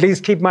at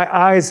least keep my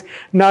eyes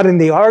not in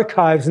the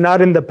archives,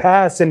 not in the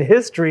past and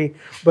history,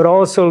 but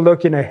also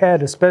looking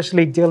ahead,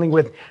 especially dealing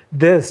with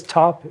this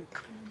topic.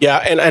 Yeah,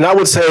 and I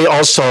would say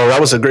also, that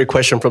was a great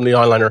question from the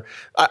onliner.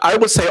 I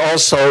would say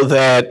also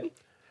that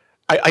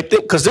I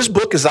think, because this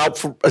book is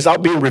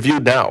out being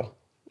reviewed now.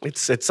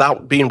 It's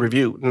out being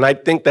reviewed. And I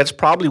think that's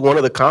probably one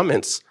of the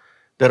comments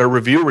that a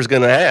reviewer is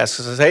going to ask.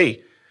 It says,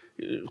 hey,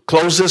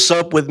 close this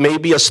up with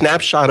maybe a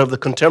snapshot of the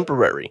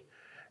contemporary.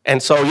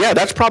 And so, yeah,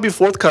 that's probably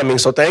forthcoming.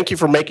 So thank you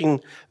for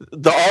making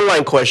the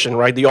online question,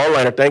 right? The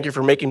onliner, thank you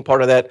for making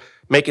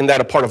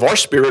that a part of our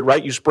spirit,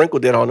 right? You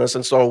sprinkled it on us.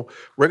 And so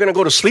we're going to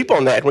go to sleep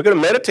on that. We're going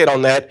to meditate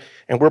on that.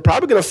 And we're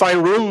probably going to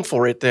find room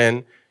for it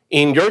then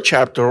in your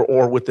chapter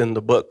or within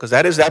the book, because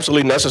that is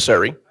absolutely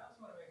necessary. I also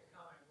want to make a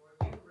comment. We're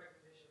making a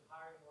recommendation of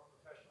hiring more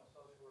professional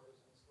social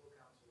workers and school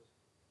counselors,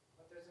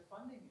 but there's a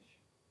funding issue.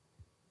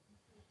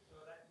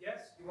 So that,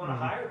 yes, you want to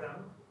hire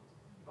them,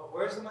 but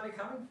where's the money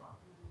coming from?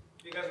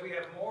 Because we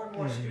have more and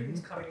more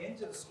students coming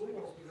into the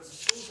schools, because the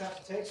schools have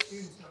to take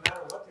students no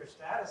matter what their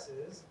status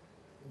is.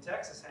 In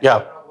Texas, I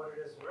don't know what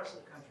it is in the rest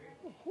of the country,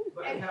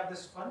 but we have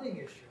this funding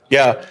issue.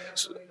 Yeah.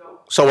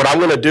 So what I'm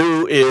going to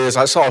do is,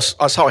 I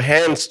saw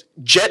hands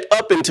jet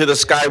up into the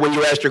sky when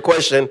you asked your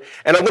question,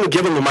 and I'm going to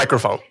give them the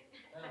microphone.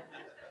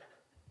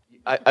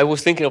 I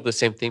was thinking of the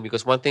same thing,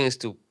 because one thing is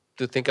to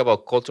think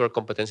about cultural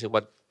competency,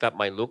 what that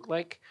might look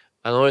like.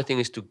 Another thing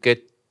is to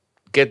get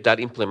that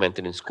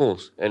implemented in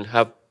schools and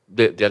have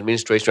the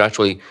administration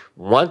actually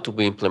want to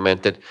be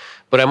implemented.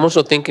 But I'm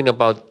also thinking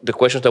about the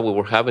questions that we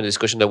were having, the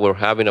discussion that we were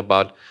having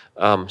about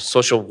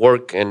social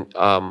work and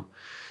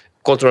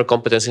cultural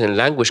competency and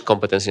language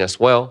competency as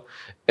well,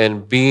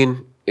 and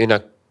being in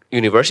a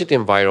university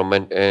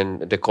environment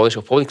and the College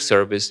of Public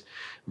Service.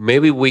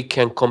 Maybe we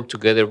can come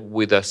together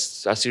with a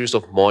series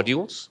of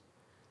modules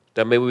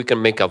that maybe we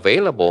can make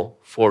available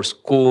for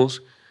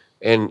schools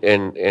and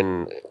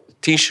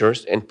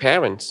teachers and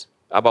parents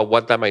about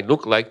what that might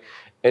look like.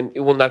 And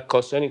it will not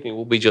cost anything. It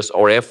will be just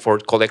our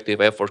effort,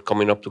 collective effort,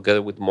 coming up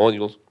together with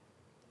modules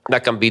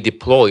that can be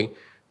deployed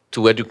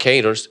to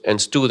educators and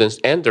students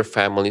and their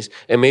families,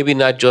 and maybe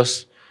not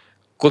just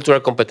cultural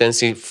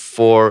competency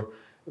for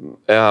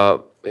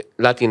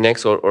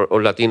Latinx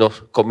or Latino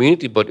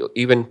community, but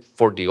even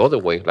for the other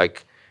way,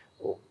 like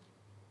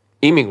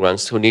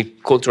immigrants who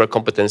need cultural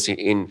competency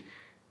in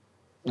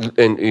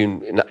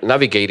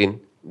navigating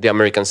the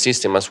American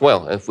system as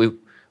well.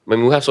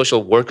 When we have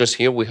social workers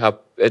here, we have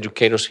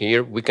educators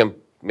here, we can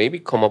maybe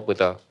come up with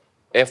an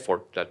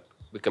effort that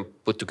we can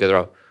put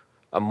together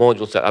a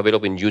modules that are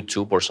available in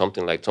YouTube or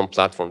something, like some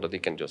platform that they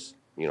can just,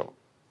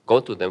 go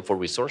to them for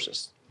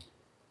resources.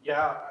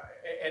 Yeah,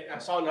 and I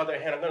saw another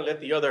hand. I'm going to let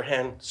the other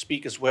hand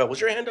speak as well.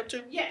 Was your hand up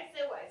too? Yes,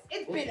 it was.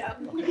 It's been up.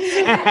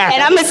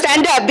 And I'm going to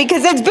stand up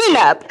because it's been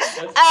up.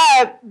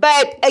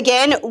 But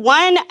again,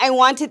 one, I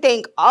want to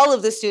thank all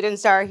of the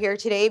students that are here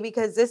today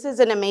because this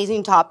is an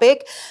amazing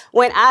topic.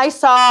 When I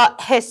saw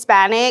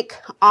Hispanic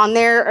on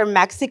there or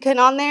Mexican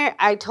on there,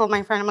 I told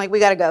my friend, I'm like, we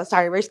got to go.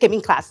 Sorry, we're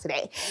skipping class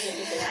today.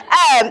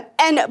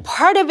 And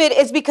part of it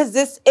is because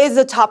this is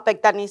a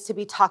topic that needs to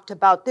be talked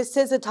about. This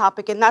is a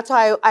topic, and that's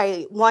why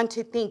I want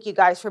to thank you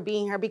guys for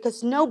being here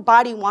because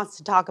nobody wants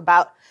to talk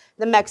about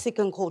the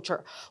Mexican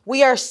culture.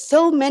 We are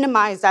so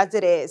minimized as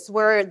it is.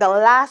 We're the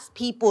last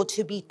people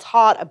to be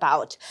taught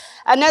about.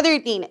 Another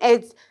thing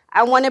is,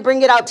 I want to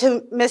bring it out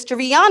to Mr.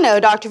 Villano,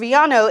 Dr.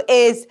 Villano,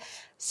 is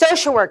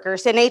social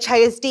workers and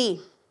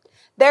HISD.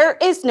 There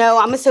is no,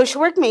 I'm a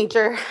social work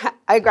major.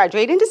 I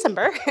graduated in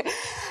December.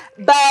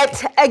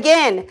 But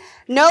again,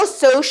 no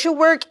social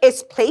work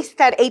is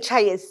placed at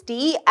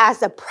HISD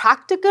as a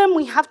practicum.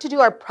 We have to do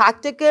our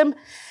practicum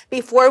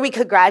before we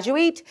could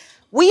graduate.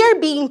 We are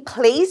being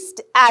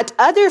placed at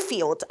other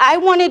fields. I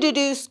wanted to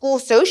do school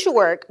social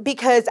work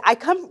because I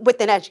come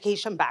with an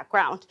education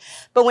background.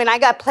 But when I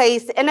got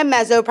placed in a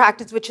meso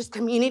practice, which is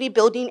community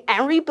building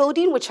and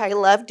rebuilding, which I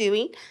love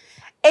doing,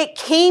 it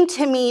came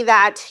to me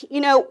that,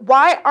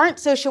 why aren't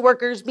social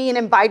workers being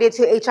invited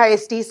to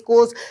HISD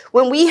schools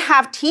when we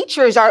have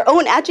teachers, our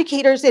own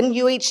educators in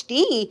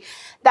UHD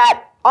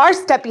that are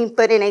stepping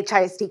foot in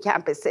HISD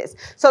campuses?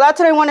 So that's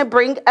what I want to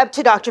bring up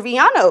to Dr.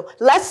 Villano.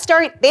 Let's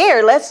start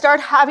there. Let's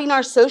start having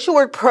our social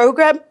work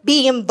program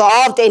be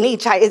involved in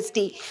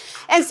HISD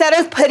instead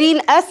of putting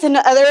us in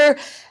other.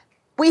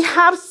 We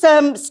have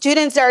some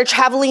students that are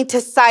traveling to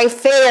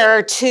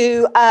Sci-Fair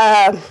to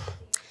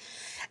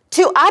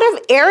out of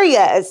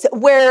areas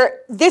where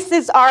this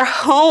is our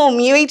home.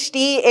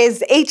 UHD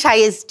is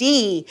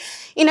HISD.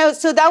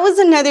 So that was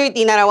another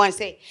thing that I want to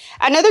say.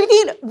 Another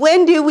thing,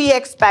 when do we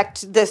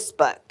expect this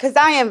book? Because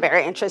I am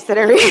very interested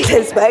in reading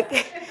this book.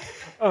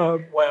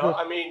 Well,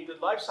 I mean,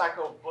 the life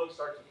cycle of books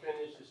start to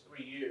finish is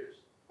 3 years.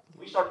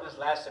 We started this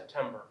last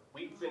September.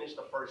 We finished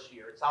the first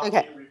year. It's out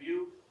for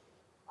review.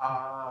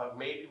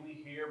 Maybe we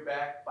hear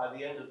back by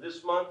the end of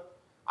this month.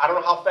 I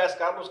don't know how fast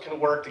Carlos can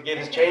work to get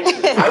his changes.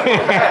 I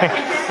work fast.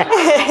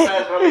 How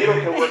fast Ramiro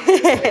can work to get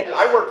his changes.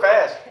 I work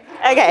fast.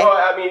 Okay. So,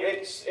 I mean,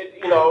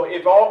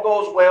 if all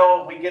goes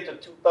well, we get the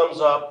 2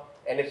 thumbs up,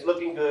 and it's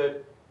looking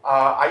good.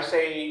 I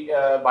say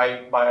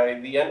by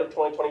the end of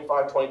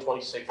 2025,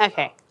 2026.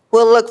 Okay.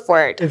 We'll look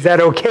for it. Is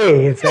that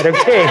okay? Is that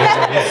okay?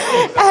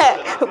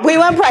 We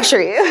won't pressure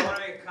you. I want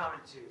to make a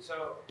comment too.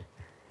 So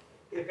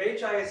if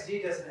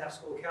HISD doesn't have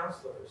school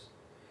counselors,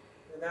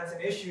 then that's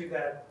an issue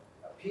that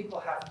people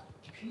have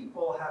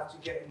to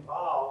get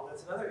involved.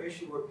 That's another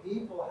issue where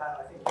people have,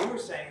 I think you were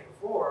saying it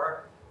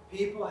before,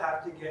 people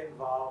have to get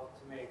involved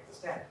to make the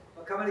stand.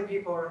 Look how many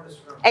people are in this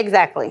room.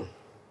 Exactly.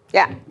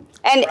 Yeah.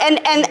 And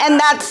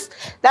that's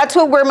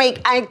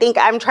what I think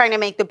I'm trying to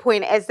make the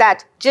point is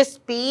that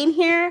just being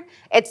here,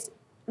 it's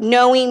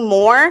knowing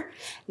more,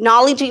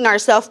 acknowledging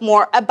ourselves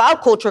more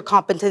about cultural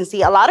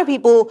competency. A lot of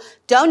people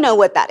don't know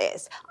what that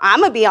is. I'm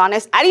going to be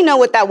honest, I didn't know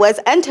what that was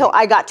until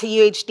I got to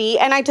UHD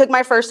and I took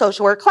my first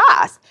social work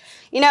class.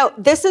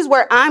 This is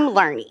where I'm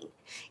learning.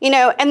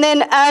 And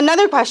then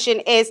another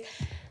question is,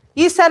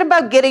 you said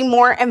about getting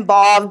more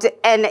involved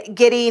and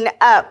getting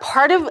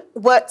part of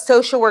what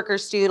social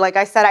workers do. Like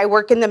I said, I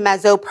work in the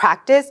meso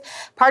practice.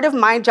 Part of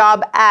my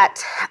job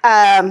at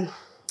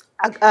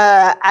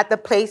the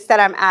place that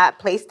I'm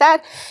placed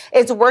at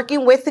is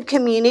working with the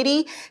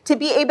community to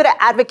be able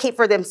to advocate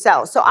for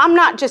themselves. So I'm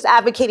not just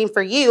advocating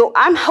for you,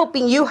 I'm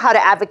helping you how to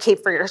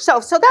advocate for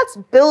yourself. So that's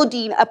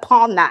building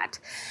upon that.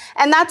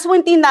 And that's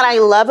one thing that I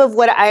love of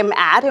what I'm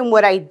at and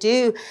what I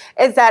do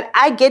is that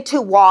I get to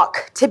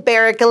walk to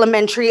Barrack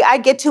Elementary. I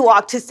get to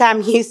walk to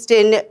Sam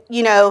Houston,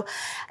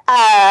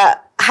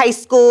 high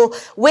school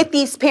with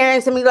these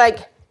parents and be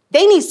like,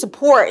 they need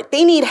support,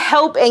 they need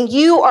help, and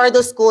you are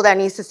the school that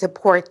needs to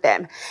support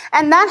them.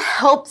 And that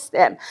helps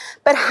them.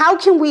 But how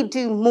can we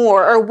do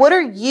more? Or what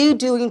are you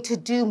doing to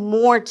do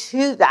more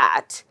to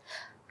that?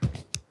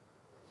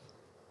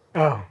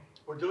 Oh.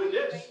 We're doing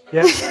this.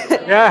 Yeah.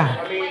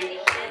 Yeah. I mean,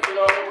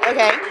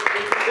 Okay. we do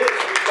this.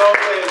 We go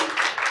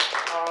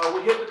and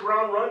we hit the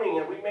ground running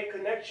and we make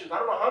connections. I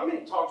don't know how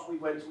many talks we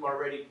went to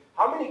already,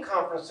 how many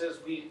conferences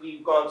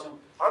we've gone to,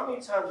 how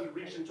many times we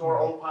reached into our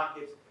own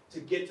pockets to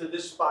get to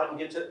this spot and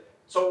get to.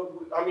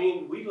 So, I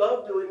mean, we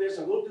love doing this,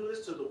 and we'll do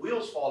this till the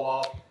wheels fall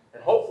off,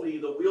 and hopefully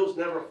the wheels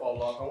never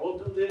fall off, and we'll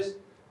do this.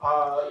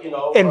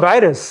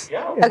 Invite us.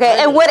 Yeah.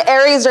 Okay, and what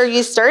areas are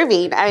you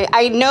serving?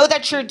 I know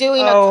that you're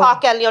doing a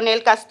talk at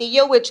Leonel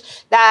Castillo, which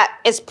that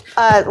is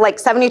like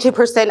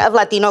 72% of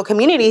Latino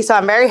community. So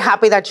I'm very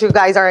happy that you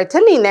guys are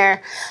attending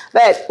there.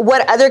 But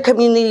what other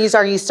communities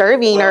are you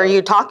serving or are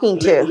you talking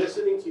to?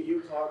 Listening to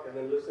you talk and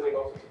then listening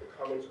also to the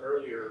comments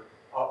earlier,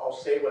 I'll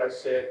say what I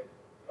said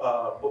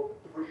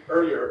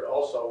earlier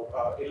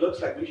also. It looks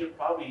like we should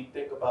probably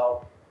think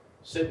about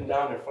sitting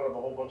down in front of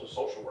a whole bunch of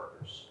social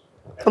workers.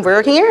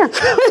 We're here.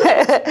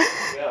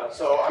 Yeah,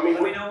 so I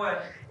mean, we know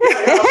what.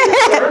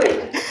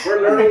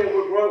 We're learning, and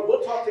we're growing.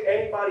 We'll talk to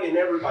anybody and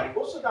everybody.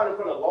 We'll sit down in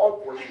front of law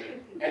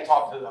enforcement and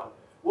talk to them.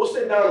 We'll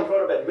sit down in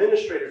front of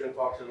administrators and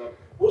talk to them.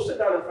 We'll sit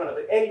down in front of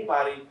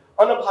anybody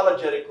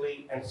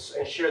unapologetically and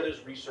share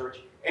this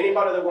research.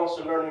 Anybody that wants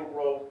to learn and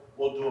grow,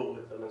 we'll do it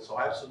with them. And so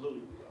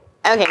absolutely we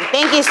will. Okay,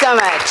 thank you so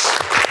much.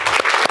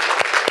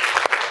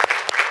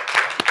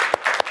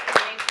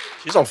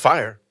 She's on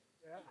fire.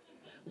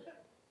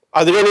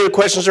 Are there any other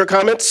questions or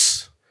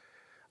comments?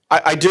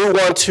 I do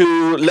want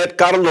to let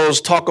Carlos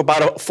talk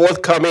about a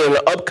forthcoming and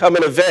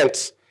upcoming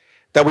event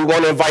that we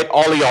want to invite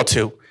all of y'all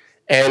to,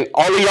 and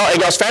all of y'all and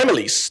y'all's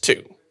families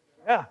to.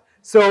 Yeah,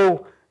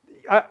 so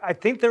I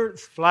think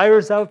there's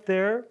flyers out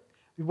there.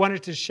 We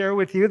wanted to share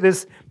with you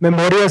this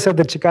Memorias of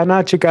the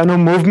Chicano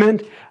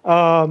movement.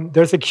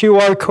 There's a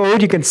QR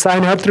code. You can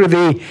sign up through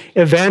the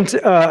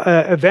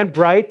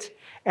Eventbrite.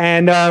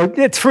 And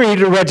it's free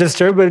to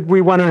register, but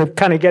we want to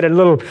kind of get a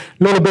little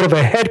bit of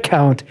a head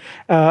count.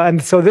 And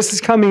so this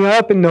is coming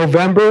up in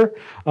November.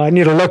 I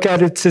need to look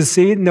at it to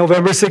see,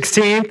 November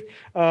 16th.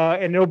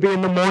 And it'll be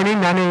in the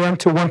morning, 9 a.m.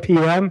 to 1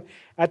 p.m.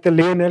 at the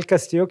Leonel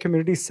Castillo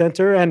Community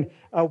Center. And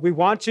we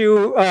want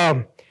you,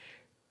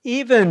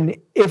 even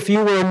if you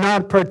were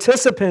not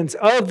participants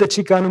of the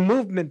Chicano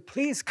movement,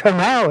 please come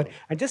out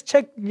and just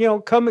check,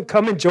 come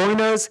and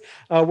join us.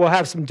 We'll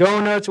have some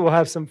donuts, we'll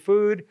have some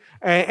food,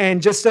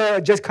 and just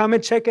come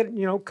and check it,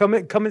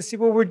 come and see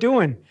what we're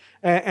doing.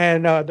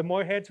 And the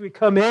more heads we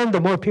come in, the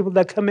more people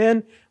that come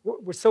in,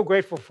 we're so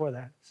grateful for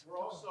that.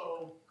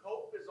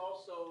 COPE is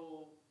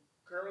also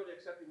currently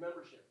accepting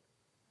membership.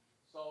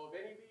 So if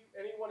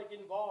anyone to get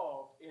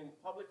involved in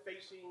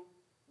public-facing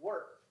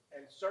work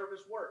and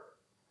service work,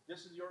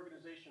 this is the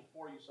organization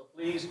for you. So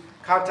please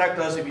contact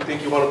us if you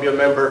think you want to be a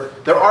member.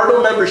 There are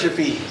no membership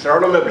fees. How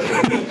are you guys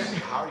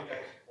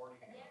supporting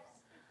it?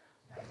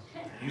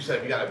 You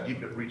said you got to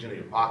keep it reaching in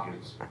your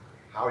pockets.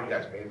 How are you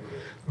guys paying for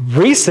it?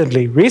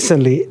 Recently,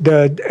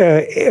 the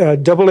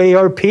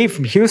AARP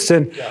from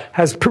Houston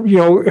has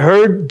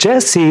heard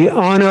Jesse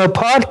on a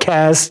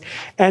podcast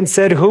and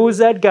said, "Who is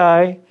that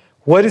guy?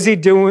 What is he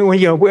doing?"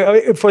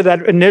 For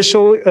that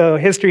initial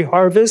history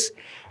harvest.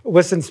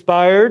 Was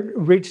inspired,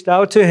 reached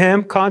out to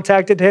him,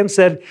 contacted him,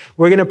 said,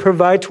 "We're going to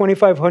provide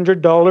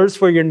 $2,500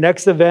 for your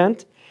next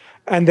event."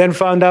 And then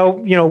found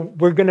out,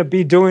 we're going to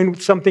be doing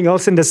something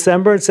else in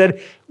December, and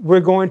said, "We're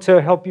going to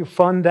help you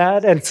fund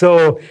that." And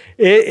so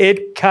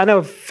it kind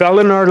of fell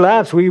in our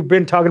laps. We've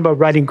been talking about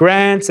writing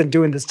grants and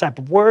doing this type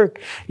of work,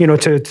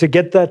 to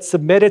get that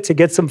submitted, to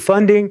get some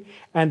funding.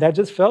 And that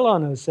just fell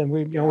on us. And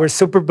we're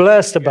super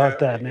blessed about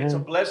that, man. It's a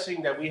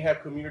blessing that we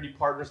have community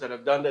partners that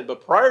have done that.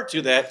 But prior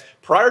to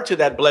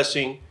that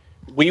blessing,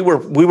 we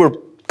were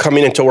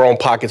coming into our own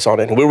pockets on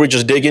it. And we were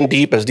just digging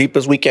deep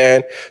as we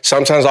can.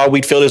 Sometimes all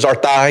we feel is our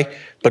thigh,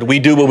 but we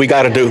do what we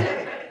got to do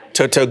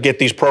to get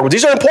these programs.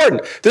 These are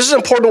important. This is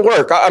important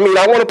work. I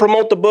want to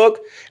promote the book,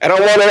 and I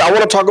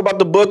want to talk about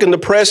the book in the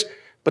press,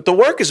 but the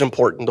work is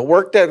important. The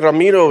work that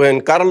Ramiro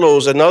and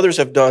Carlos and others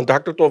have done,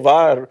 Dr.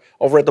 Tovar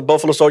over at the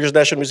Buffalo Soldiers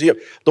National Museum,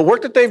 the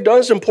work that they've done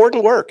is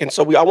important work. And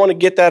so I want to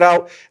get that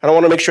out, and I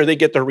want to make sure they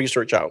get their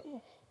research out.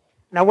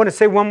 And I want to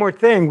say one more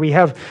thing. We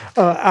have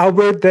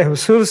Albert De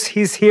Jesus.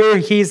 He's here.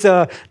 He's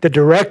the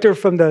director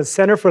from the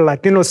Center for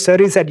Latino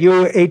Studies at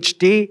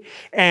UHD.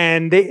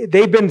 And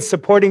they've been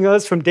supporting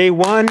us from day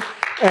one.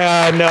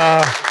 And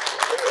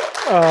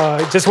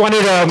just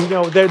wanted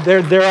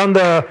to, they're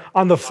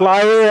on the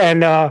flyer.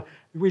 And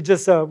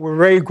we're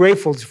very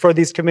grateful for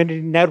these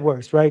community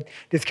networks, right?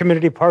 These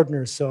community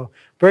partners. So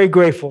very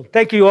grateful.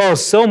 Thank you all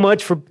so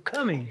much for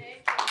coming.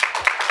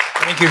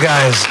 Thank you,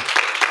 guys.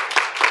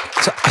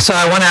 So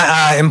I want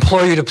to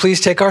implore you to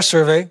please take our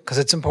survey because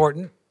it's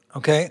important,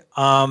 okay?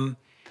 And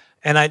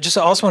I just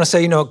also want to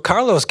say,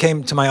 Carlos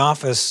came to my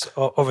office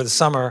over the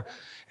summer,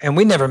 and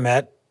we never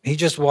met. He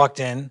just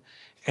walked in,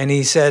 and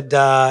he said,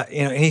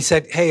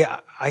 "Hey,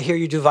 I hear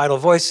you do Vital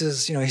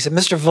Voices." He said,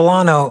 "Mr.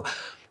 Villano,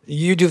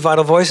 you do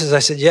Vital Voices?" I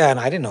said, "Yeah,"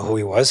 and I didn't know who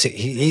he was.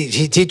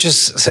 He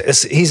teaches.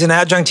 He's an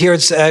adjunct here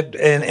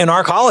in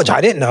our college. I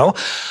didn't know.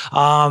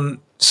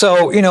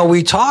 So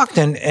we talked,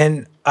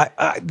 and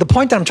the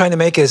point that I'm trying to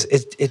make is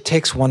it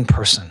takes one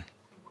person.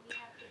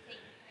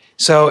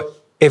 So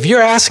if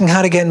you're asking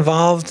how to get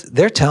involved,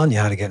 they're telling you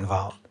how to get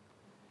involved.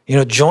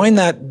 Join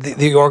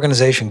the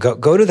organization.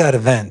 Go to that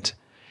event.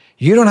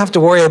 You don't have to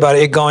worry about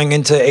it going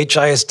into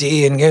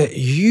HISD, and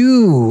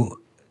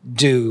you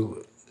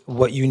do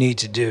what you need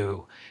to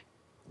do,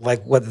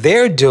 like what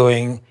they're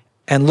doing,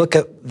 and look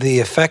at the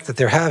effect that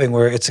they're having,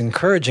 where it's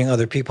encouraging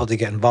other people to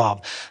get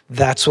involved.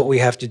 That's what we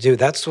have to do.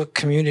 That's what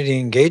community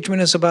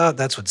engagement is about.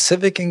 That's what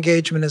civic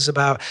engagement is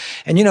about.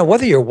 And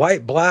whether you're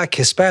white, black,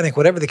 Hispanic,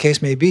 whatever the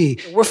case may be,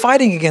 we're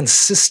fighting against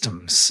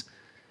systems.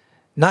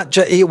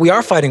 We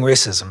are fighting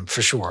racism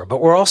for sure,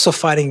 but we're also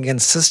fighting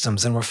against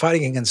systems, and we're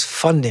fighting against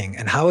funding.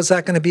 And how is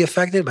that going to be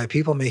affected? By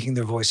people making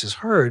their voices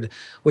heard,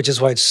 which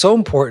is why it's so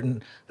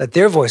important that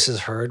their voice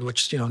is heard,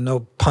 which,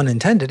 no pun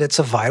intended, it's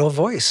a vital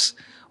voice.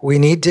 We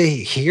need to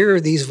hear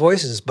these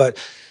voices. But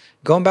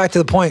going back to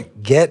the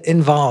point, get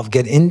involved,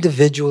 get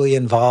individually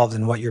involved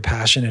in what you're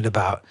passionate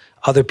about.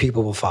 Other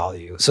people will follow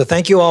you. So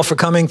thank you all for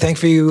coming.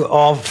 Thank you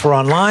all for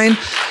online.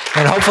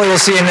 And hopefully we'll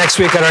see you next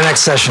week at our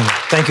next session.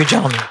 Thank you,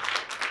 gentlemen.